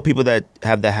 you know, people that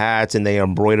have the hats and they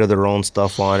embroider their own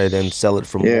stuff on it and sell it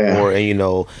for more. And, you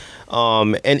know,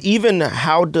 and even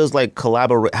how does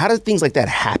things like that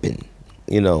happen?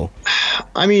 You know,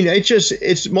 I mean,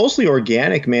 it's mostly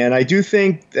organic, man. I do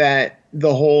think that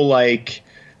the whole, like,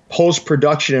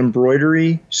 post-production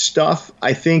embroidery stuff,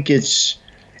 I think it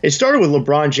started with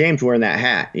LeBron James wearing that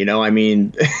hat. You know, I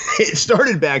mean, it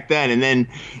started back then, and then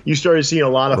you started seeing a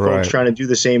lot of folks trying to do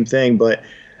the same thing. But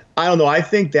I don't know. I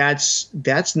think that's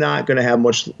not going to have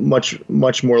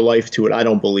much more life to it. I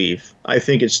don't believe. I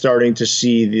think it's starting to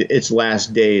see its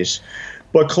last days.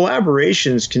 But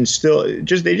collaborations can still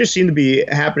they just seem to be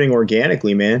happening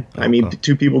organically, man. I mean,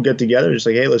 two people get together, just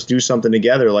like, hey, let's do something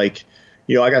together. Like,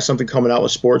 you know, I got something coming out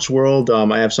with Sports World.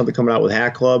 I have something coming out with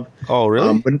Hat Club. Oh,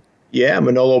 really?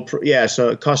 Manolo. Yeah,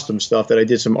 so custom stuff that I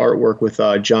did some artwork with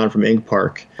John from Ink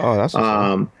Park. Oh, that's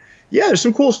awesome. Yeah, there's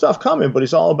some cool stuff coming, but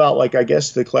it's all about, like, I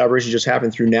guess the collaboration just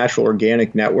happened through natural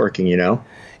organic networking, you know?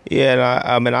 Yeah, and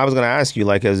I mean, I was going to ask you,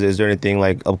 like, is there anything,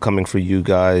 like, upcoming for you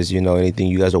guys, you know, anything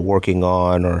you guys are working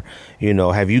on, or, you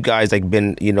know, have you guys, like,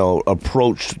 been, you know,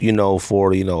 approached, you know,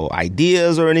 for, you know,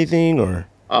 ideas or anything, or?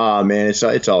 Man, it's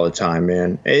all the time,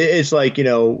 man. It's like, you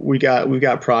know, we've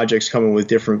got projects coming with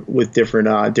different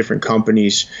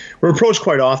companies. We're approached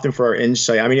quite often for our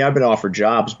insight. I mean, I've been offered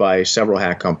jobs by several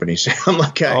hat companies. I'm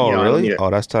like, really?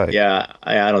 That's tight. Yeah,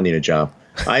 I don't need a job.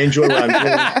 I enjoy what I'm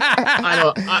doing.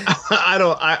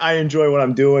 I enjoy what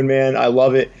I'm doing, man. I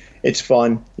love it. It's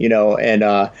fun, you know, and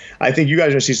I think you guys are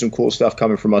going to see some cool stuff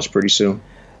coming from us pretty soon.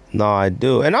 No, I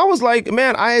do. And I was like,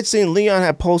 man, I had seen Leon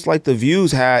had post like the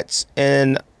Views hats,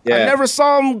 and I never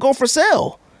saw them go for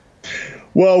sale.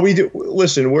 Well, we do.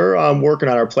 Listen, we're working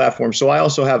on our platform. So I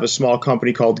also have a small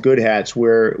company called Good Hats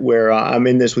where I'm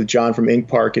in this with John from Ink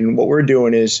Park. And what we're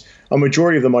doing is a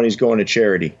majority of the money is going to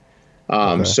charity.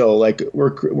 So like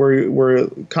we're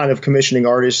kind of commissioning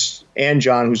artists and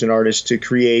John, who's an artist, to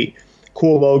create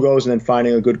cool logos and then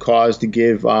finding a good cause to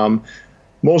give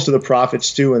most of the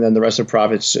profits to, and then the rest of the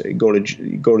profits go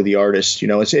to the artist. You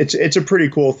know, it's a pretty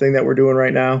cool thing that we're doing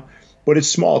right now. But it's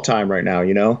small time right now,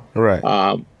 you know? Right.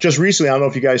 Just recently, I don't know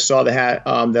if you guys saw the hat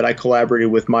that I collaborated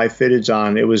with My Fitteds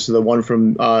on. It was the one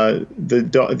from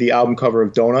the album cover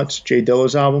of Donuts, Jay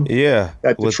Dilla's album. Yeah.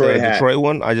 That Detroit hat. Detroit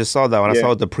one? I just saw that one. I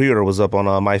saw the pre-order was up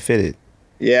on My Fitted.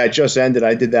 Yeah, it just ended.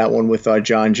 I did that one with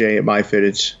John Jay at My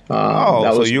Fitteds.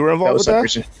 So you were involved with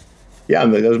that? Yeah,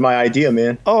 that was my idea,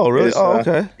 man. Oh, really?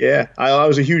 Okay. Yeah, I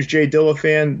was a huge Jay Dilla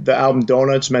fan. The album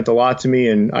Donuts meant a lot to me,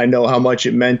 and I know how much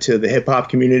it meant to the hip-hop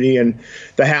community. And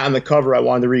the hat on the cover, I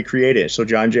wanted to recreate it. So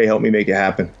John Jay helped me make it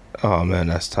happen. Oh, man,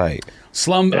 that's tight.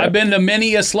 I've been to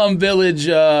many a Slum Village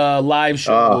live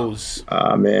shows.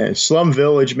 Man, Slum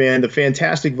Village, man. The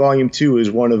Fantastic Volume 2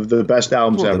 is one of the best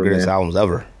albums ever, the greatest man. albums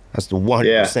ever. That's the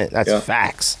 100%. That's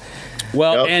facts.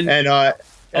 Well,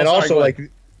 also, like...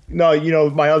 No, you know,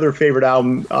 my other favorite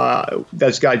album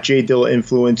that's got Jay Dilla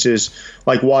influences,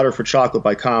 like Water for Chocolate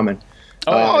by Common.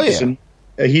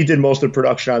 He did most of the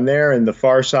production on there, and the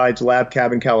Far Side's Lab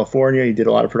Cabin, California. He did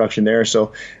a lot of production there.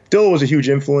 So Dilla was a huge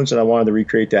influence, and I wanted to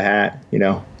recreate the hat, you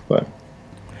know. But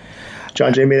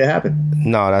John Jay made it happen.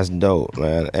 No, that's dope,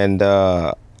 man. And,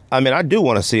 I mean, I do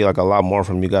want to see, like, a lot more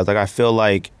from you guys. Like, I feel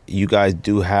like you guys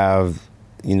do have,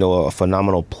 you know, a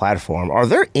phenomenal platform. Are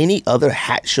there any other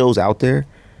hat shows out there?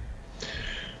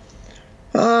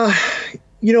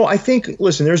 You know, I think,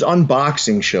 listen, there's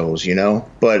unboxing shows, you know,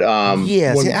 but I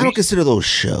don't consider those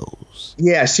shows.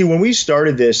 Yeah, see, when we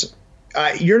started this,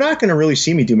 you're not going to really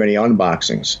see me do many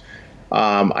unboxings.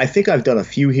 I think I've done a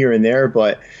few here and there,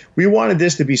 but we wanted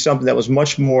this to be something that was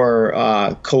much more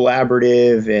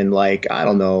collaborative and, like, I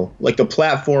don't know, like the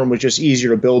platform was just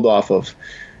easier to build off of.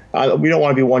 We don't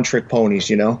want to be one-trick ponies,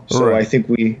 you know? So right. I think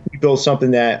we build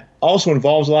something that also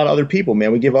involves a lot of other people,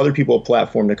 man. We give other people a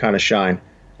platform to kind of shine.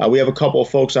 We have a couple of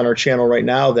folks on our channel right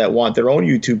now that want their own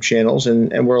YouTube channels,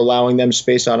 and we're allowing them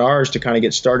space on ours to kind of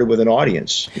get started with an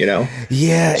audience, you know?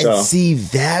 Yeah, so. And see,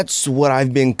 that's what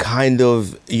I've been kind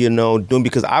of, you know, doing,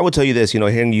 because I would tell you this, you know,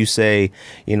 hearing you say,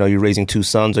 you know, you're raising 2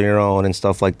 sons on your own and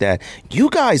stuff like that.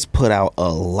 You guys put out a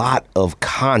lot of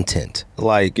content.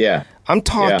 Like, yeah. I'm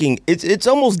talking, it's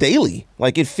almost daily.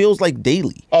 Like, it feels like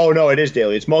daily. Oh, no, it is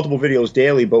daily. It's multiple videos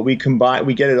daily, but we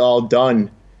get it all done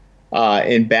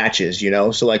in batches, you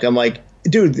know? So, like, I'm like,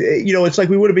 dude, you know, it's like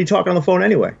we would have been talking on the phone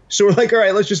anyway. So we're like, all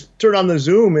right, let's just turn on the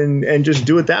Zoom and just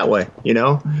do it that way, you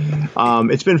know?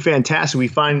 It's been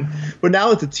fantastic. But now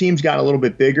that the team's gotten a little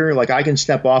bit bigger, like, I can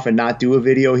step off and not do a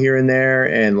video here and there,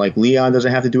 and, like, Leon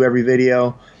doesn't have to do every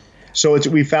video. So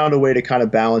we found a way to kind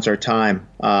of balance our time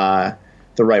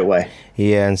the right way.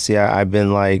 Yeah, and see, I've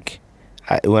been like,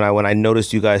 when I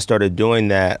noticed you guys started doing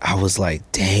that, I was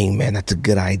like, dang, man, that's a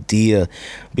good idea,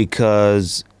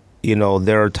 because, you know,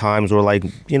 there are times where, like,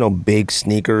 you know, big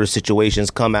sneaker situations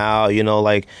come out, you know,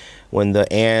 like when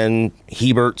the Ann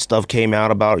Hebert stuff came out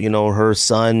about, you know, her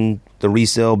son, the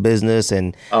resale business,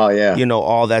 and, you know,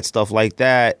 all that stuff like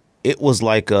that. It was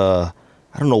like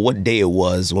I don't know what day it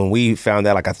was when we found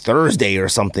out, like a Thursday or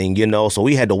something, you know, so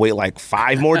we had to wait like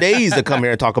 5 more days to come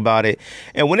here and talk about it.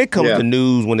 And when it comes to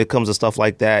news, when it comes to stuff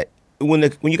like that, when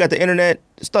you got the internet,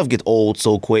 stuff gets old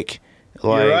so quick.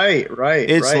 Like, you're right.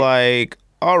 It's like,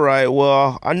 all right,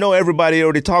 well, I know everybody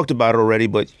already talked about it already,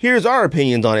 but here's our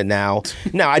opinions on it now.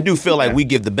 Now, I do feel like we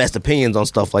give the best opinions on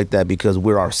stuff like that because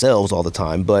we're ourselves all the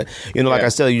time. But, you know, like I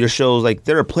said, your shows, like,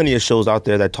 there are plenty of shows out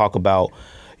there that talk about,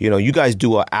 you know, you guys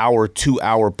do an hour, 2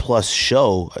 hour plus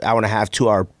show, hour and a half, 2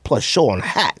 hour plus show on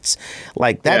hats.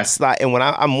 Like, that's not, and when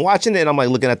I'm watching it, I'm like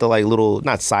looking at the, like, little,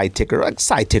 not side ticker, I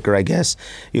guess.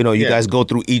 You know, you guys go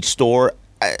through each store.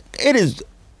 It is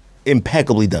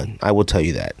impeccably done. I will tell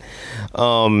you that.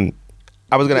 I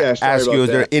was going to ask you, is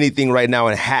there anything right now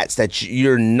in hats that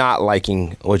you're not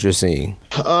liking what you're seeing?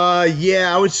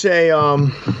 I would say,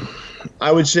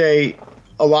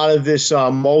 a lot of this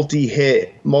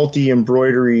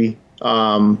multi-embroidery,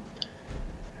 like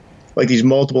these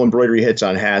multiple embroidery hits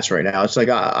on hats right now. It's like,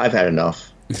 I've had enough.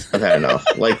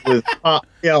 Like with,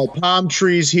 palm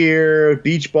trees here,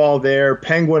 beach ball there,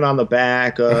 penguin on the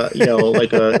back, like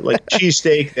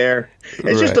cheesesteak there.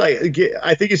 It's just like,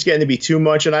 I think it's getting to be too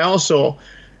much. And I also,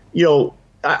 you know,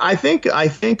 I think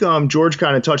George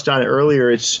kind of touched on it earlier.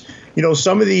 It's,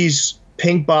 some of these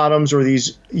pink bottoms or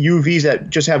these UVs that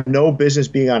just have no business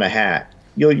being on a hat.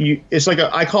 It's like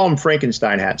I call them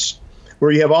Frankenstein hats,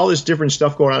 where you have all this different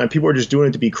stuff going on and people are just doing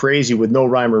it to be crazy with no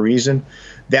rhyme or reason.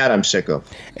 That I'm sick of.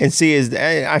 And see,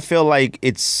 I feel like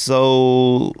it's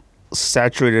so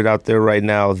saturated out there right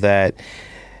now that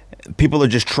people are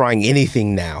just trying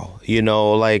anything now,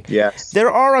 like yes.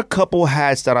 There are a couple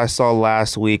hats that I saw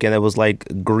last week and it was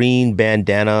like green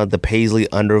bandana, the Paisley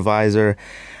undervisor.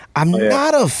 I'm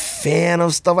not a fan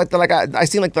of stuff like that. Like I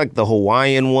seen like the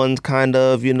Hawaiian ones kind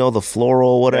of, the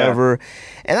floral, whatever.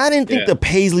 Yeah. And I didn't think the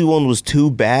Paisley one was too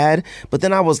bad. But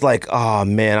then I was like, oh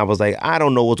man, I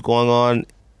don't know what's going on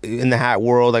in the hat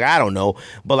world. Like, I don't know.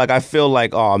 But like, I feel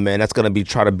like, oh man, that's going to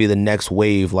try to be the next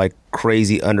wave, like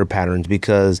crazy under patterns,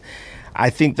 because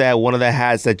I think that one of the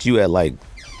hats that you had like,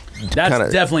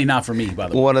 that's definitely not for me, by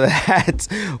the way. One of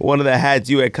the hats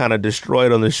you had kind of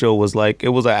destroyed on the show was like, it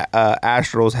was a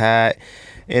Astros hat,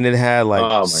 and it had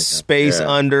like space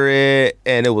under it,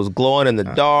 and it was glowing in the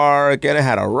dark, and it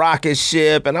had a rocket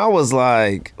ship, and I was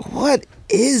like, what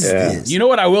is this? You know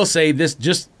what I will say? This,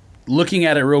 just looking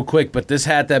at it real quick, but this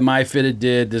hat that My Fitted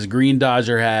did, this green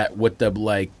Dodger hat with the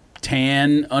like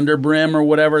tan under brim or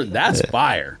whatever, that's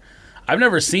fire. I've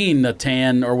never seen the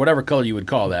tan or whatever color you would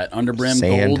call that, underbrim,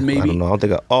 Sand, gold, maybe. I don't know.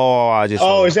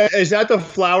 Is that the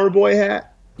Flower Boy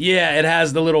hat? Yeah, it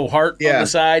has the little heart on the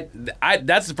side.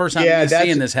 That's the first time I'm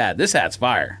seeing this hat. This hat's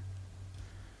fire.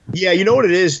 Yeah, you know what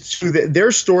it is?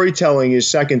 Their storytelling is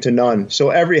second to none. So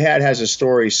every hat has a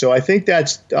story. So I think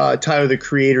that's Tyler, the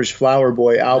Creator's Flower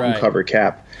Boy album cover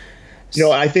cap.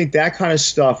 I think that kind of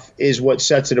stuff is what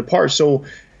sets it apart. So,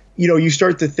 you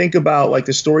start to think about like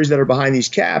the stories that are behind these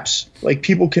caps, like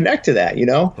people connect to that, Right.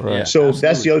 Yeah, so absolutely.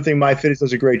 That's the other thing My Fitted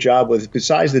does a great job with.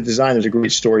 Besides the design, there's a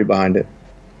great story behind it.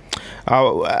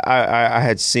 I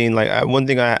had seen like one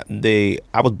thing I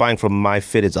was buying from My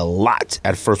Fitteds a lot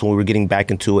at first when we were getting back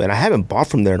into it, and I haven't bought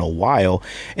from there in a while,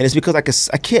 and it's because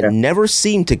I can't never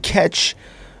seem to catch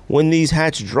when these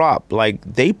hats drop. Like,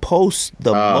 they post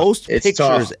the most pictures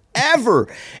tough. ever,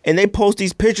 and they post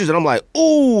these pictures, and I'm like,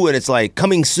 ooh, and it's like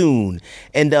coming soon.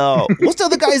 And what's the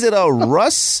other guys at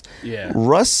Russ? Yeah,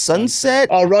 Russ Sunset.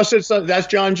 Oh, Russ at Sunset. That's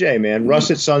John Jay, man. Russ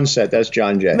at Sunset. That's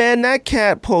John Jay. Man, that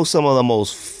cat posts some of the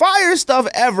most fire stuff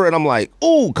ever, and I'm like,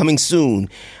 ooh, coming soon.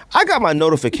 I got my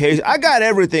notification. I got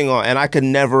everything on, and I could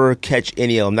never catch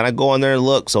any of them. Then I go on there and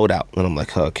look, sold out, and I'm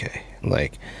like, okay,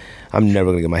 like, I'm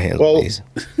never gonna get my hands on these.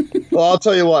 Well, I'll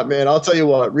tell you what, man.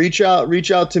 Reach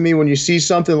out to me when you see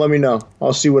something. Let me know.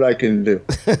 I'll see what I can do.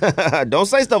 Don't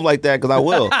say stuff like that, because I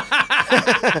will.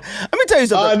 Let me tell you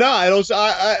something. No, I don't.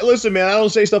 Listen, man. I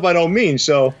don't say stuff I don't mean.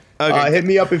 So hit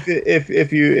me up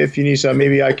if you need something.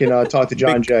 Maybe I can talk to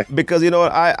John Jay. Because you know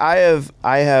what, I have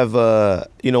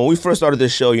when we first started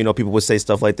this show, people would say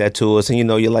stuff like that to us, and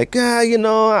you're like,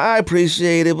 I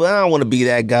appreciate it, but I don't want to be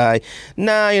that guy.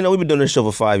 Nah, we've been doing this show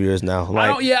for 5 years now.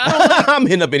 Like, I'm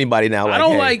hitting up anybody now. Like, I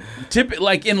don't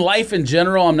like in life in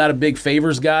general. I'm not a big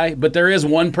favors guy, but there is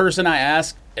one person I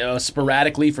ask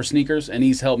sporadically for sneakers, and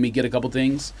he's helped me get a couple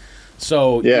things.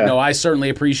 So, I certainly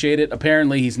appreciate it.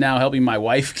 Apparently, he's now helping my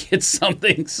wife get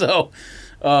something. So,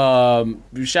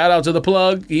 shout out to the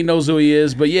plug. He knows who he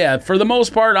is. But, yeah, for the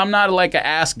most part, I'm not like an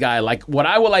ask guy. Like, what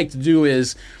I would like to do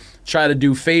is try to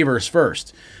do favors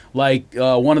first. Like,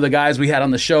 one of the guys we had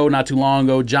on the show not too long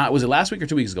ago, John, was it last week or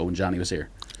 2 weeks ago when Johnny was here?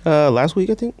 Last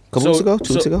week, I think. A couple weeks ago?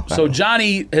 2 weeks ago? So,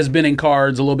 Johnny has been in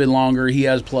cards a little bit longer. He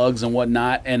has plugs and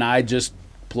whatnot. And I just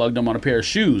plugged him on a pair of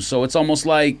shoes. So, it's almost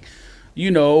like,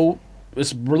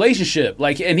 this relationship,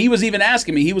 like, and he was even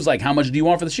asking me, he was like, how much do you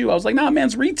want for the shoe? I was like, nah, man,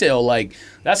 it's retail. Like,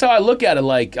 that's how I look at it.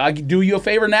 Like, I do you a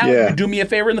favor now, you do me a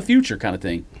favor in the future, kind of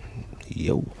thing.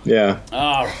 Yo. Yeah.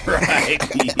 All right.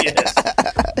 Yes.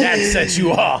 That sets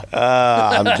you off.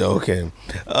 I'm joking.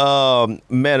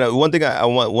 Man,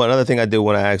 one other thing I did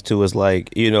want to ask too is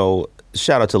like,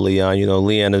 shout out to Leon.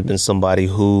 Leon has been somebody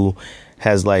who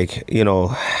has like,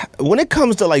 when it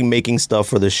comes to like making stuff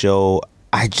for the show,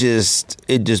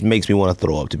 it just makes me want to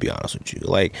throw up, to be honest with you.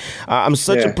 Like, I'm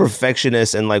such a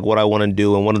perfectionist in like what I want to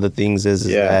do, and one of the things is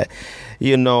that,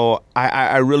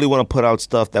 I really want to put out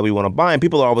stuff that we want to buy, and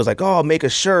people are always like, oh, make a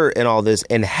shirt and all this,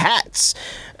 and hats.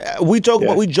 We joke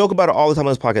about it all the time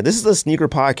on this podcast. This is a sneaker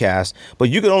podcast, but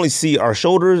you can only see our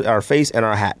shoulders, our face, and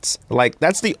our hats. Like,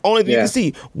 that's the only thing you can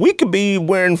see. We could be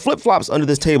wearing flip-flops under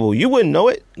this table. You wouldn't know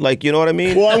it. Like, you know what I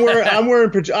mean? Well, I'm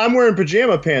wearing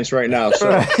pajama pants right now,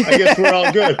 so I guess we're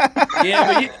all good.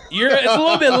 Yeah, but it's a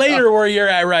little bit later where you're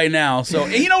at right now. So,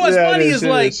 and you know what's funny is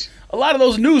like, a lot of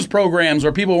those news programs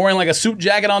where people were wearing like a suit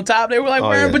jacket on top, they were like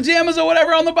wearing pajamas or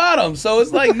whatever on the bottom. So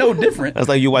it's like no different. That's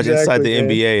like you watch Inside the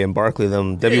NBA and Barkley,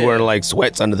 they be wearing like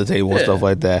sweats under the table and stuff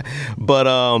like that. But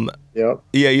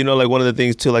yeah, you know, like one of the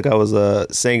things too, like I was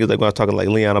saying is like when I was talking to like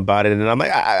Leon about it, and I'm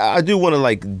like, I do want to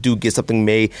like get something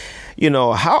made. You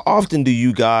know, how often do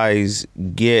you guys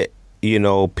get, you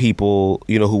know, people,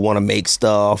 you know, who want to make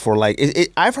stuff, or like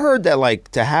I've heard that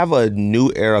like to have a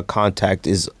new era contact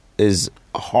is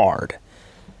hard.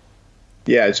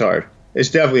 Yeah, it's hard. It's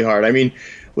definitely hard. I mean,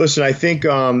 listen, I think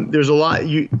there's a lot.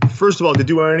 First of all, to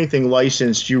do anything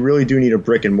licensed, you really do need a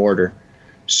brick and mortar.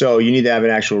 So you need to have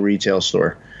an actual retail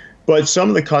store. But some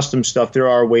of the custom stuff, there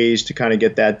are ways to kind of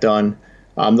get that done.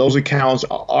 Those accounts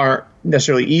aren't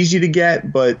necessarily easy to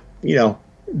get, but you know,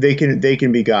 they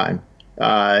can be gotten.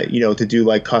 You know, to do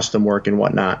like custom work and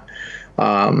whatnot.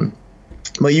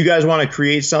 But you guys want to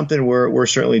create something? We're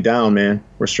certainly down, man.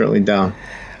 We're certainly down.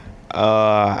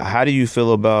 How do you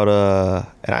feel about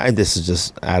and this is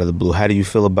just out of the blue, how do you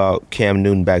feel about Cam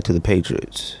Newton back to the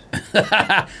Patriots?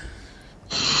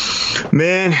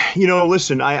 Man, you know,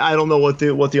 listen, I don't know what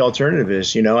the alternative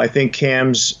is. You know, I think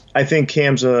Cam's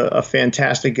a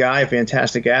fantastic guy, a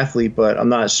fantastic athlete, but I'm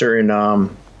not certain.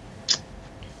 I'm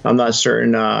not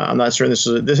certain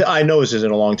this. I know this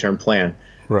isn't a long-term plan,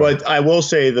 right. But I will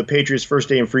say the Patriots' first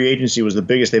day in free agency was the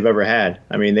biggest they've ever had.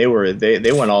 I mean, they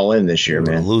went all in this year,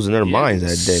 man. Losing their minds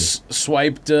that day.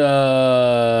 Swiped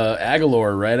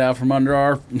Aguilar right out from under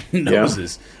our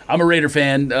noses. Yeah. I'm a Raider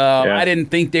fan. I didn't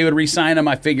think they would re-sign him.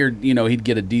 I figured, you know, he'd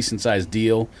get a decent-sized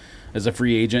deal as a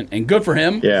free agent, and good for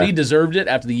him. Yeah. He deserved it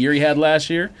after the year he had last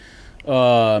year.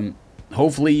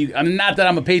 Hopefully, I mean, not that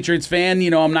I'm a Patriots fan.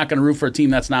 You know, I'm not going to root for a team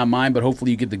that's not mine, but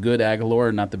hopefully you get the good Aguilar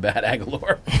and not the bad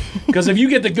Aguilar. Because if you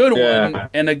get the good one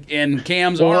and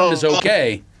Cam's arm is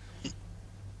okay.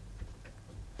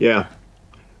 Yeah.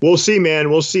 We'll see, man.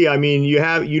 We'll see. I mean, you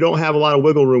don't have a lot of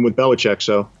wiggle room with Belichick,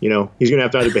 so, you know, he's going to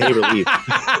have to either behave or leave.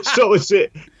 So it's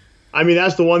it. I mean,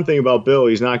 that's the one thing about Bill.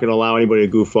 He's not going to allow anybody to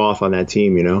goof off on that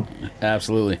team, you know?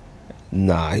 Absolutely.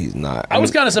 Nah, he's not. I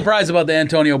was kind of surprised about the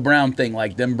Antonio Brown thing,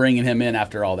 like them bringing him in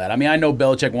after all that. I mean, I know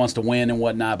Belichick wants to win and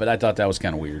whatnot, but I thought that was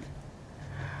kind of weird.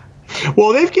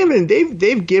 Well, they've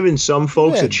given some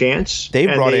folks a chance.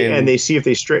 They see if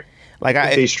they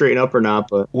straighten up or not.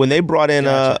 But when they brought in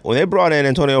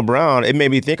Antonio Brown, it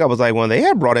made me think. I was like, when they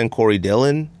had brought in Corey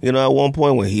Dillon, you know, at one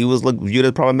point when he was viewed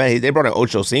as problematic, they brought in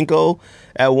Ocho Cinco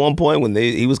at one point when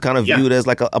he was kind of viewed as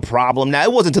like a problem. Now,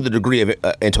 it wasn't to the degree of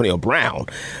Antonio Brown.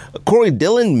 Corey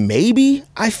Dillon, maybe,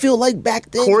 I feel like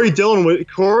back then. Corey Dillon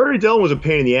was a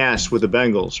pain in the ass with the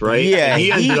Bengals, right? Yeah.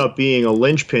 He ended up being a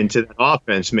linchpin to the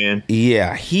offense, man.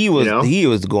 Yeah, he was he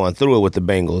was going through it with the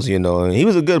Bengals, you know, and he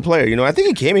was a good player. You know, I think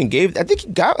he came and he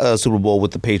got a Super Bowl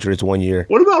with the Patriots one year.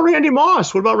 What about Randy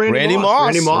Moss? Randy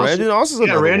Moss is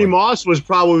another Randy one. Moss was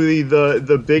probably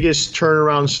the biggest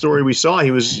turnaround story we saw.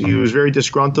 He was very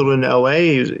disgruntled in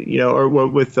L.A., you know, or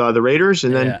with the Raiders,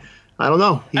 and then I don't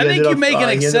know. I think you make an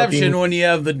exception when you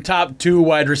have the top 2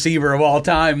 wide receiver of all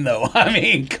time, though. I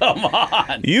mean, come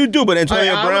on. You do, but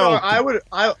Antonio Brown.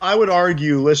 I would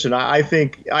argue. Listen, I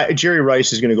think Jerry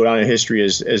Rice is going to go down in history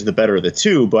as the better of the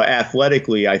two, but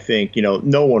athletically, I think, you know,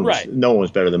 no one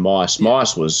was better than Moss.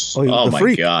 Moss was my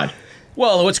freak. God.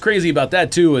 Well, what's crazy about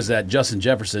that too is that Justin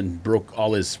Jefferson broke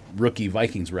all his rookie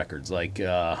Vikings records. Like,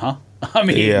 I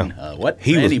mean, what?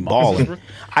 He was balling.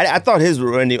 I thought his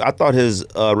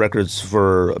records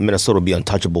for Minnesota would be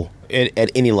untouchable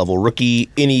at any level, rookie,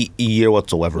 any year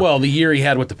whatsoever. Well, the year he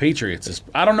had with the Patriots is.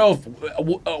 I don't know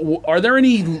if are there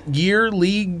any year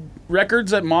league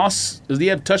records at Moss? Does he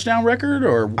have a touchdown record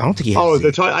or? I don't think he has.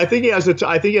 I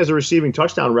think he has a receiving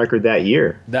touchdown record that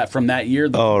year. From that year.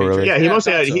 Really? Yeah, he must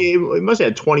have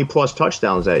had 20 plus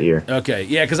touchdowns that year. Okay,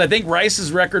 yeah, because I think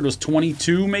Rice's record was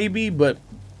 22 maybe, but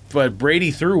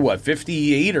Brady threw,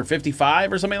 58 or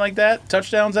 55 or something like that?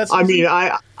 Touchdowns that season? I mean,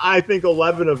 I think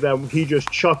 11 of them he just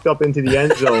chucked up into the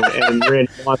end zone and ran.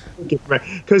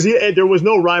 Because there was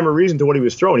no rhyme or reason to what he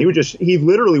was throwing. He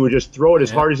literally would just throw it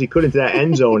as hard as he could into that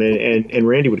end zone, and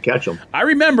Randy would catch him. I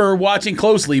remember watching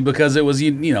closely because it was,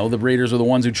 you know, the Raiders were the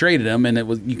ones who traded him, and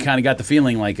you kind of got the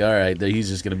feeling like, all right, he's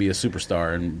just going to be a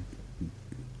superstar and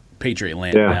Patriot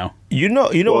land now. You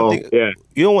know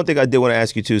one thing I did want to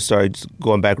ask you too. Sorry, just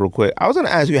going back real quick. I was going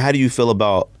to ask you, how do you feel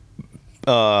about,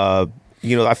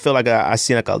 you know, I feel like I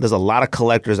see like there's a lot of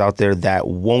collectors out there that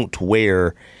won't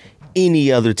wear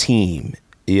any other team.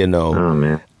 You know. Oh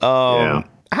man. How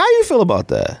do you feel about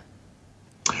that?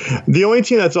 The only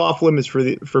team that's off limits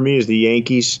for me is the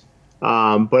Yankees.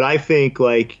 But I think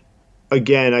like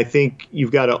again, I think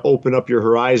you've got to open up your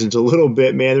horizons a little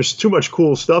bit, man. There's too much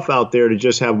cool stuff out there to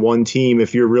just have one team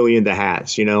if you're really into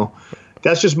hats, you know.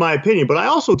 That's just my opinion. But I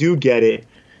also do get it.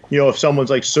 You know, if someone's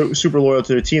like super loyal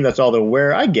to their team, that's all they'll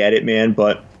wear. I get it, man.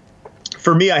 But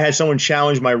for me, I had someone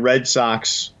challenge my Red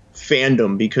Sox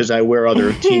fandom because I wear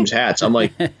other teams' hats. I'm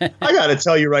like, I got to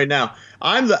tell you right now,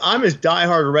 I'm as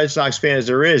diehard a Red Sox fan as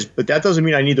there is, but that doesn't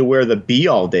mean I need to wear the B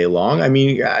all day long. I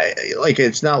mean,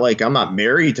 it's not like I'm not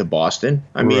married to Boston.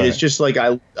 I mean, It's just like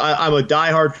I'm a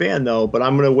diehard fan though, but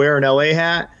I'm going to wear an LA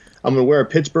hat. I'm going to wear a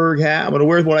Pittsburgh hat. I'm going to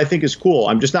wear what I think is cool.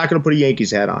 I'm just not going to put a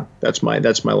Yankees hat on. That's my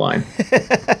line.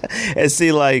 And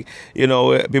see, like, you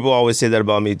know, people always say that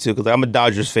about me too, because I'm a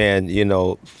Dodgers fan, you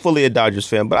know, fully a Dodgers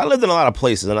fan. But I lived in a lot of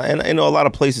places, and you know, a lot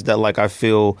of places that like I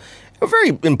feel are very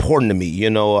important to me. You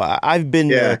know, I've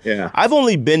been I've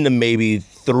only been to maybe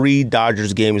 3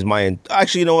 Dodgers games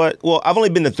actually, you know what? Well, I've only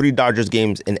been to 3 Dodgers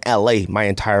games in LA my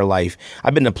entire life.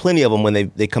 I've been to plenty of them when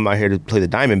they come out here to play the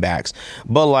Diamondbacks.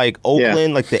 But like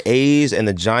Oakland, like the A's and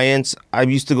the Giants, I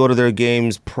used to go to their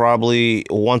games probably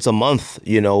once a month,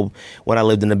 you know, when I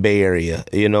lived in the Bay Area.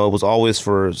 You know, it was always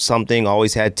for something,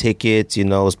 always had tickets, you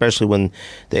know, especially when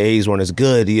the A's weren't as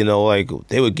good, you know, like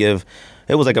they would give.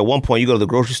 It was like at one point you go to the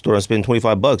grocery store and spend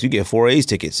 $25, you get 4 A's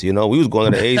tickets. You know, we was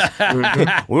going to the A's.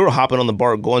 We were hopping on the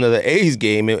BART going to the A's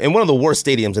game in one of the worst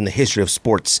stadiums in the history of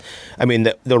sports. I mean,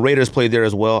 the Raiders played there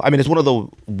as well. I mean, it's one of the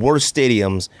worst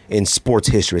stadiums in sports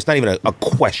history. It's not even a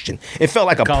question. It felt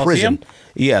like a Coliseum? prison.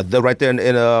 Yeah, right there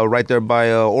right there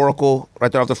by Oracle,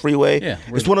 right there off the freeway. Yeah,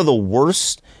 it's one of the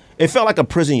worst. It felt like a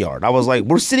prison yard. I was like,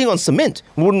 we're sitting on cement.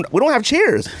 We don't have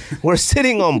chairs. We're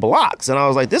sitting on blocks. And I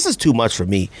was like, this is too much for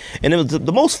me. And it was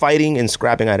the most fighting and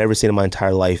scrapping I'd ever seen in my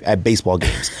entire life at baseball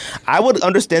games. I would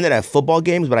understand it at football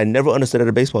games, but I never understood it at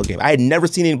a baseball game. I had never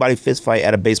seen anybody fist fight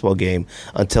at a baseball game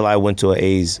until I went to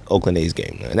an Oakland A's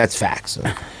game. And that's facts. So.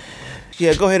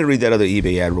 Yeah, go ahead and read that other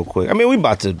eBay ad real quick. I mean, we're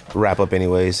about to wrap up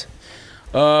anyways.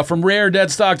 From rare dead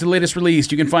stock to latest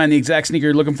released, you can find the exact sneaker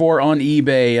you're looking for on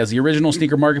eBay. As the original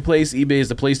sneaker marketplace, eBay is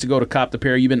the place to go to cop the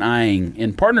pair you've been eyeing.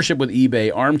 In partnership with eBay,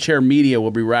 Armchair Media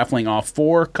will be raffling off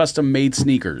 4 custom-made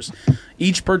sneakers.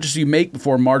 Each purchase you make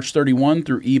before March 31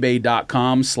 through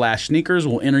ebay.com/sneakers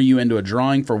will enter you into a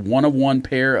drawing for 1-of-1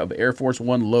 pair of Air Force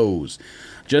One lows.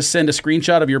 Just send a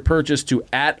screenshot of your purchase to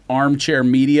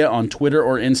 @ArmchairMedia on Twitter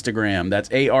or Instagram. That's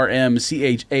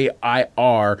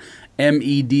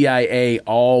ARMCHAIRMEDIA,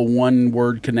 all one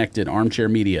word connected, Armchair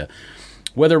Media.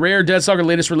 Whether rare, dead stock, or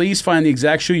latest release, find the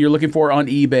exact shoe you're looking for on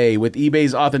eBay. With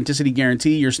eBay's authenticity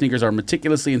guarantee, your sneakers are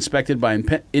meticulously inspected by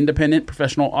independent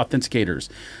professional authenticators.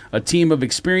 A team of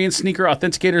experienced sneaker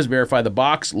authenticators verify the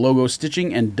box, logo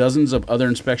stitching, and dozens of other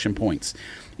inspection points.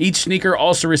 Each sneaker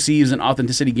also receives an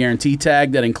authenticity guarantee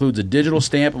tag that includes a digital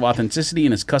stamp of authenticity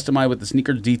and is customized with the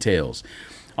sneaker's details.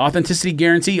 Authenticity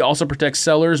guarantee also protects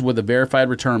sellers with a verified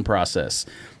return process.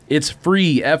 It's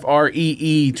free,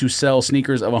 FREE, to sell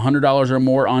sneakers of $100 or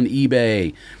more on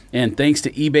eBay. And thanks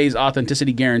to eBay's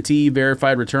authenticity guarantee,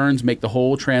 verified returns make the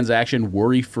whole transaction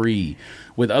worry-free.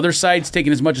 With other sites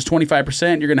taking as much as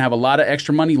 25%, you're going to have a lot of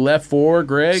extra money left for,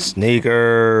 Greg?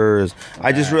 Sneakers.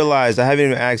 I just realized I haven't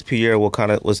even asked Pierre what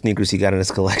sneakers he got in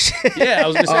his collection. Yeah, I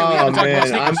was going to say, we haven't talked about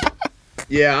sneakers.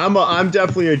 I'm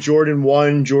definitely a Jordan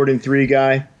 1, Jordan 3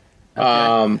 guy.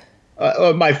 Okay.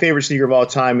 My favorite sneaker of all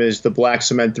time is the black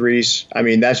cement 3s. I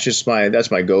mean, that's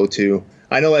my go-to.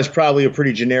 I know that's probably a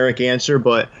pretty generic answer,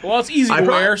 but it's easy to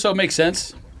wear, so it makes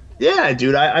sense. Yeah,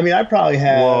 dude. I probably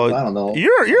have. Well, I don't know.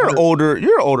 You're an older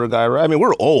guy, right? I mean,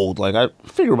 we're old. Like I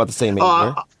figure we're about the same age.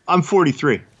 Right? I'm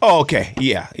 43. Oh, okay.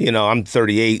 Yeah. You know, I'm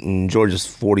 38 and George is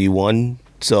 41.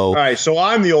 So all right, so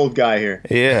I'm the old guy here.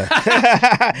 Yeah,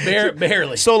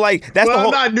 barely. So like that's the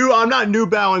whole. I'm not New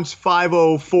Balance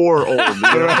 504 old.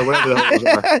 Whatever the hell those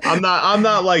are. I'm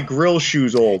not like grill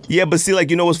shoes old. Yeah, but see,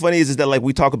 like, you know what's funny is that like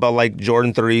we talk about like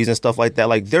Jordan 3s and stuff like that.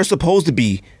 Like they're supposed to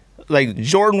be like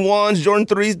Jordan 1s, Jordan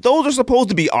 3s. Those are supposed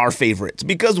to be our favorites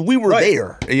because we were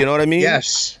there. You know what I mean?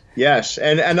 Yes.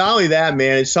 And not only that,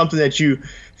 man, it's something that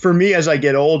for me as I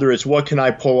get older, it's what can I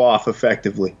pull off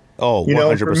effectively. Oh, 100%. You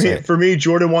know, for me,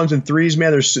 Jordan 1s and 3s,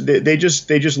 man, they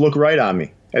just look right on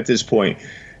me at this point.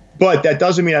 But that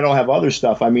doesn't mean I don't have other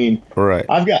stuff. I mean, right.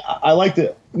 I like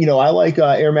Air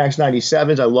Max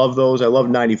 97s. I love those. I love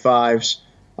 95s.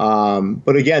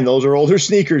 But again, those are older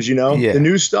sneakers, you know. Yeah. The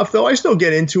new stuff, though, I still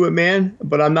get into it, man.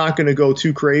 But I'm not going to go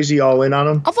too crazy all in on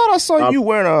them. I thought I saw you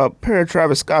wearing a pair of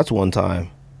Travis Scott's one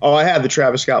time. Oh, I have the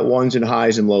Travis Scott 1s and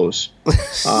highs and lows.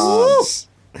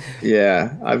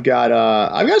 Yeah, I've got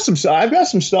some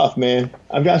stuff, man.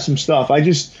 I've got some stuff. I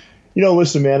just,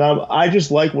 listen, man, I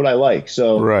just like what I like.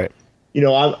 So right.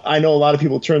 I know a lot of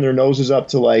people turn their noses up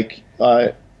to like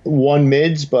one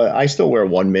mids, but I still wear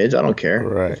one mids. I don't care.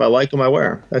 Right. If I like them, I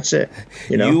wear them. That's it.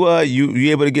 You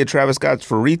able to get Travis Scott's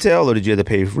for retail, or did you have to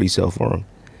pay for resale for them?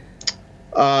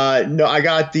 No,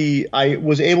 I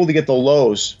was able to get the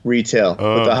lows retail,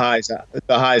 but the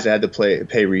highs I had to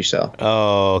pay resale.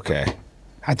 Oh, okay.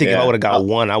 I think if I would have got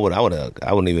one, I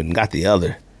wouldn't even got the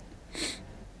other.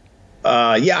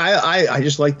 I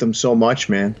just like them so much,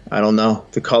 man. I don't know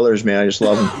the colors, man. I just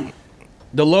love them.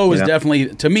 The low is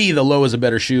definitely, to me, the low is a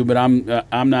better shoe, but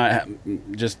I'm not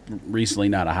just recently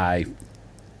not a high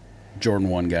Jordan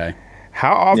 1 guy.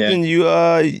 How often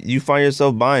you find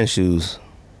yourself buying shoes?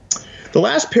 The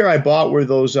last pair I bought were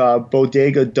those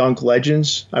Bodega Dunk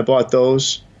Legends. I bought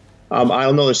those. I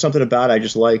don't know. There's something about it I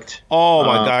just liked. Oh,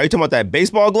 my God. Are you talking about that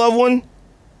baseball glove one?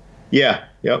 Yeah.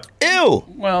 Yep. Ew.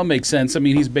 Well, it makes sense. I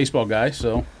mean, he's a baseball guy,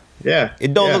 so. Yeah.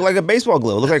 It don't look like a baseball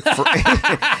glove. It looks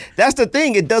like that's the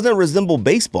thing. It doesn't resemble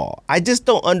baseball. I just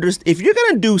don't understand. If you're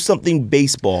gonna do something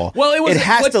baseball, it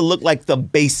has to look like the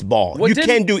baseball. You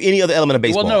can't do any other element of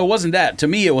baseball. Well, no, it wasn't that. To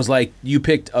me, it was like you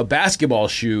picked a basketball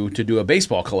shoe to do a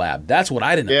baseball collab. That's what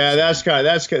I didn't. Yeah, understand.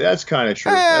 that's kind of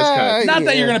true. Not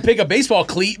that you're gonna pick a baseball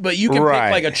cleat, but you can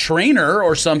pick like a trainer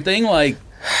or something like.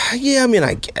 Yeah, I mean,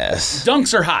 I guess.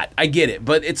 Dunks are hot. I get it.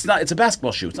 But it's not. It's a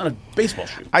basketball shoe. It's not a baseball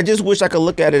shoe. I just wish I could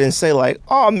look at it and say, like,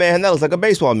 oh, man, that looks like a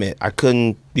baseball mitt. I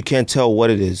couldn't. You can't tell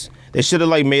what it is. They should have,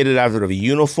 like, made it after a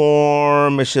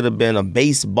uniform. It should have been a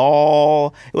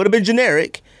baseball. It would have been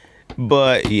generic.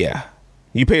 But, yeah.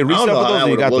 You paid resale for those or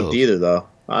you got those? Either, though.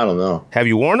 I don't know. Have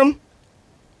you worn them?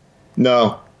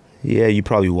 No. Yeah, you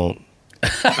probably won't.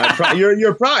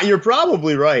 You're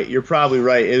probably right. You're probably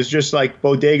right. It was just like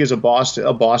Bodega's a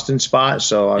Boston spot,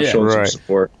 so I'm showing some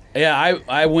support. Yeah,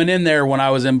 I went in there when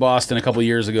I was in Boston a couple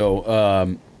years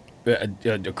ago.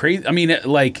 Crazy. I mean,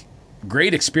 like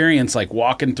great experience, like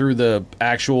walking through the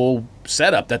actual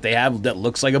setup that they have that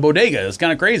looks like a bodega. It's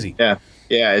kind of crazy. Yeah,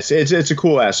 it's a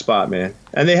cool ass spot, man.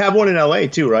 And they have one in LA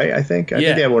too, right? I think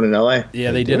they have one in LA.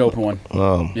 Yeah, they did open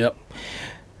one. Yep.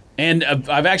 And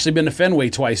I've actually been to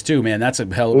Fenway twice, too, man. That's a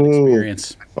hell of an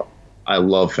experience. I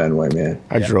love Fenway, man.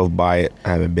 I drove by it. I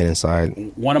haven't been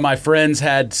inside. One of my friends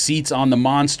had seats on the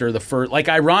Monster.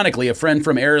 Ironically, a friend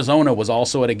from Arizona was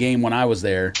also at a game when I was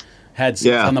there, had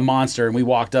seats on the Monster, and we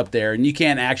walked up there. And you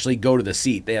can't actually go to the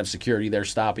seat. They have security there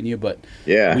stopping you, but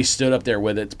we stood up there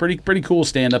with it. It's pretty cool to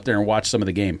stand up there and watch some of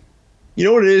the game. You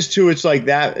know what it is, too? It's like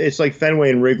that. It's like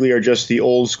Fenway and Wrigley are just the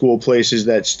old school places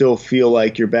that still feel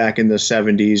like you're back in the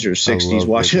 70s or 60s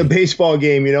watching a baseball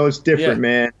game. You know, it's different,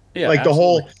 man. Yeah, like the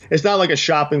whole – it's not like a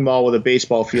shopping mall with a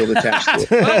baseball field attached to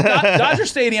it. Well, Dodger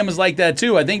Stadium is like that,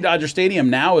 too. I think Dodger Stadium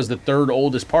now is the third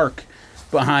oldest park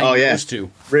behind those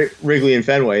two. Wrigley and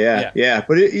Fenway, yeah.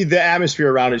 But the atmosphere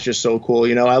around it's just so cool.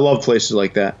 You know, I love places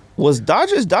like that. Was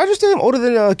Dodger Stadium older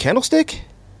than Candlestick?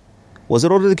 Was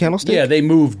it older than Candlestick? Yeah, they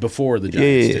moved before the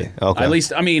Giants did. Okay. At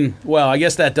least, I mean, well, I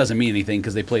guess that doesn't mean anything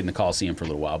because they played in the Coliseum for a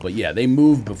little while. But yeah, they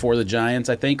moved before the Giants,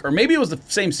 I think. Or maybe it was the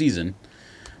same season.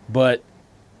 But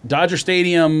Dodger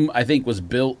Stadium, I think, was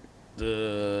built. They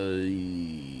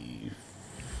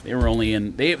were only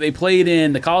in. They played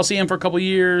in the Coliseum for a couple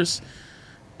years.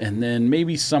 And then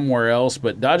maybe somewhere else.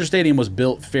 But Dodger Stadium was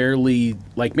built fairly,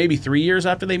 like maybe 3 years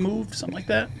after they moved, something like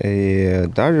that. Yeah,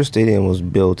 Dodger Stadium was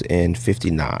built in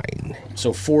 59.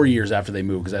 So 4 years after they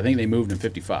moved, because I think they moved in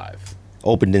 55.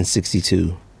 Opened in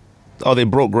 62. Oh, they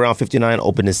broke ground 59,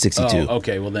 opened in 62. Oh,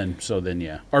 okay, well then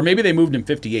yeah. Or maybe they moved in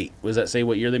 58. Does that say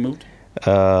what year they moved?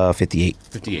 58.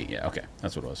 58, yeah, okay.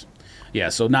 That's what it was. Yeah,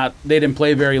 so they didn't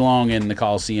play very long in the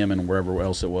Coliseum and wherever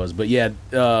else it was. But yeah,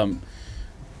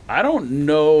 I don't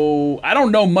know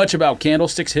much about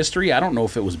Candlestick's history. I don't know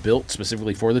if it was built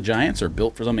specifically for the Giants or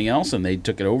built for something else and they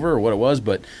took it over or what it was.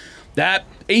 But that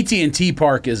AT&T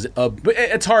Park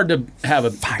it's hard to have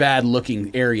a bad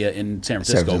looking area in San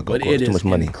Francisco, but it is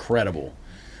incredible.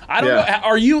 I don't know.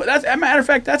 Are you? As a matter of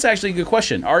fact, that's actually a good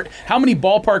question. How many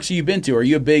ballparks have you been to? Are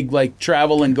you a big like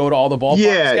travel and go to all the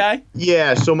ballparks guy?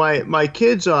 Yeah. So my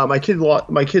kids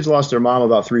lost their mom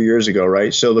about 3 years ago,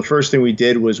 right? So the first thing we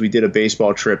did was we did a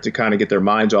baseball trip to kind of get their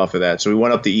minds off of that. So we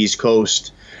went up the East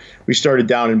Coast. We started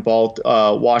down in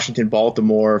Washington,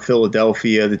 Baltimore,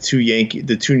 Philadelphia, the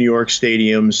two New York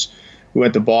stadiums. We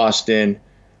went to Boston.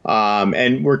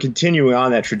 And we're continuing on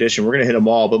that tradition. We're going to hit them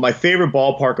all. But my favorite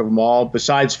ballpark of them all,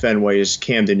 besides Fenway, is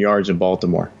Camden Yards in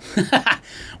Baltimore.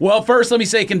 Well, first, let me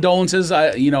say condolences.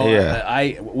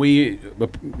 We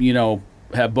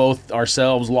have both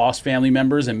ourselves lost family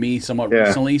members and me somewhat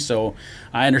recently. So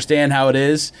I understand how it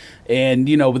is. And,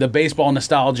 with the baseball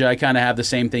nostalgia, I kind of have the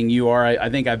same thing you are. I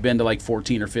think I've been to like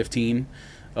 14 or 15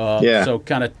 So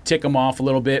kind of tick them off a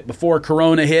little bit. Before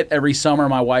Corona hit, every summer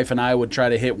my wife and I would try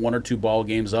to hit 1 or 2 ball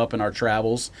games up in our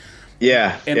travels.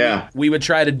 And we would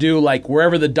try to do, like,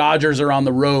 wherever the Dodgers are on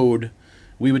the road,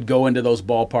 we would go into those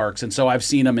ballparks. And so I've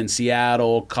seen them in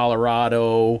Seattle,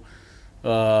 Colorado,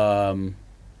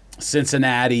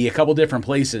 Cincinnati, a couple different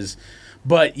places.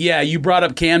 But, yeah, you brought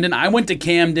up Camden. I went to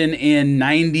Camden in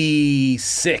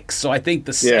 96, so I think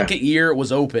the second year it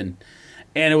was open.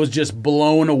 And it was just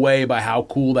blown away by how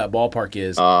cool that ballpark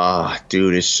is.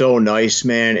 Dude, it's so nice,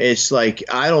 man. It's like,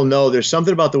 I don't know. There's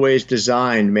something about the way it's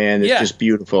designed, man. It's just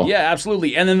beautiful. Yeah,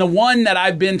 absolutely. And then the one that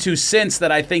I've been to since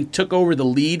that I think took over the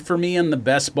lead for me in the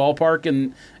best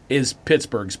ballpark is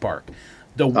Pittsburgh's park.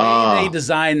 The way they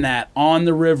designed that on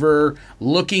the river,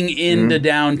 looking into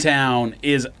downtown,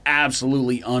 is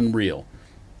absolutely unreal.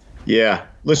 Yeah.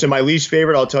 Listen, my least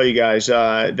favorite, I'll tell you guys,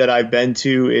 that I've been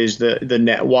to is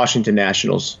the Washington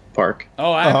Nationals Park.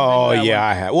 I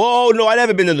have. Well, no, I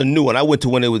haven't been to the new one. I went to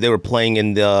when they were playing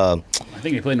in the... I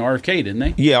think they played in RFK, didn't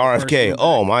they? Yeah, RFK.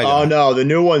 Oh, my God. Oh, no, the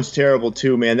new one's terrible,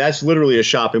 too, man. That's literally a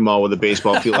shopping mall with a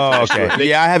baseball field.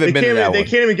 Okay. I haven't been to that one. They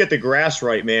can't even get the grass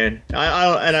right, man.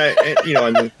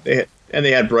 And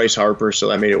they had Bryce Harper, so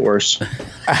that made it worse.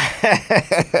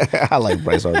 I like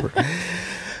Bryce Harper.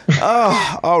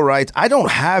 All right. I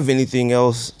don't have anything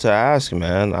else to ask,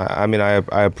 man.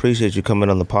 I appreciate you coming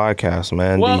on the podcast,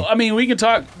 man. Well, we can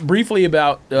talk briefly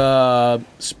about, I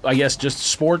guess, just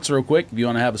sports real quick, if you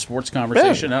want to have a sports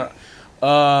conversation.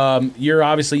 Yeah.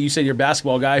 You said you're a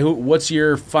basketball guy. What's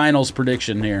your finals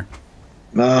prediction here?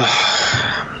 Do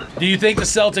you think the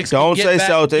Celtics don't say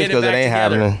Celtics because it ain't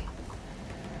happening.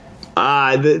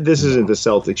 This isn't the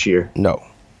Celtics year. No.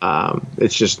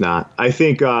 It's just not. I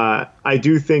think I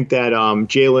do think that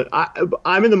Jaylen.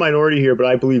 I'm in the minority here, but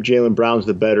I believe Jaylen Brown's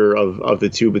the better of the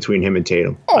two between him and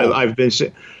Tatum.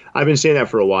 I've been saying that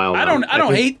for a while now. I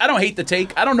don't hate the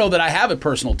take. I don't know that I have a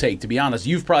personal take, to be honest.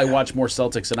 You've probably watched more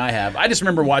Celtics than I have. I just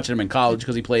remember watching him in college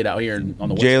because he played out here on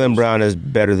the West Jaylen Coast. Brown is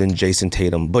better than Jason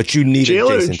Tatum, but you needed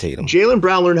Jason Tatum. Jaylen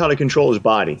Brown learned how to control his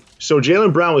body. So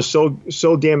Jaylen Brown was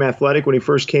so damn athletic when he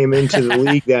first came into the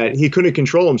league that he couldn't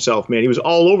control himself, man. He was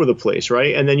all over the place,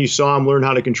 right? And then you saw him learn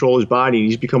how to control his body.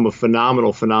 He's become a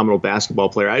phenomenal basketball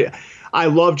player. I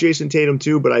love Jason Tatum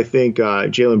too, but I think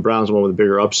Jaylen Brown's the one with a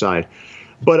bigger upside.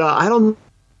 But I don't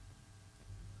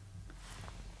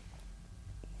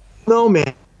know,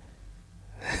 man.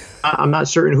 I'm not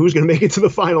certain who's going to make it to the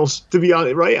finals, to be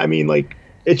honest, right? I mean, like,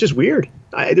 it's just weird.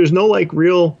 There's no, like,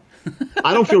 real –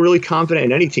 I don't feel really confident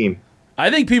in any team. I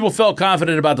think people felt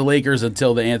confident about the Lakers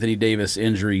until the Anthony Davis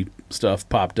injury stuff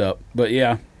popped up. But,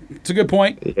 yeah, it's a good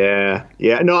point. Yeah.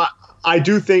 No, I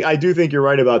do think you're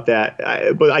right about that.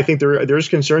 But I think there's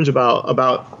concerns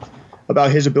about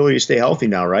his ability to stay healthy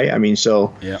now, right? I mean,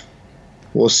 so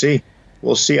we'll see.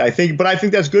 I think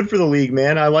that's good for the league,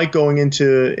 man. I like going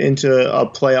into a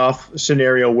playoff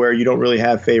scenario where you don't really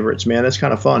have favorites, man. That's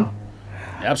kind of fun.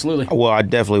 Absolutely. Well, I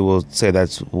definitely will say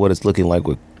that's what it's looking like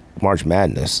with March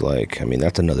Madness.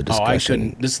 That's another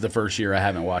discussion. This is the first year I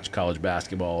haven't watched college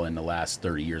basketball in the last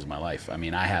 30 years of my life. I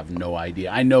mean, I have no idea.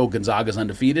 I know Gonzaga's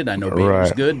undefeated. I know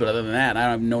Baylor's good, but other than that,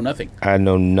 I know nothing. I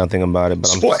know nothing about it.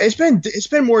 But it's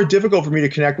been more difficult for me to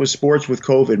connect with sports with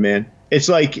COVID, man.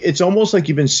 It's almost like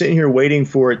you've been sitting here waiting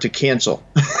for it to cancel.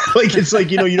 It's like,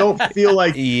 you don't feel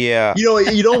like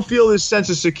you don't feel this sense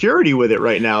of security with it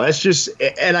right now. That's just,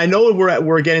 and I know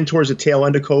we're getting towards the tail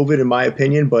end of COVID, in my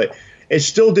opinion, but it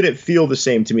still didn't feel the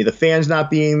same to me. The fans not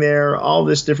being there, all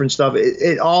this different stuff,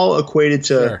 it all equated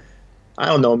to, I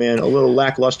don't know, man, a little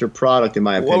lackluster product, in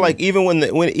my opinion. Well, like even when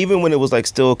it was like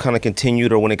still kind of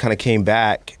continued, or when it kind of came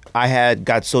back, I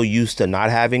got so used to not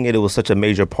having it. It was such a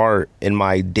major part in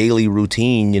my daily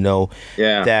routine,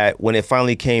 that when it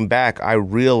finally came back, I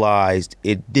realized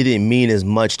it didn't mean as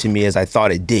much to me as I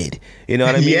thought it did. You know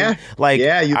what I mean?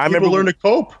 I remember learn to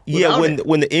cope. Yeah, when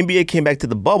the NBA came back to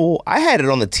the bubble, I had it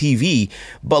on the TV,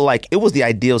 but like it was the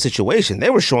ideal situation. They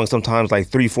were showing sometimes like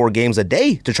 3-4 games a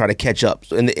day to try to catch up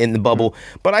in the bubble,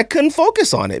 but I couldn't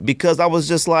focus on it because I was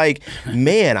just like,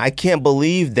 man, I can't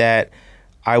believe that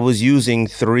I was using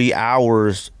 3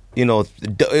 hours, a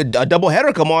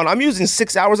doubleheader come on. I'm using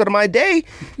 6 hours out of my day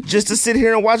just to sit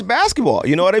here and watch basketball.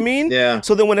 You know what I mean? Yeah.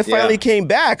 So then when it finally came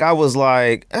back, I was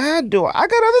like, I got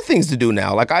other things to do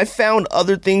now. Like I found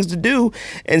other things to do,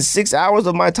 and 6 hours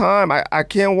of my time, I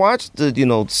can't watch the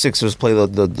Sixers play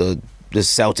the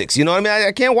Celtics. You know what I mean?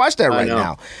 I can't watch that right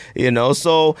now.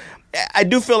 So I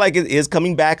do feel like it is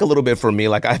coming back a little bit for me.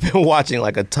 Like I've been watching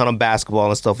like a ton of basketball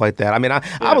and stuff like that. I mean,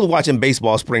 I was watching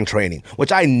baseball spring training,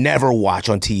 which I never watch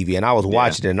on TV, and I was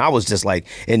watching it, and I was just like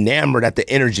enamored at the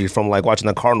energy from like watching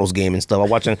the Cardinals game and stuff. I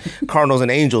was watching Cardinals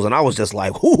and Angels, and I was just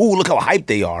like, "Ooh, look how hyped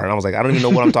they are!" And I was like, I don't even know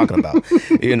what I'm talking about,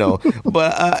 you know.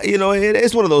 But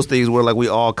it's one of those things where like we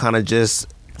all kind of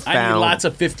just. I need lots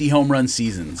of 50 home run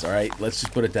seasons, all right? Let's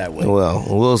just put it that way. Well,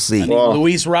 we'll see.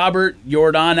 Luis Robert,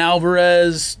 Yordan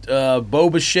Alvarez, Bo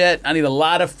Bichette. I need a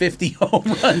lot of 50 home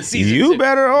run seasons. You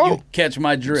better hope. You catch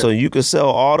my drift. So you could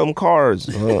sell all them cards.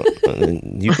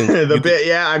 You can.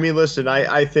 I mean, listen,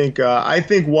 I think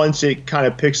once it kind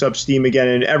of picks up steam again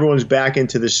and everyone's back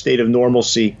into the state of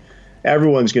normalcy,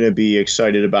 everyone's going to be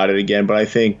excited about it again. But I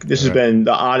think this has been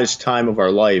the oddest time of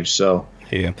our lives, so.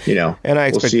 Yeah, and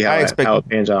we'll see how it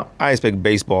pans out. I expect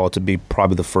baseball to be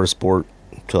probably the first sport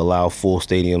to allow full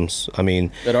stadiums. I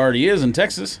mean, it already is in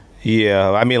Texas.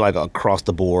 Yeah, I mean, like across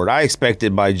the board. I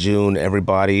expected by June,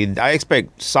 everybody. I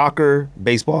expect soccer,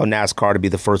 baseball, and NASCAR to be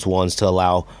the first ones to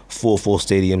allow full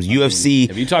stadiums. UFC.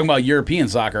 If you're talking about European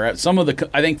soccer, I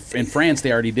think in France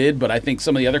they already did, but I think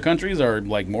some of the other countries are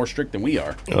like more strict than we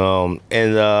are.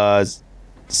 And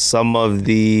some of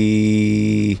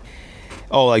the.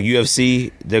 Oh, like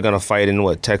UFC, they're going to fight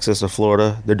in, Texas or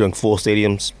Florida? They're doing full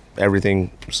stadiums, everything.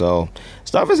 So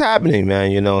stuff is happening,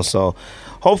 man, So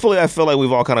hopefully I feel like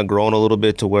we've all kind of grown a little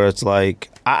bit to where it's like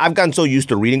I've gotten so used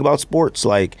to reading about sports.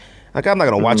 Like I'm not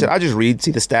going to watch it. I just read,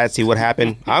 see the stats, see what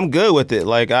happened. I'm good with it.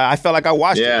 Like I felt like I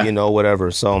watched it,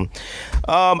 whatever. So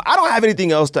I don't have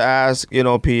anything else to ask,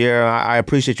 Pierre. I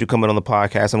appreciate you coming on the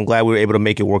podcast. I'm glad we were able to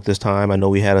make it work this time. I know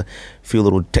we had a few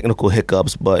little technical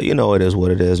hiccups, but it is what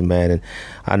it is, man. And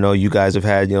I know you guys have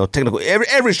had, technical.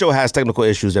 Every show has technical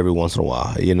issues every once in a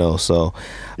while, So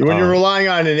when you're relying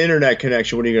on an internet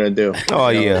connection, what are you going to do? Oh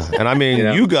yeah, and I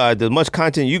mean, you guys, the much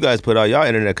content you guys put out, y'all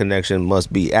internet connection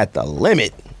must be at the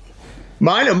limit.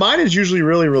 Mine is usually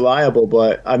really reliable,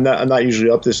 but I'm not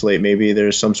usually up this late. Maybe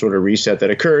there's some sort of reset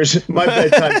that occurs. My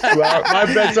bedtime's 2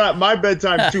 hours. My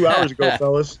bedtime's 2 hours ago,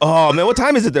 fellas. Oh man, what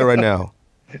time is it there right now?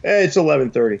 It's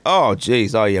 11:30. Oh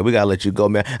jeez. Oh yeah, we gotta let you go,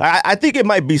 man. I think it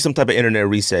might be some type of internet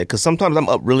reset because sometimes I'm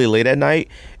up really late at night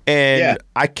and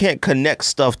I can't connect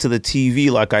stuff to the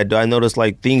TV like I do. I notice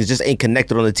like things just ain't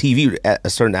connected on the TV at a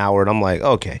certain hour, and I'm like,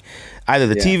 okay, either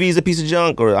the TV is a piece of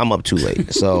junk or I'm up too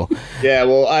late. So yeah,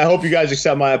 well, I hope you guys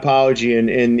accept my apology in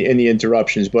the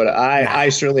interruptions, but I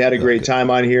certainly had a great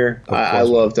time on here. I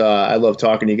loved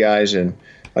talking to you guys, and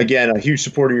again, a huge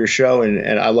supporter of your show,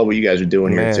 and I love what you guys are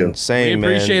doing here too. Same, we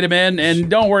appreciate it, man. And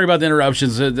don't worry about the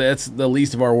interruptions. That's the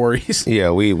least of our worries.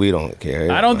 Yeah, we don't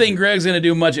care. I don't think Greg's going to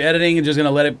do much editing and just going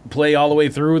to let it play all the way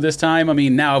through this time. I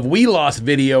mean, now if we lost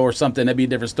video or something, that'd be a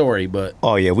different story. But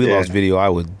we lost video, I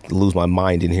would lose my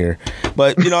mind in here.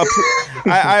 But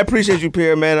I appreciate you,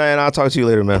 Pierre, man, and I'll talk to you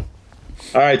later, man.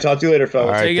 All right, talk to you later, fellas.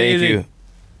 All right, thank you.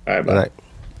 All right, bye.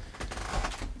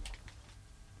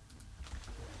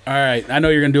 All right, I know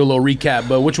you're going to do a little recap,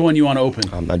 but which one you want to open?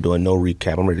 I'm not doing no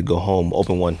recap. I'm ready to go home.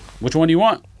 Open one. Which one do you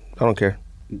want? I don't care.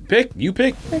 Pick. You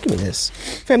pick. Man, give me this.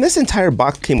 Fam, this entire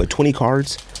box came with 20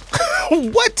 cards.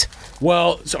 What?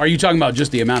 Well, so are you talking about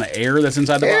just the amount of air that's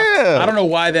inside the box? Yeah. I don't know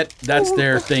why that's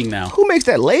their thing now. Who makes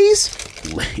that, Lay's?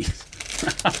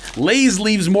 Lay's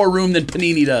leaves more room than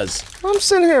Panini does. I'm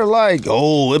sitting here like,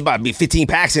 it about to be 15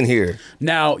 packs in here.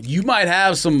 Now, you might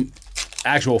have some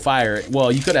actual fire.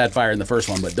 Well, you could have had fire in the first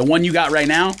one, but the one you got right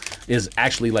now is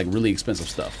actually like really expensive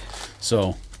stuff.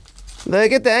 So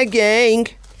look at that, gang.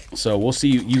 So we'll see.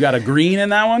 You got a green in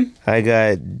that one? I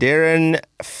got Darren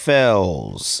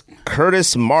Fells,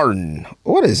 Curtis Martin.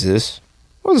 What is this?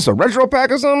 What is this, a retro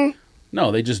pack or something?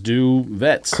 No, they just do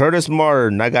vets. Curtis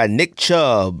Martin. I got Nick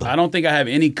Chubb. I don't think I have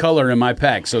any color in my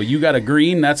pack. So you got a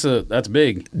green. That's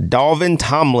big. Dalvin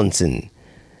Tomlinson.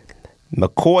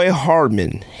 McCoy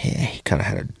Hardman. Yeah, he kind of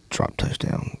had a drop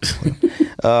touchdown.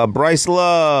 Bryce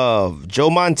Love. Joe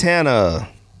Montana.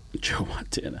 Joe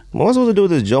Montana. What am I supposed to do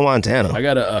with this Joe Montana? I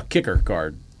got a kicker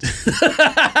card.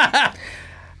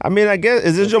 I mean, I guess,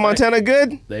 is this Joe Montana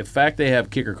good? In fact, they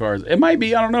have kicker cards. It might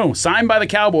be, I don't know. Signed by the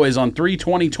Cowboys on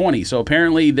 3/20/20. So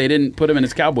apparently they didn't put him in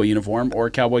his Cowboy uniform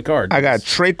or Cowboy card. I got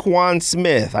Traquan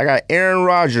Smith. I got Aaron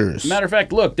Rodgers. Matter of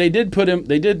fact, look, they did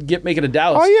make it a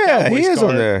Dallas. Oh, yeah, Cowboys he is card,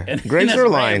 on there. Greg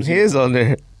Zerline, he is on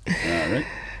there. All right.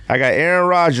 I got Aaron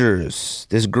Rodgers.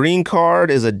 This green card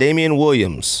is a Damian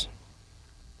Williams.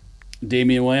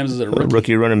 Damian Williams is a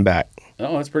rookie running back.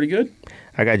 Oh, that's pretty good.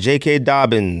 I got J.K.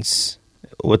 Dobbins.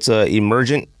 What's a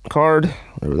emergent card?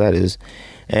 Whatever that is.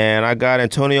 And I got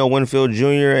Antonio Winfield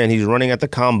Jr., and he's running at the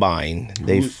combine.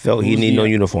 They felt he need no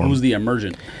uniform. Who's the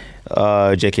emergent?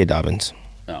 J.K. Dobbins.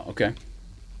 Oh, okay.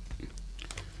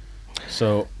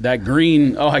 So that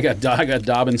green. Oh, I got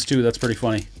Dobbins too. That's pretty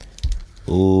funny.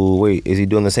 Ooh, wait, is he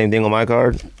doing the same thing on my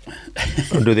card?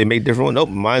 Or do they make different ones? Nope,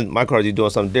 my card is doing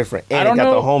something different. And I don't it got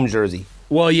know. the home jersey.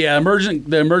 Well, yeah,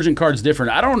 the emergent card's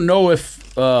different. I don't know if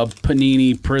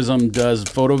Panini Prism does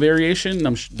photo variation.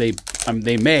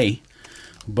 They may,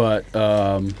 but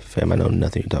Fam, I know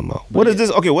nothing you're talking about. What is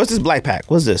this? Okay, what's this black pack?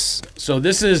 What's this? so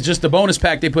this is just the bonus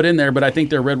pack they put in there. But I think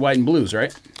they're red, white, and blues,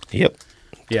 right? Yep.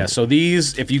 Yeah. So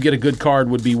these, if you get a good card,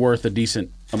 would be worth a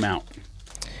decent amount.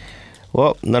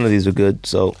 Well, none of these are good.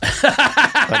 So,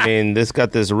 I mean, this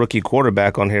got this rookie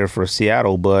quarterback on here for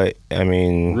Seattle, but I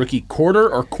mean, Rookie quarter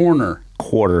or corner?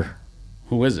 quarter.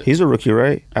 Who is it? He's a rookie,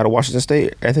 right? Out of Washington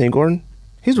State, Anthony Gordon.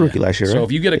 He's a rookie last year, right? So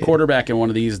if you get a quarterback in one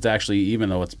of these, it's actually, even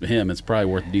though it's him, it's probably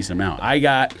worth a decent amount. I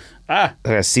got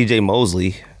C.J.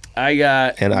 Mosley. And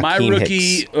my Akeem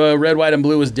rookie red, white, and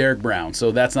blue is Derek Brown.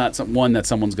 So that's not one that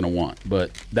someone's going to want.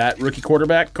 But that rookie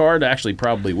quarterback card actually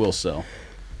probably will sell.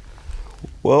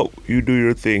 Well, you do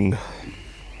your thing.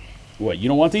 What, you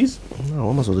don't want these? No,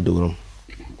 what am I supposed to do with them?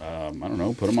 I don't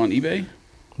know. Put them on eBay?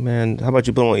 Man, how about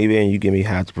you put them on eBay and you give me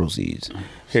half the proceeds?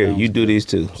 Here, Sounds you do good. these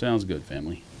too. Sounds good,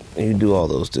 family. And you do all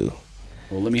those too.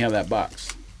 Well, let me have that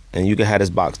box. And you can have this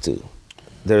box too.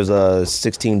 There's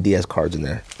 16 DS cards in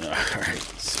there. All right,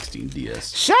 16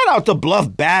 DS. Shout out to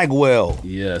Bluff Bagwell.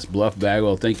 Yes, Bluff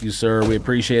Bagwell. Thank you, sir. We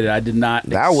appreciate it. I did not.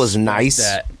 That was expect nice.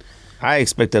 That. I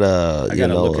expected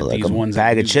gotta look at like these a ones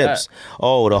bag that of you chips.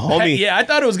 Oh, the homie. Yeah, I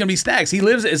thought it was gonna be snacks.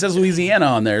 It says Louisiana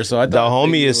on there, so I thought The homie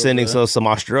maybe is it sending was, us some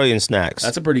Australian snacks.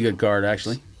 That's a pretty good card,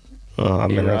 actually. I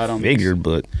mean, right I on figured,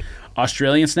 but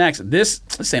Australian snacks. This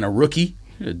ain't a rookie.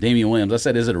 Damian Williams. I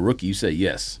said, is it a rookie? You said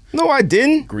yes. no, I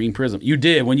didn't. Green Prism. You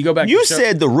did when you go back. You to the show-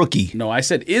 said the rookie. no. I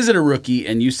said, is it a rookie?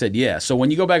 And you said yes. So when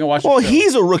you go back and watch, Well, the show,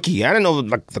 he's a rookie. I didn't know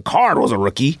like the card was a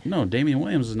rookie no. Damian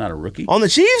Williams is not a rookie. on the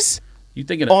Chiefs. You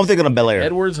thinking? Oh, I'm thinking of Bel Air.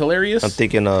 Edwards hilarious. I'm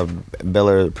thinking of Bel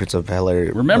Air, Prince of Bel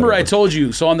Air. Remember, I told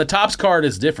you. So on the Topps card,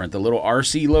 it's different. The little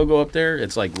RC logo up there,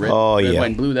 it's like red, Oh, red, yeah. white,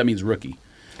 and blue. That means rookie.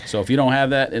 So if you don't have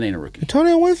that, it ain't a rookie.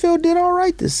 Antonio Winfield did all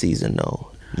right this season,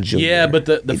 though. Junior. Yeah, but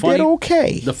the He funny did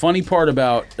okay. The funny part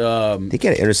about They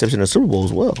get an interception in the Super Bowl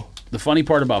as well. the funny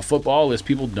part about football is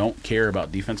people don't care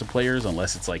about defensive players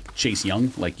unless it's like Chase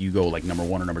Young, like you go like number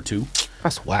 1 or number 2.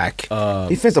 That's whack.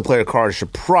 Defensive player cards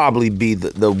should probably be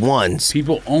the ones.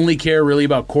 People only care really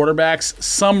about quarterbacks,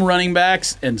 some running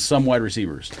backs, and some wide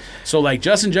receivers. So like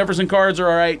Justin Jefferson cards are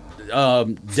all right.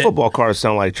 Football cards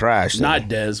sound like trash. Not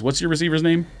Dez. What's your receiver's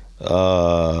name? He's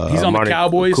He's on the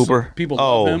Cowboys. Cooper. People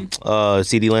love him.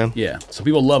 CD Lamb. Yeah. So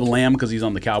people love Lamb because he's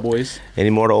on the Cowboys. Any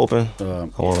more to open? I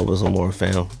want to open some more,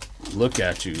 fam. Look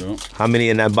at you. Oh, How many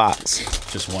in that box?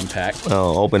 just one pack.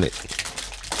 Oh, open it.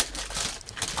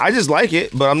 I just like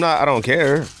it, but I don't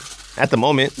care at the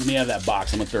moment. Let me have that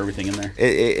box. I'm going to throw everything in there.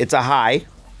 It's a high.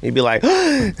 You'd be like,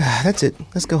 that's it.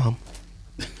 Let's go home.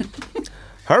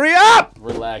 Hurry up!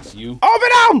 Relax, you. Open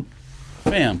them!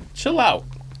 Fam, chill out.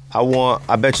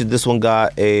 I bet you this one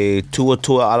got a Tua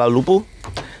Alalupo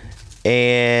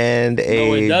and No,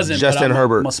 it a doesn't. Justin but I'm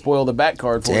Herbert. going to spoil the back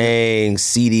card for you. Dang,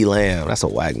 CD Lamb. That's a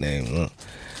whack name.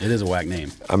 It is a whack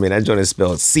name. I mean, that joint is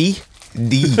spelled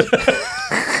C-D.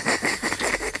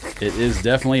 It is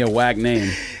definitely a whack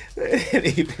name.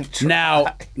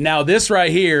 Now this right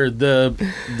here,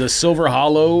 the Silver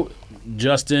Hollow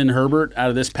Justin Herbert out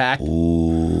of this pack.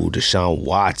 Ooh, Deshaun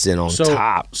Watson on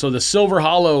top. So the Silver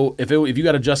Hollow, if you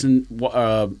got a Justin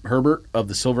Herbert of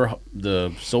the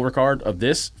silver card of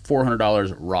this,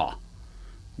 $400 raw,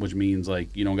 which means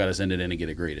like you don't got to send it in and get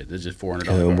it graded. It's just $400.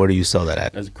 And where do you sell that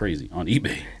at? That's crazy on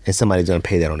eBay. And somebody's gonna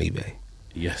pay that on eBay.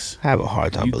 Yes. I have a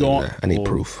hard time believing that. I need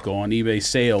proof. Go on eBay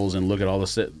sales and look at all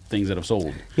the things that have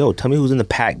sold. Yo, tell me who's in the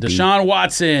pack. B. Deshaun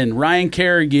Watson, Ryan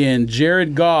Kerrigan,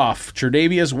 Jared Goff,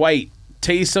 Tre'Davious White,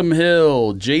 Taysom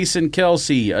Hill, Jason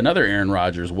Kelsey, another Aaron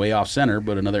Rodgers, way off center,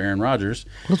 but another Aaron Rodgers.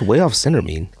 What does way off center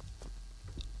mean?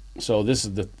 So this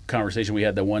is the conversation we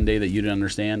had that one day that you didn't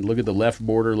understand. Look at the left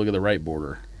border, look at the right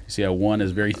border. You see how one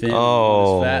is very thin,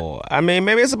 one is fat? I mean,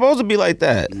 maybe it's supposed to be like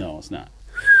that. No, it's not.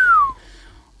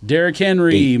 Derrick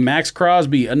Henry, Max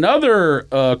Crosby, another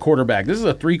quarterback. This is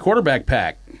a 3-quarterback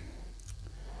pack.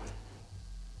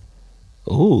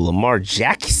 Ooh, Lamar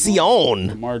Jackson.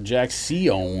 Lamar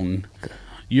Jackson.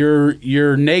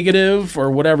 Your negative, or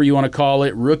whatever you want to call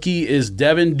it, rookie is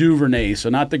Devin Duvernay. So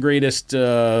not the greatest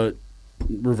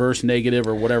reverse negative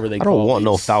or whatever they call it. I don't want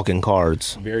no Falcon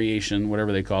cards. Variation,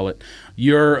 whatever they call it.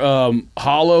 Your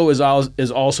hollow is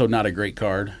also not a great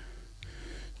card.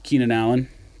 Keenan Allen.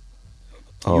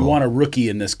 Oh. You want a rookie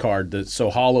in this card.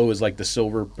 So hollow is like the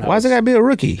silver. Why is it got to be a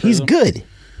rookie? He's good.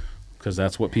 because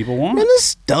that's what people want. Man, this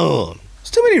is dumb.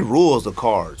 There's too many rules of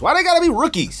cards. Why they gotta be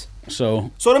rookies?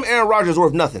 So them Aaron Rodgers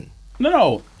worth nothing.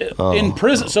 No. In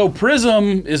Prism, so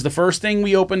Prism is the first thing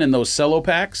we open in those cello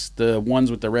packs, the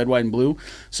ones with the red, white, and blue.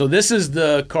 So this is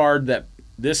the card that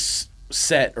this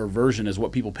set or version is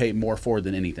what people pay more for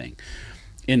than anything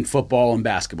in football and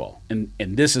basketball. And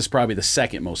this is probably the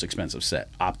second most expensive set,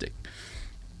 Optic.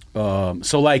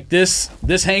 So like this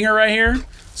hanger right here.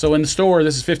 So in the store,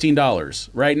 this is $15.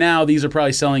 Right now, these are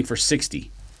probably selling for $60.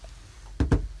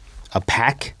 A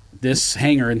pack? This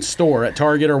hanger in store at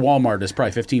Target or Walmart is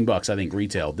probably $15, I think,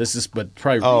 retail. This is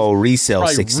probably resale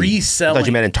probably 60. reselling. I thought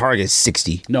you meant in Target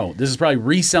 60. No, this is probably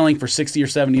reselling for $60 or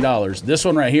 $70. This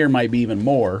one right here might be even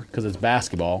more because it's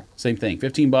basketball. Same thing,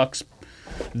 $15.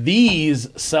 These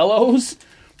cellos,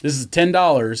 this is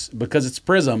 $10 because it's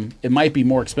Prism. It might be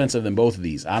more expensive than both of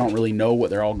these. I don't really know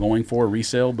what they're all going for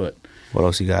resale, but what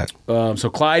else you got? so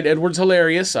Clyde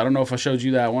Edwards-Hilarious. I don't know if I showed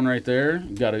you that one right there.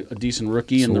 Got a decent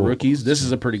rookie in the rookies. This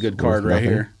is a pretty good card right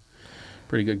here.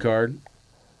 Pretty good card.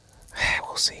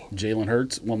 We'll see. Jalen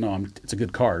Hurts. Well, no, it's a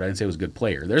good card. I didn't say it was a good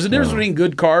player. There's a difference between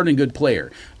good card and good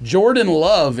player. Jordan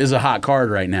Love is a hot card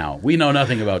right now. We know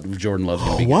nothing about Jordan Love.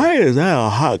 Why is that a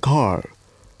hot card?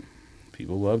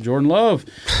 People love Jordan Love.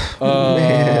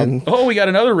 Man. Oh, we got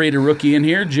another rated rookie in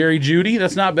here. Jerry Jeudy.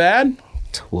 That's not bad.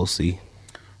 We'll see.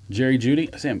 Jerry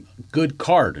Jeudy. Sam, good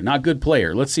card, not good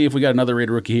player. Let's see if we got another rated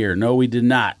rookie here. No, we did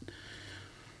not.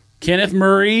 Kenneth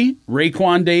Murray,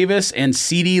 Raekwon Davis, and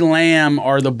CeeDee Lamb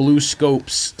are the blue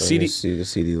scopes.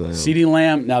 CeeDee Lamb. CeeDee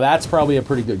Lamb. Now, that's probably a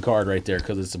pretty good card right there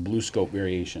because it's a blue scope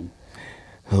variation.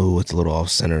 Oh, it's a little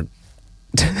off-centered.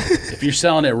 If you're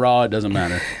selling it raw, it doesn't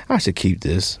matter. I should keep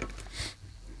this.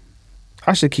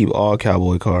 I should keep all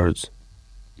Cowboy cards.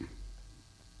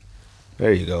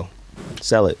 There you go.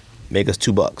 Sell it. Make us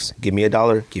 $2. Give me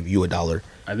 $1. Give you $1.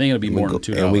 I think it'll be more than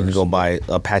 $2. And we can go buy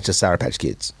a patch of Sour Patch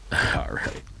Kids. All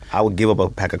right. I would give up a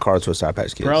pack of cards for a Sour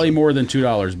Patch Kids. Probably more than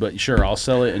 $2, but sure, I'll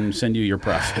sell it and send you your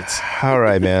profits. All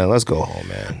right, man. Let's go home,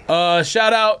 man.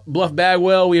 Shout out Bluff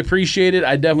Bagwell. We appreciate it.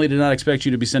 I definitely did not expect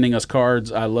you to be sending us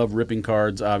cards. I love ripping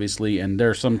cards, obviously, and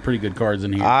there's some pretty good cards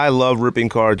in here. I love ripping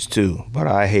cards too, but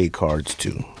I hate cards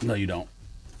too. No, you don't.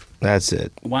 That's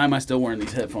it. Why am I still wearing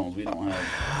these headphones? We're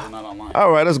not online.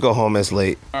 All right, let's go home. It's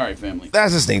late. All right, family.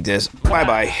 That's the Stink Disc.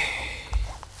 Bye-bye.